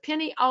coming another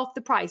penny off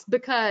the price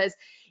because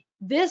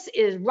this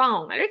is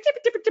wrong.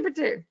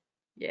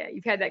 Yeah,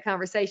 you've had that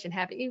conversation,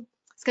 haven't you?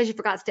 It's because you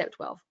forgot step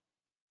 12.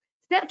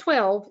 Step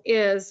 12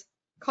 is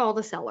call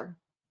the seller.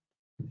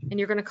 And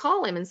you're going to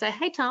call him and say,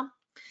 hey, Tom,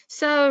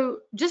 so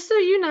just so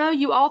you know,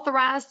 you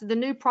authorized the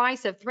new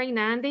price of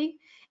 $390.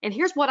 And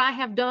here's what I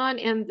have done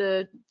in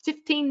the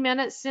 15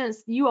 minutes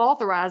since you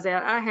authorized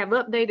that. I have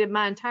updated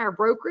my entire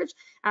brokerage.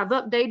 I've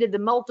updated the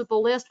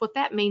multiple list. What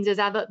that means is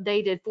I've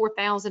updated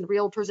 4,000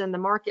 realtors in the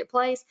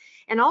marketplace.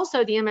 And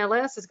also the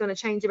MLS is going to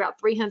change about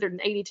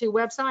 382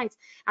 websites.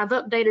 I've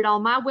updated all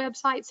my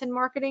websites and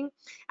marketing.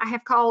 I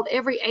have called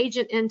every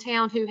agent in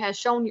town who has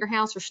shown your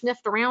house or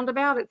sniffed around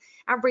about it.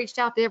 I've reached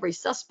out to every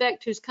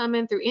suspect who's come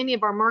in through any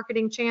of our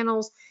marketing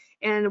channels.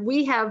 And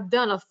we have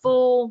done a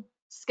full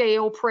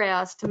scale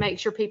press to make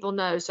sure people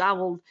know. So I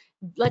will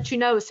let you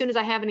know as soon as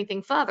I have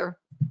anything further.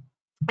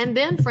 And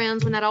then,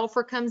 friends, when that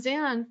offer comes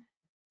in,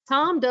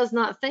 Tom does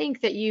not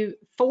think that you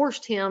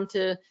forced him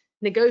to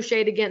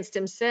negotiate against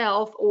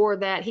himself or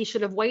that he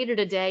should have waited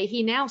a day.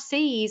 He now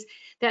sees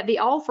that the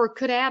offer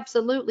could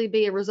absolutely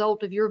be a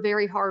result of your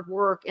very hard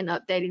work in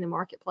updating the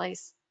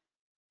marketplace.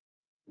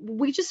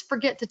 We just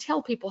forget to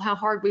tell people how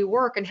hard we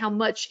work and how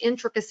much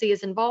intricacy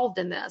is involved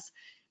in this.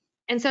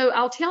 And so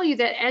I'll tell you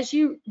that as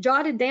you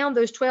jotted down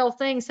those 12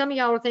 things, some of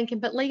y'all are thinking,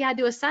 but Leigh, I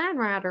do a sign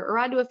writer or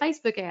I do a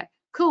Facebook ad.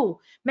 Cool.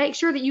 Make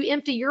sure that you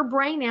empty your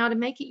brain out and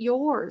make it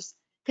yours,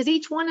 because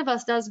each one of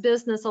us does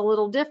business a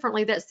little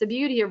differently. That's the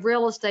beauty of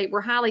real estate.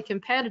 We're highly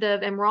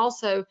competitive and we're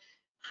also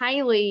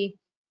highly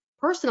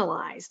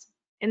personalized.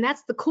 And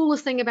that's the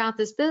coolest thing about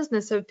this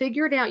business. So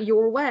figure it out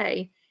your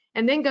way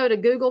and then go to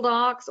Google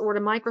Docs or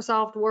to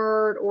Microsoft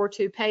Word or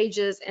to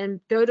Pages and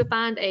go to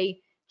find a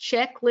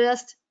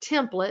checklist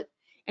template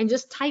and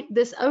just type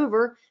this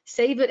over,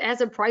 save it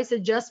as a price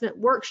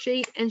adjustment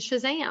worksheet, and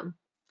Shazam.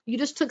 You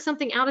just took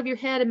something out of your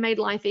head and made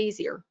life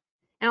easier.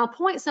 And I'll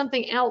point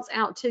something else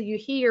out to you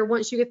here.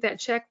 Once you get that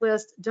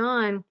checklist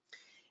done,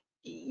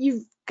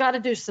 you've got to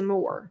do some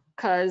more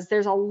because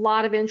there's a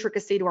lot of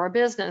intricacy to our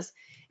business.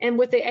 And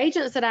with the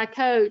agents that I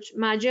coach,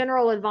 my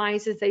general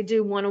advice is they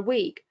do one a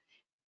week.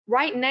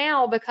 Right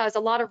now, because a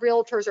lot of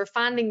realtors are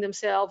finding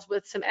themselves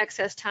with some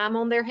excess time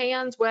on their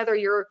hands, whether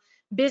you're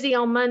busy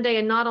on Monday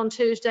and not on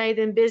Tuesday,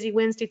 then busy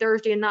Wednesday,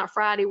 Thursday, and not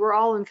Friday. We're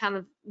all in kind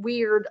of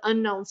weird,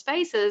 unknown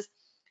spaces.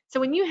 So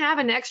when you have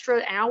an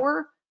extra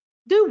hour,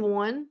 do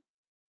one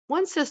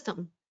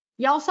system.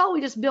 Y'all saw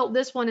we just built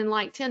this one in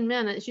like 10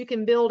 minutes. You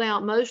can build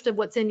out most of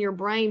what's in your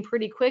brain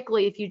pretty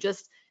quickly if you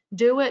just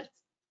do it.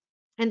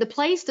 And the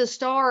place to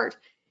start,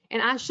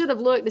 and I should have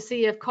looked to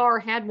see if CAAR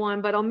had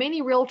one, but on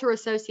many realtor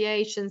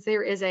associations,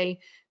 there is a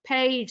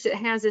page that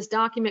has this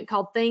document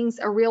called Things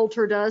a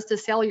Realtor Does to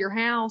Sell Your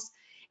House.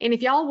 And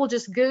if y'all will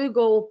just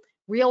Google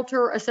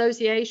Realtor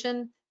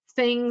Association,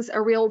 Things a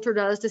Realtor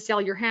Does to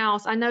Sell Your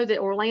House. I know that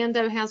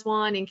Orlando has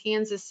one, in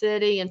Kansas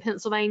City and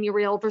Pennsylvania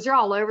realtors. They're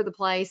all over the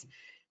place.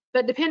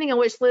 But depending on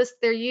which list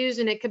they're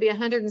using, it could be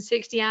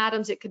 160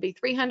 items, it could be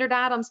 300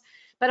 items.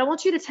 But I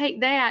want you to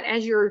take that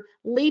as your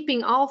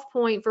leaping off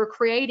point for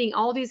creating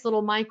all these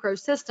little micro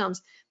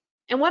systems.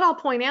 And what I'll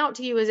point out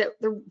to you is that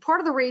part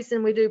of the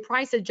reason we do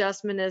price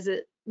adjustment is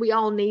that we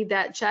all need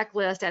that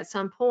checklist at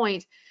some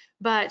point.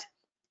 But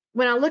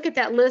when I look at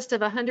that list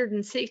of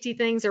 160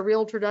 things a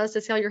realtor does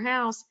to sell your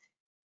house,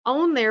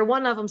 on there,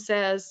 one of them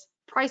says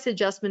price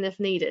adjustment if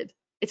needed.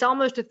 It's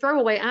almost a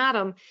throwaway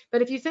item,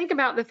 but if you think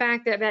about the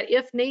fact that that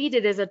if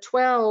needed is a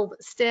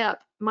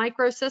 12-step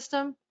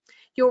microsystem,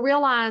 you'll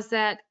realize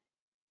that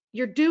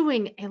you're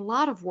doing a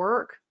lot of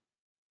work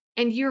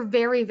and you're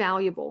very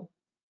valuable.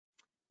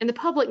 And the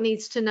public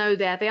needs to know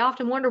that. They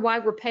often wonder why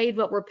we're paid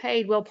what we're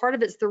paid. Well, part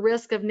of it's the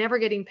risk of never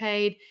getting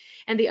paid,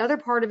 and the other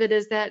part of it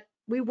is that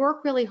we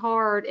work really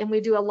hard and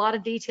we do a lot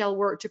of detail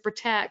work to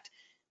protect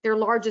their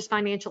largest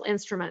financial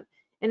instrument.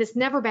 And it's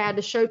never bad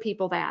to show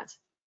people that,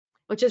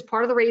 which is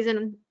part of the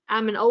reason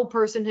I'm an old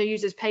person who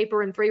uses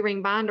paper and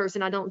 3-ring binders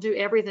and I don't do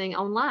everything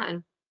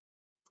online.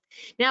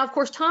 Now, of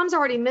course, Tom's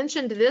already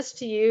mentioned this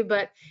to you,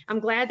 but I'm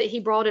glad that he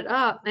brought it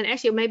up. And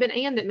actually, it may have been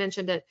Ann that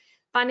mentioned it.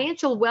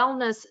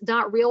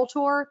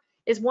 Financialwellness.realtor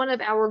is one of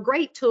our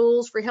great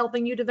tools for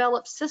helping you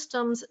develop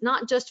systems,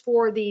 not just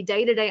for the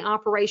day-to-day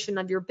operation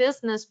of your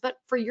business, but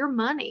for your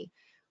money.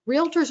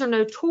 Realtors are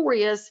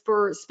notorious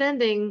for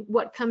spending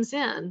what comes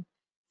in,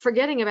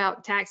 forgetting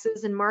about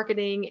taxes and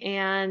marketing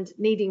and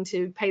needing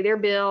to pay their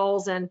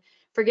bills, and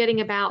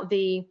forgetting about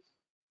the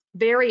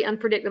very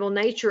unpredictable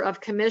nature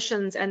of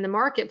commissions and the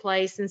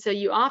marketplace. And so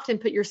you often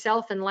put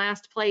yourself in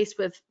last place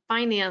with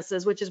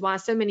finances, which is why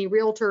so many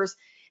realtors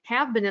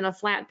have been in a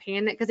flat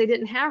panic, because they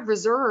didn't have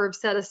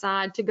reserves set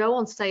aside to go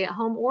on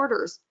stay-at-home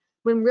orders.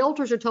 When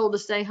realtors are told to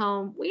stay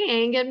home, we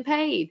ain't getting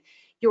paid.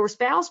 Your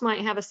spouse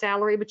might have a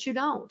salary, but you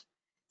don't.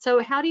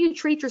 So how do you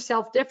treat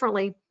yourself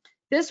differently?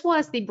 This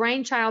was the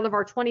brainchild of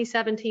our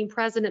 2017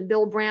 president,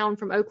 Bill Brown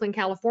from Oakland,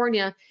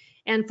 California.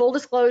 And full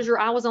disclosure,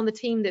 I was on the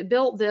team that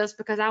built this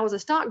because I was a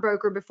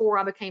stockbroker before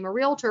I became a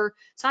realtor.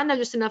 So I know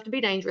just enough to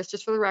be dangerous,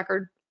 just for the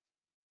record.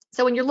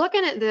 So when you're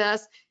looking at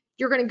this,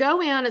 you're going to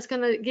go in, it's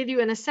going to give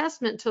you an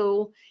assessment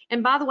tool.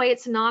 And by the way,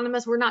 it's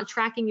anonymous. We're not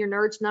tracking your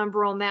NERDS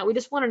number on that. We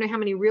just want to know how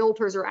many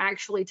realtors are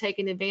actually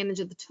taking advantage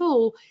of the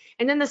tool.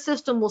 And then the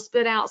system will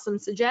spit out some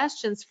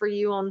suggestions for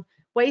you on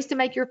ways to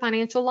make your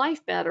financial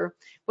life better,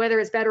 whether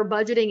it's better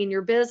budgeting in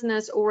your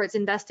business or it's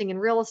investing in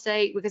real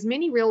estate, because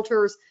many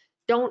realtors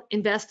don't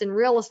invest in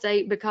real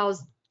estate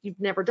because you've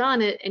never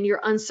done it and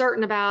you're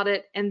uncertain about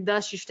it, and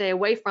thus you stay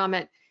away from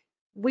it.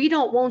 We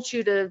don't want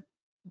you to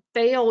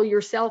fail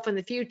yourself in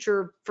the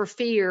future for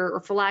fear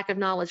or for lack of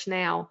knowledge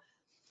now.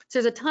 So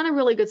there's a ton of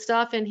really good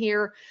stuff in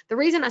here. The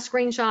reason I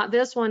screenshot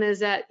this one is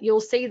that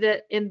you'll see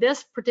that in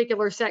this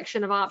particular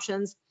section of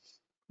options,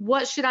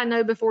 what should I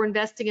know before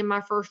investing in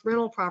my first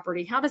rental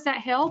property? How does that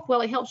help?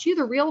 Well, it helps you,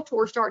 the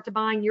realtor, start to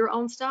buying your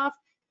own stuff.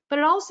 But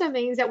it also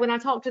means that when I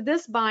talk to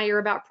this buyer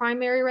about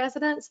primary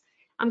residence,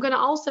 I'm going to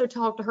also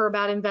talk to her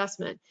about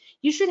investment.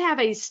 You should have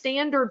a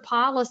standard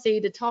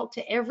policy to talk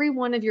to every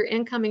one of your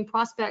incoming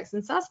prospects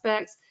and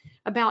suspects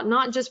about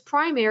not just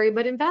primary,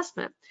 but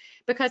investment.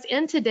 Because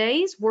in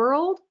today's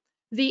world,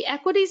 the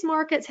equities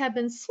markets have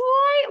been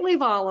slightly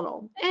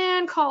volatile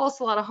and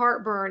caused a lot of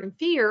heartburn and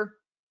fear.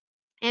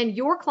 And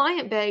your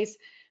client base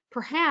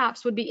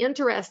perhaps would be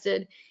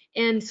interested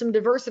in some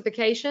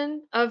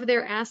diversification of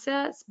their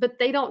assets, but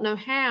they don't know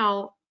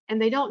how,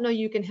 and they don't know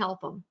you can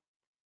help them.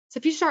 So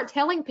if you start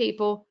telling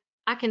people,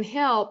 I can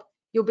help,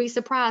 you'll be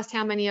surprised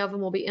how many of them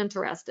will be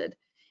interested.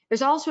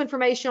 There's also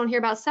information on here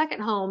about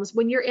second homes.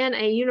 When you're in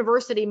a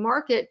university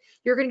market,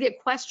 you're going to get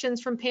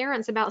questions from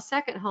parents about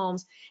second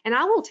homes. And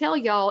I will tell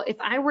y'all, if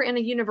I were in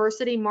a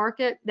university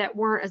market that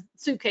weren't a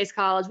suitcase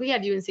college, we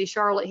have UNC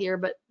Charlotte here,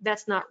 but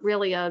that's not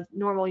really a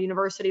normal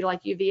university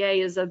like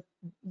UVA is a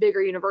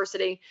bigger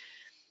university.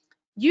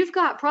 You've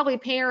got probably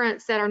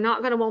parents that are not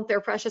going to want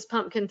their precious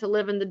pumpkin to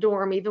live in the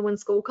dorm even when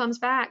school comes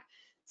back.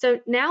 So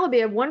now would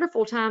be a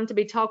wonderful time to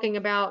be talking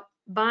about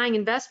buying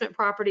investment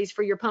properties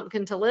for your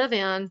pumpkin to live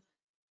in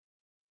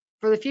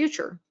for the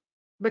future,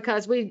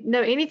 because we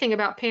know anything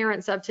about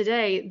parents of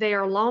today, they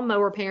are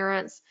lawnmower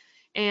parents,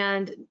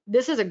 and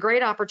this is a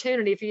great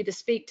opportunity for you to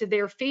speak to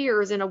their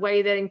fears in a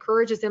way that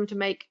encourages them to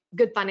make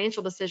good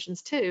financial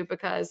decisions too,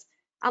 because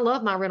I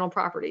love my rental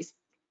properties.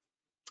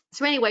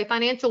 So anyway,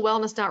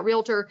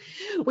 financialwellness.realtor,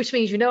 which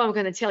means, you know, I'm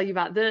going to tell you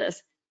about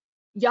this.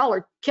 Y'all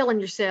are killing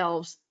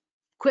yourselves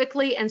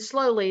quickly and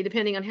slowly,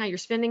 depending on how your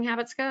spending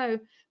habits go,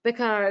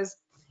 because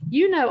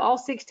you know all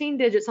 16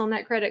 digits on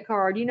that credit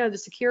card. You know the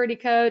security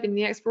code and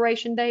the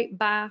expiration date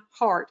by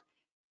heart.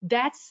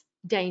 That's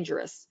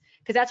dangerous,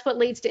 because that's what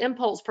leads to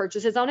impulse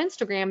purchases on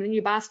Instagram. And then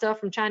you buy stuff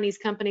from Chinese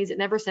companies that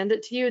never send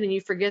it to you. Then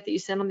you forget that you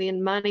sent them the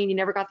money and you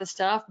never got the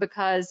stuff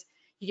because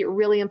you get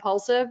really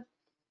impulsive.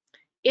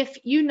 If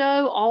you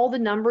know all the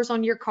numbers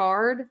on your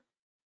card,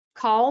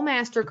 call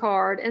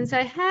MasterCard and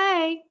say,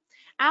 hey,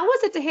 I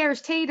was at the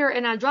Harris Teeter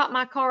and I dropped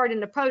my card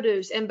in the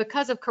produce, and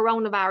because of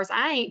coronavirus,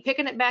 I ain't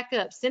picking it back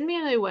up. Send me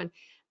a new one.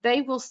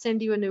 They will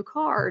send you a new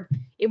card.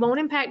 It won't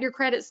impact your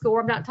credit score.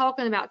 I'm not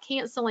talking about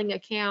canceling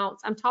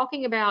accounts. I'm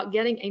talking about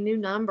getting a new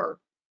number.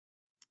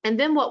 And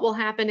then what will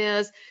happen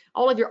is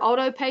all of your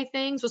auto pay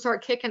things will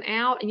start kicking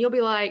out, and you'll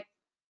be like,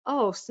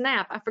 oh,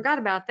 snap, I forgot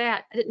about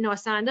that. I didn't know I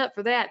signed up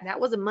for that. That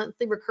was a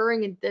monthly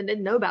recurring and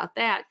didn't know about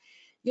that.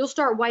 You'll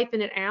start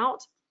wiping it out.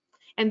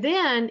 And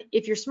then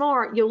if you're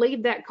smart, you'll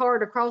leave that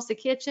card across the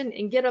kitchen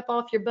and get up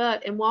off your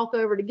butt and walk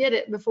over to get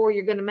it before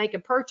you're going to make a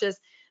purchase.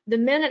 The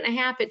minute and a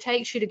half it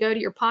takes you to go to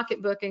your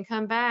pocketbook and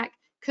come back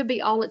could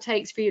be all it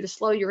takes for you to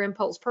slow your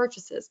impulse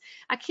purchases.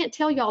 I can't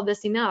tell y'all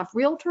this enough.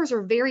 Realtors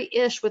are very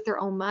ish with their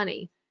own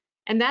money.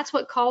 And that's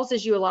what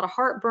causes you a lot of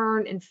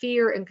heartburn and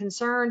fear and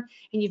concern.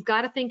 And you've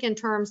got to think in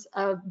terms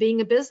of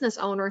being a business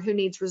owner who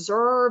needs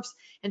reserves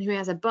and who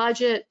has a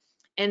budget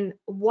and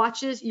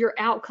watches your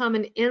outcome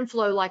and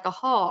inflow like a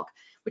hawk,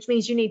 which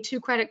means you need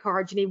 2 credit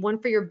cards. You need one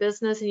for your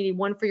business and you need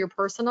one for your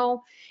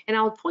personal. And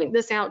I'll point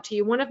this out to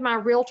you. One of my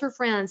realtor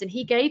friends, and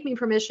he gave me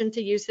permission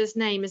to use his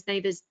name. His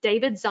name is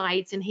David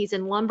Zeitz, and he's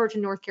in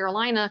Lumberton, North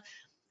Carolina.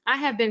 I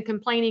have been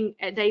complaining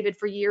at David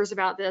for years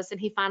about this, and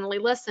he finally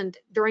listened.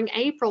 During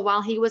April,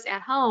 while he was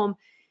at home,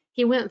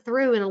 he went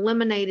through and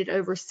eliminated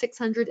over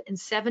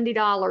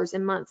 $670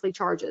 in monthly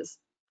charges.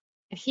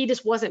 And he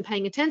just wasn't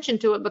paying attention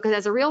to it because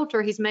as a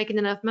realtor, he's making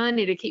enough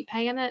money to keep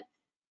paying it.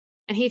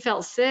 And he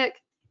felt sick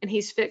and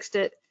he's fixed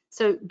it.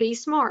 So be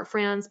smart,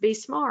 friends, be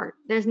smart.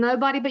 There's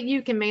nobody but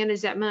you can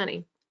manage that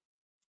money.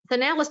 So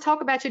now let's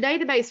talk about your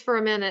database for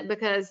a minute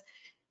because,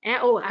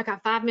 oh, I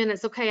got 5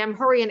 minutes. Okay, I'm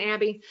hurrying,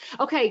 Abby.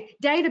 Okay,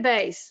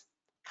 database,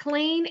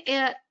 clean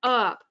it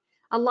up.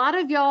 A lot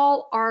of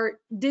y'all are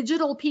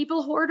digital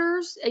people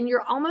hoarders, and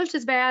you're almost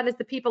as bad as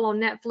the people on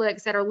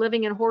Netflix that are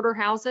living in hoarder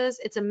houses.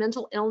 It's a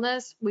mental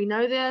illness. We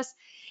know this.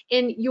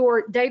 In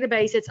your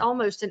database, it's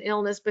almost an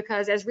illness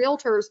because as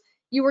realtors,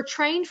 you were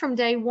trained from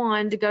day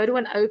one to go to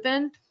an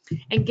open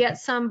and get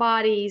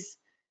somebody's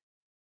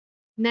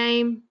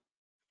name,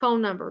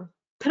 phone number,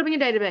 put them in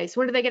your database.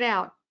 When do they get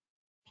out?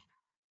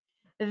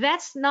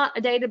 That's not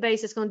a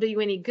database that's going to do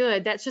you any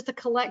good. That's just a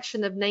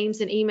collection of names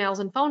and emails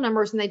and phone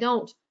numbers, and they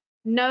don't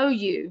know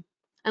you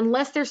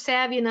unless they're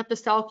savvy enough to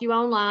stalk you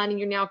online and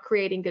you're now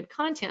creating good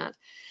content.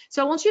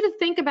 So I want you to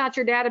think about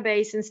your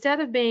database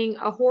instead of being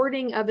a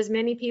hoarding of as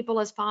many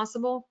people as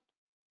possible.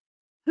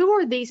 Who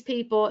are these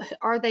people?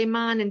 Are they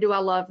mine and do I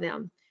love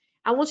them?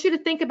 I want you to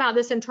think about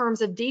this in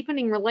terms of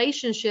deepening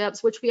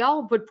relationships, which we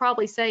all would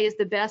probably say is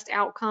the best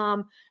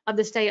outcome of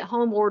the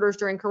stay-at-home orders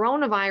during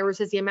coronavirus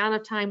is the amount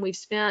of time we've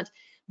spent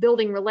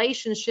building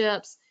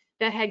relationships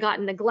that had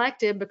gotten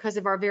neglected because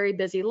of our very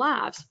busy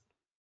lives.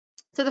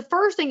 So the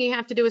first thing you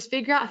have to do is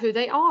figure out who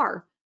they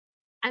are.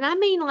 And I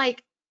mean,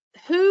 like,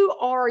 who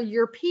are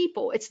your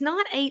people? It's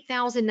not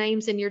 8,000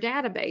 names in your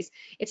database.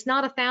 It's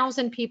not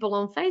 1,000 people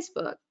on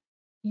Facebook.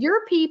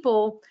 Your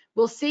people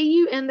will see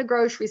you in the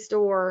grocery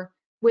store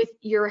with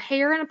your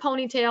hair in a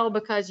ponytail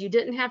because you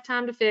didn't have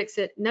time to fix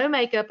it, no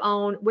makeup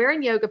on,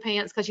 wearing yoga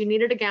pants because you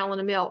needed a gallon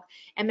of milk,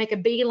 and make a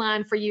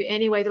beeline for you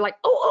anyway. They're like,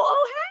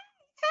 oh,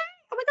 hey,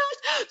 oh my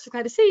gosh, so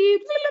glad to see you.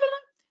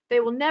 They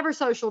will never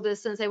social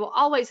distance. They will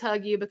always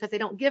hug you because they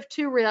don't give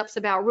two rips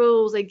about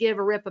rules. They give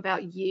a rip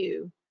about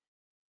you.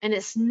 And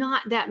it's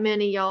not that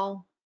many,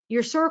 y'all.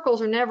 Your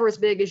circles are never as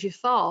big as you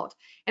thought.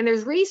 And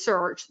there's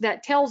research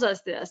that tells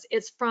us this.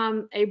 It's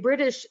from a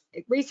British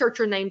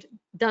researcher named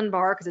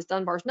Dunbar, because it's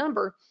Dunbar's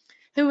number,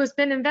 who has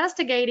been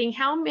investigating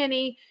how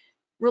many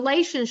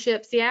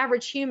relationships the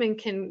average human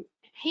can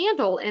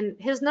handle. And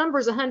his number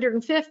is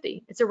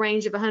 150. It's a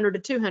range of 100 to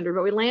 200,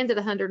 but we landed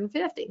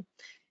 150.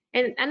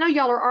 And I know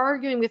y'all are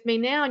arguing with me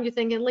now and you're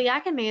thinking, Leigh, I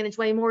can manage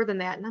way more than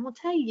that. And I'm gonna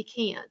tell you, you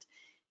can't.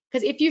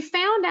 Because if you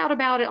found out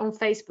about it on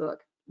Facebook,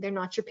 they're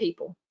not your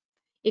people.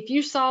 If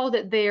you saw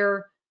that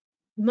their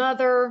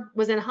mother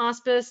was in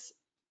hospice,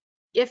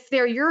 if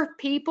they're your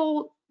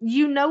people,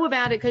 you know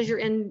about it because you're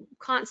in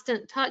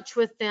constant touch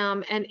with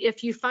them. And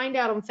if you find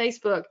out on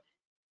Facebook,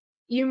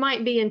 you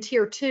might be in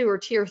tier 2 or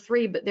tier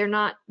 3, but they're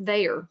not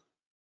there.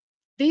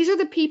 These are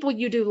the people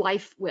you do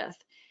life with.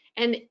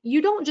 And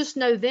you don't just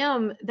know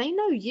them, they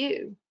know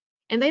you.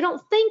 And they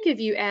don't think of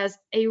you as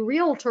a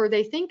realtor,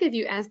 they think of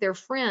you as their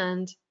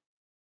friend,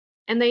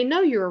 and they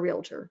know you're a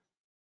realtor.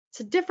 It's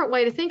a different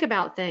way to think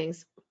about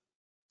things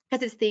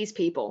because it's these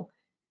people.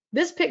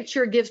 This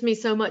picture gives me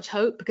so much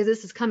hope because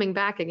this is coming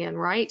back again,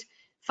 right?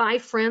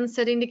 5 friends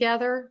sitting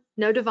together,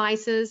 no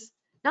devices,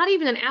 not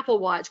even an Apple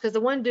Watch, because the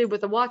one dude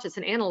with the watch, it's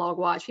an analog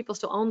watch. People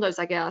still own those,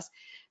 I guess.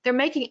 They're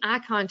making eye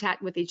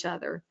contact with each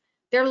other.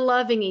 They're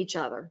loving each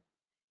other.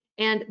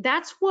 And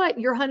that's what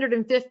your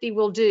 150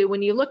 will do.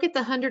 When you look at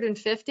the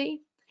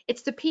 150,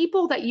 it's the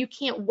people that you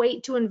can't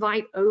wait to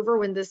invite over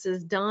when this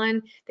is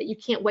done, that you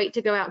can't wait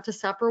to go out to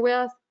supper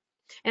with.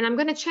 And I'm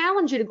going to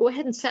challenge you to go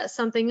ahead and set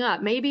something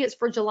up. Maybe it's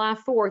for July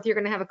 4th. You're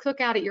going to have a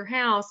cookout at your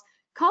house.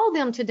 Call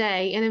them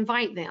today and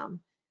invite them.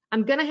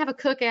 I'm going to have a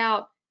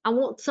cookout. I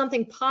want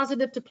something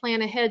positive to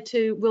plan ahead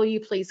to. Will you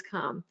please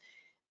come?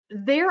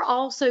 They're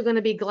also going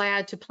to be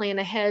glad to plan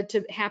ahead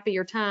to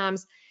happier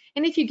times.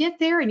 And if you get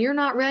there and you're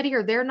not ready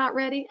or they're not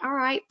ready, all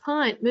right,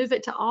 punt, move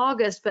it to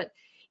August. But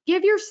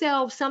give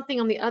yourself something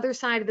on the other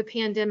side of the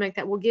pandemic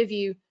that will give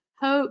you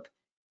hope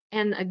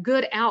and a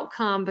good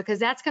outcome, because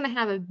that's going to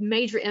have a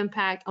major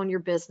impact on your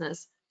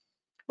business.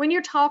 When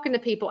you're talking to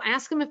people,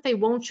 ask them if they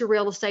want your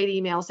real estate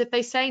emails. If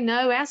they say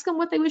no, ask them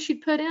what they wish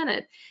you'd put in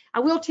it. I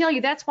will tell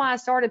you, that's why I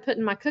started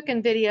putting my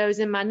cooking videos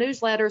in my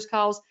newsletters,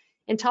 calls,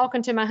 and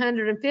talking to my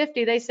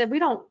 150. They said, we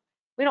don't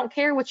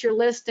care what you're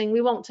listing.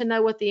 We want to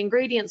know what the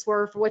ingredients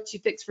were for what you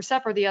fixed for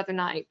supper the other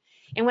night.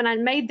 And when I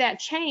made that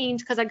change,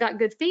 because I got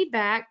good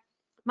feedback,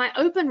 my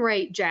open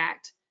rate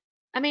jacked.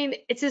 I mean,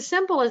 it's as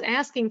simple as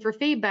asking for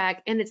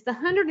feedback, and it's the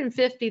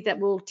 150 that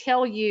will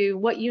tell you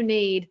what you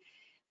need.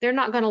 They're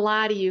not going to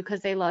lie to you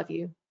because they love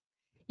you.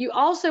 You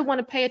also want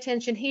to pay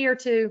attention here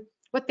to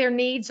what their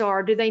needs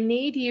are. Do they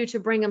need you to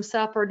bring them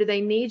supper? Do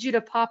they need you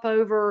to pop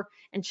over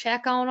and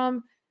check on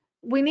them?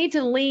 We need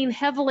to lean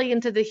heavily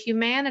into the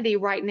humanity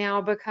right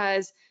now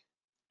because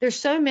there's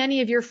so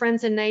many of your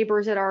friends and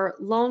neighbors that are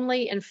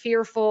lonely and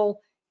fearful,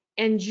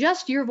 and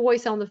just your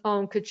voice on the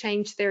phone could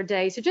change their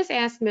day. So just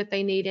ask them if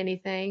they need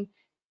anything.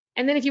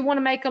 And then if you want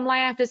to make them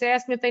laugh, just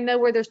ask them if they know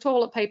where there's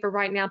toilet paper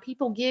right now.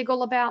 People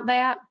giggle about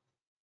that.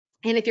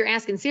 And if you're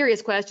asking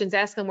serious questions,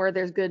 ask them where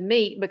there's good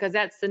meat, because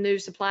that's the new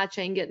supply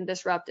chain getting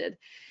disrupted.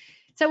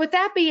 So with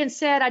that being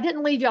said, I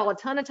didn't leave y'all a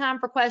ton of time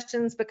for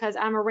questions because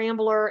I'm a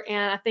rambler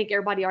and I think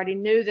everybody already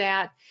knew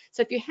that.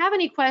 So if you have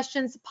any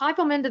questions, pipe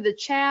them into the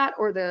chat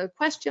or the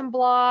question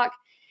block.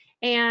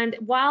 And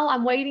while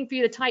I'm waiting for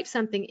you to type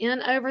something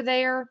in over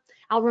there,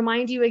 I'll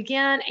remind you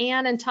again,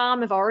 Ann and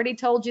Tom have already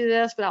told you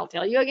this, but I'll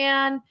tell you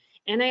again,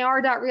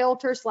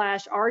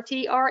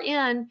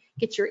 nar.realtor/RTRN,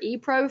 get your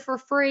ePro for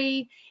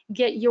free,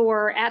 get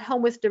your At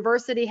Home with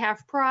Diversity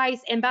half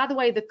price. And by the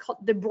way,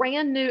 the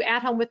brand new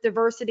At Home with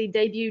Diversity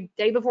debuted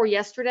day before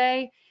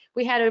yesterday.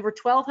 We had over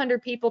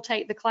 1,200 people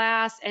take the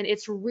class, and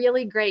it's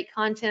really great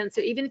content. So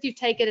even if you've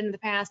taken it in the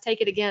past,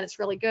 take it again, it's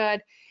really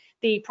good.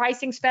 The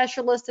pricing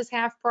specialist is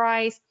half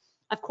price.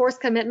 Of course,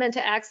 commitment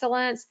to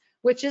excellence,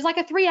 which is like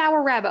a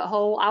 3-hour rabbit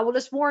hole. I will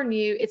just warn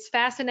you, it's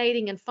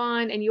fascinating and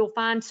fun, and you'll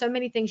find so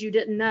many things you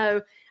didn't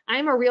know.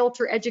 I'm a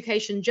realtor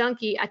education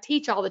junkie. I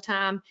teach all the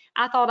time.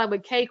 I thought I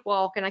would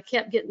cakewalk, and I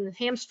kept getting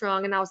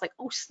hamstrung, and I was like,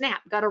 oh snap,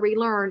 got to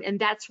relearn, and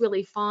that's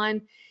really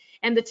fun.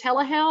 And the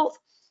telehealth,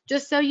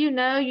 just so you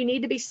know, you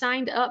need to be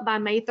signed up by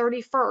May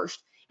 31st.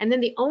 And then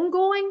the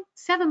ongoing,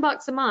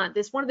 $7 a month.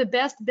 It's one of the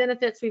best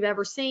benefits we've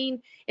ever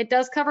seen. It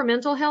does cover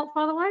mental health,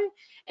 by the way,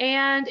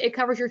 and it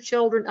covers your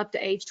children up to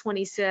age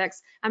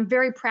 26. I'm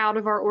very proud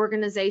of our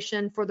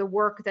organization for the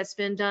work that's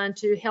been done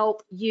to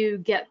help you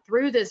get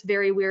through this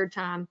very weird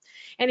time.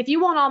 And if you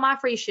want all my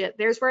free shit,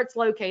 there's where it's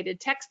located.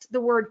 Text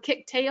the word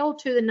kicktail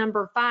to the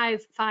number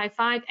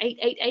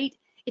 555-888.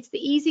 It's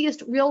the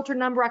easiest realtor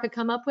number I could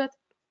come up with.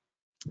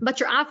 But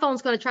your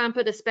iPhone's going to try and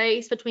put a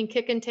space between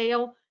kick and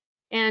tail.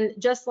 And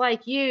just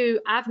like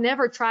you, I've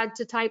never tried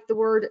to type the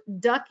word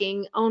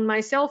ducking on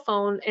my cell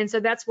phone. And so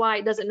that's why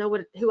it doesn't know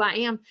who I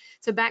am.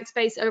 So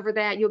backspace over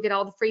that, you'll get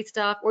all the free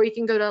stuff, or you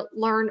can go to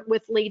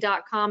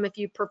learnwithleigh.com if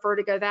you prefer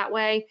to go that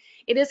way.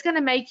 It is going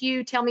to make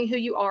you tell me who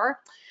you are.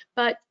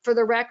 But for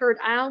the record,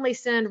 I only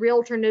send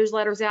realtor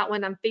newsletters out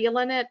when I'm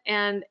feeling it.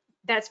 And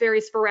that's very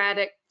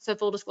sporadic. So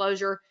full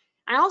disclosure.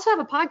 I also have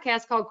a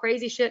podcast called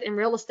Crazy Shit in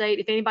Real Estate.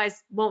 If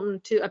anybody's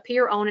wanting to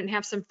appear on it and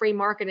have some free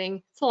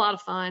marketing, it's a lot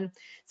of fun.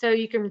 So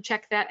you can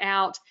check that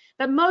out.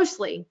 But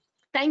mostly,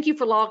 thank you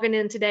for logging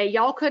in today.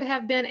 Y'all could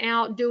have been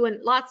out doing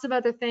lots of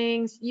other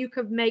things. You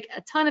could make a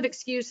ton of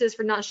excuses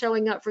for not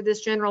showing up for this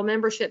general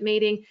membership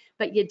meeting,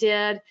 but you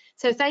did.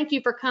 So thank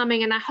you for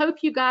coming. And I hope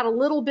you got a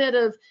little bit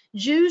of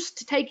juice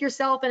to take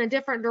yourself in a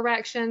different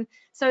direction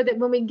so that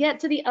when we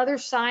get to the other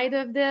side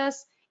of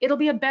this, it'll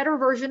be a better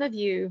version of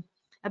you,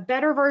 a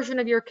better version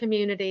of your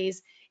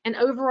communities, and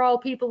overall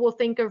people will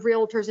think of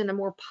realtors in a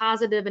more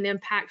positive and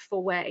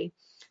impactful way.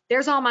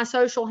 There's all my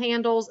social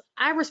handles.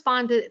 I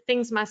respond to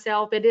things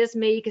myself. It is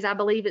me because I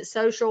believe it's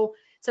social.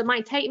 So it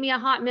might take me a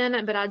hot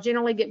minute, but I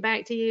generally get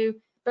back to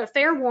you. But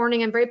fair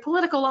warning, I'm very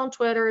political on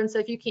Twitter. And so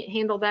if you can't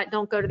handle that,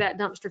 don't go to that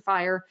dumpster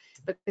fire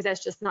because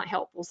that's just not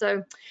helpful.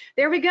 So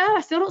there we go. I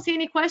still don't see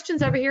any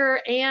questions over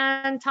here.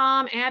 Ann,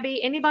 Tom,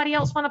 Abby, anybody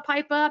else want to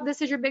pipe up?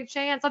 This is your big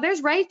chance. Oh,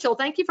 there's Rachel.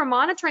 Thank you for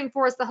monitoring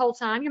for us the whole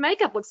time. Your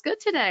makeup looks good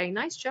today.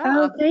 Nice job.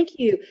 Oh, thank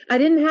you. I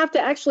didn't have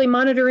to actually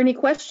monitor any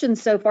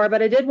questions so far,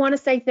 but I did want to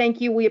say thank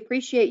you. We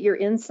appreciate your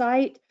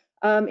insight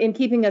in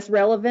keeping us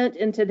relevant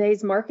in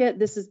today's market.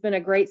 This has been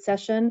a great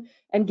session.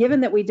 And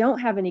given that we don't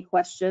have any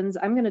questions,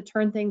 I'm going to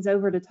turn things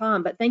over to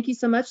Tom. But thank you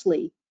so much,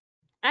 Leigh.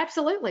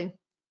 Absolutely.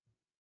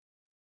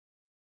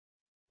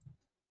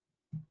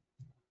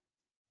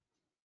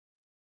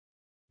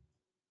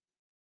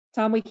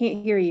 Tom, we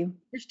can't hear you.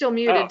 You're still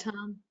muted,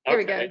 Tom. There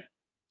we go.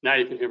 Now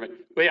you can hear me.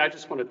 Leigh, I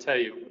just want to tell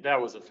you,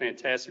 that was a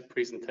fantastic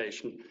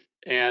presentation.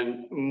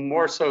 And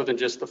more so than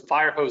just the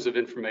fire hose of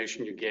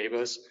information you gave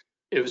us,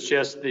 it was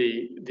just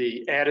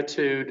the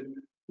attitude,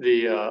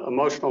 the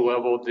emotional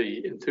level,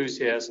 the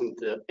enthusiasm,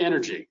 the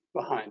energy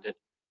behind it.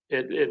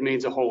 It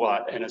means a whole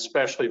lot. And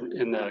especially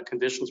in the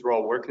conditions we're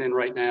all working in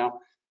right now,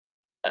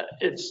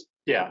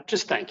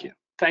 just thank you.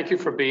 Thank you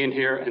for being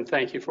here and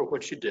thank you for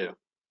what you do.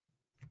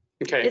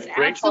 Okay, it's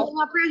Rachel? Absolutely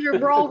my pleasure.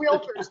 We're all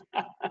realtors.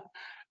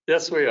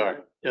 Yes, we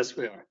are. Yes,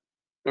 we are.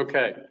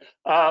 Okay.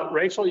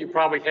 Rachel, you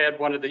probably had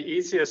one of the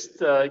easiest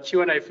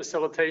Q&A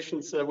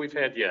facilitations we've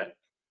had yet.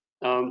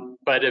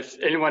 But if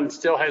anyone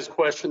still has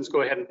questions,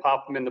 go ahead and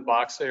pop them in the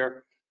box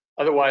there.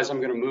 Otherwise, I'm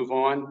going to move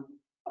on.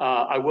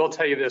 I will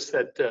tell you this,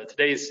 that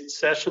today's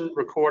session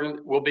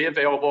recording will be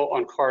available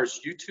on CAAR's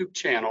YouTube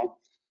channel.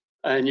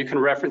 And you can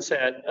reference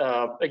that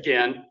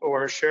again,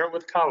 or share it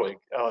with a colleague.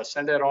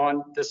 Send that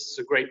on. This is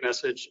a great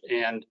message.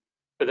 And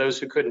for those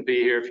who couldn't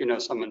be here, if you know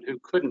someone who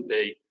couldn't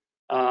be,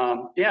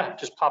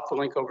 just pop the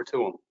link over to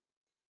them.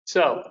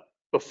 So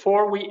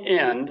before we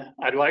end,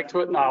 I'd like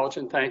to acknowledge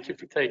and thank you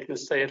for taking the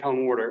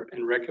stay-at-home order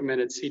and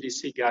recommended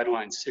CDC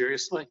guidelines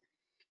seriously.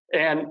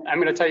 And I'm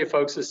going to tell you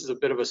folks, this is a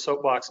bit of a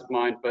soapbox of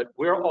mine, but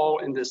we're all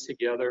in this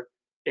together.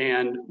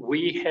 And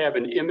we have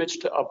an image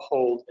to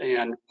uphold,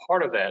 and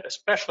part of that,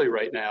 especially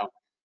right now,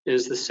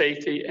 is the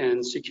safety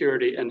and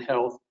security and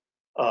health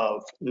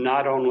of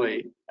not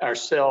only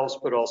ourselves,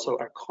 but also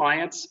our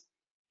clients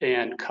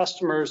and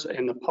customers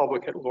and the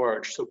public at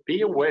large. So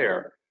be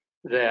aware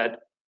that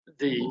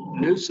the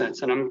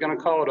nuisance, and I'm going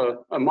to call it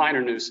a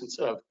minor nuisance,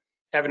 of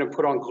having to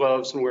put on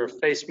gloves and wear a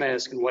face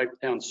mask and wipe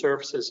down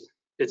surfaces,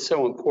 it's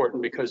so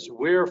important because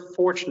we're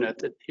fortunate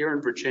that here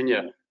in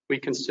Virginia, we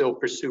can still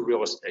pursue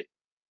real estate.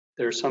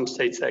 There are some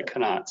states that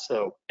cannot.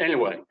 So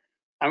anyway,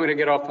 I'm going to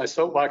get off my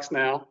soapbox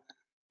now.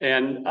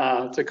 And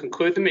to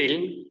conclude the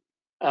meeting,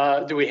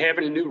 do we have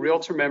any new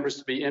Realtor members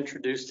to be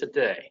introduced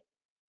today?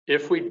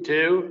 If we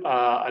do,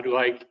 I'd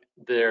like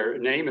their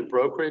name and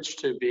brokerage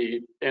to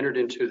be entered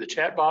into the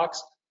chat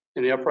box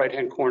in the upper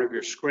right-hand corner of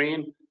your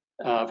screen.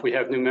 If we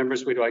have new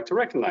members, we'd like to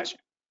recognize you.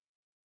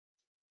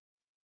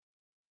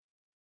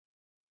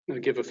 I'll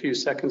give a few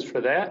seconds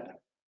for that.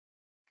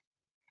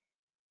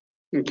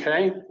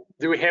 Okay,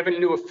 do we have any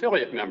new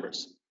affiliate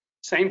members?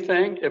 Same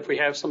thing, if we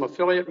have some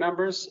affiliate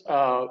members,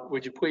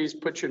 would you please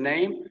put your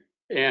name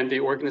and the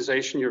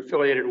organization you're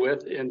affiliated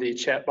with in the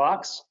chat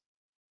box?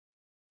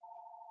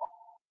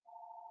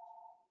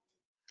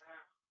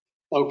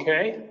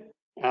 Okay,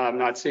 I'm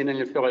not seeing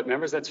any affiliate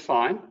members, that's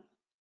fine.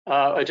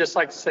 I'd just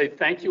like to say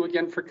thank you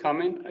again for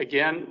coming.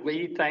 Again,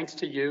 Leigh, thanks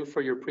to you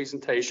for your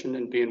presentation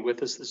and being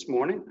with us this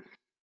morning.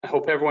 I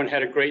hope everyone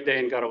had a great day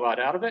and got a lot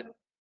out of it.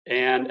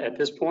 And at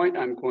this point,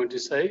 I'm going to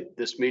say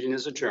this meeting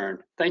is adjourned.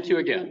 Thank you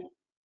again.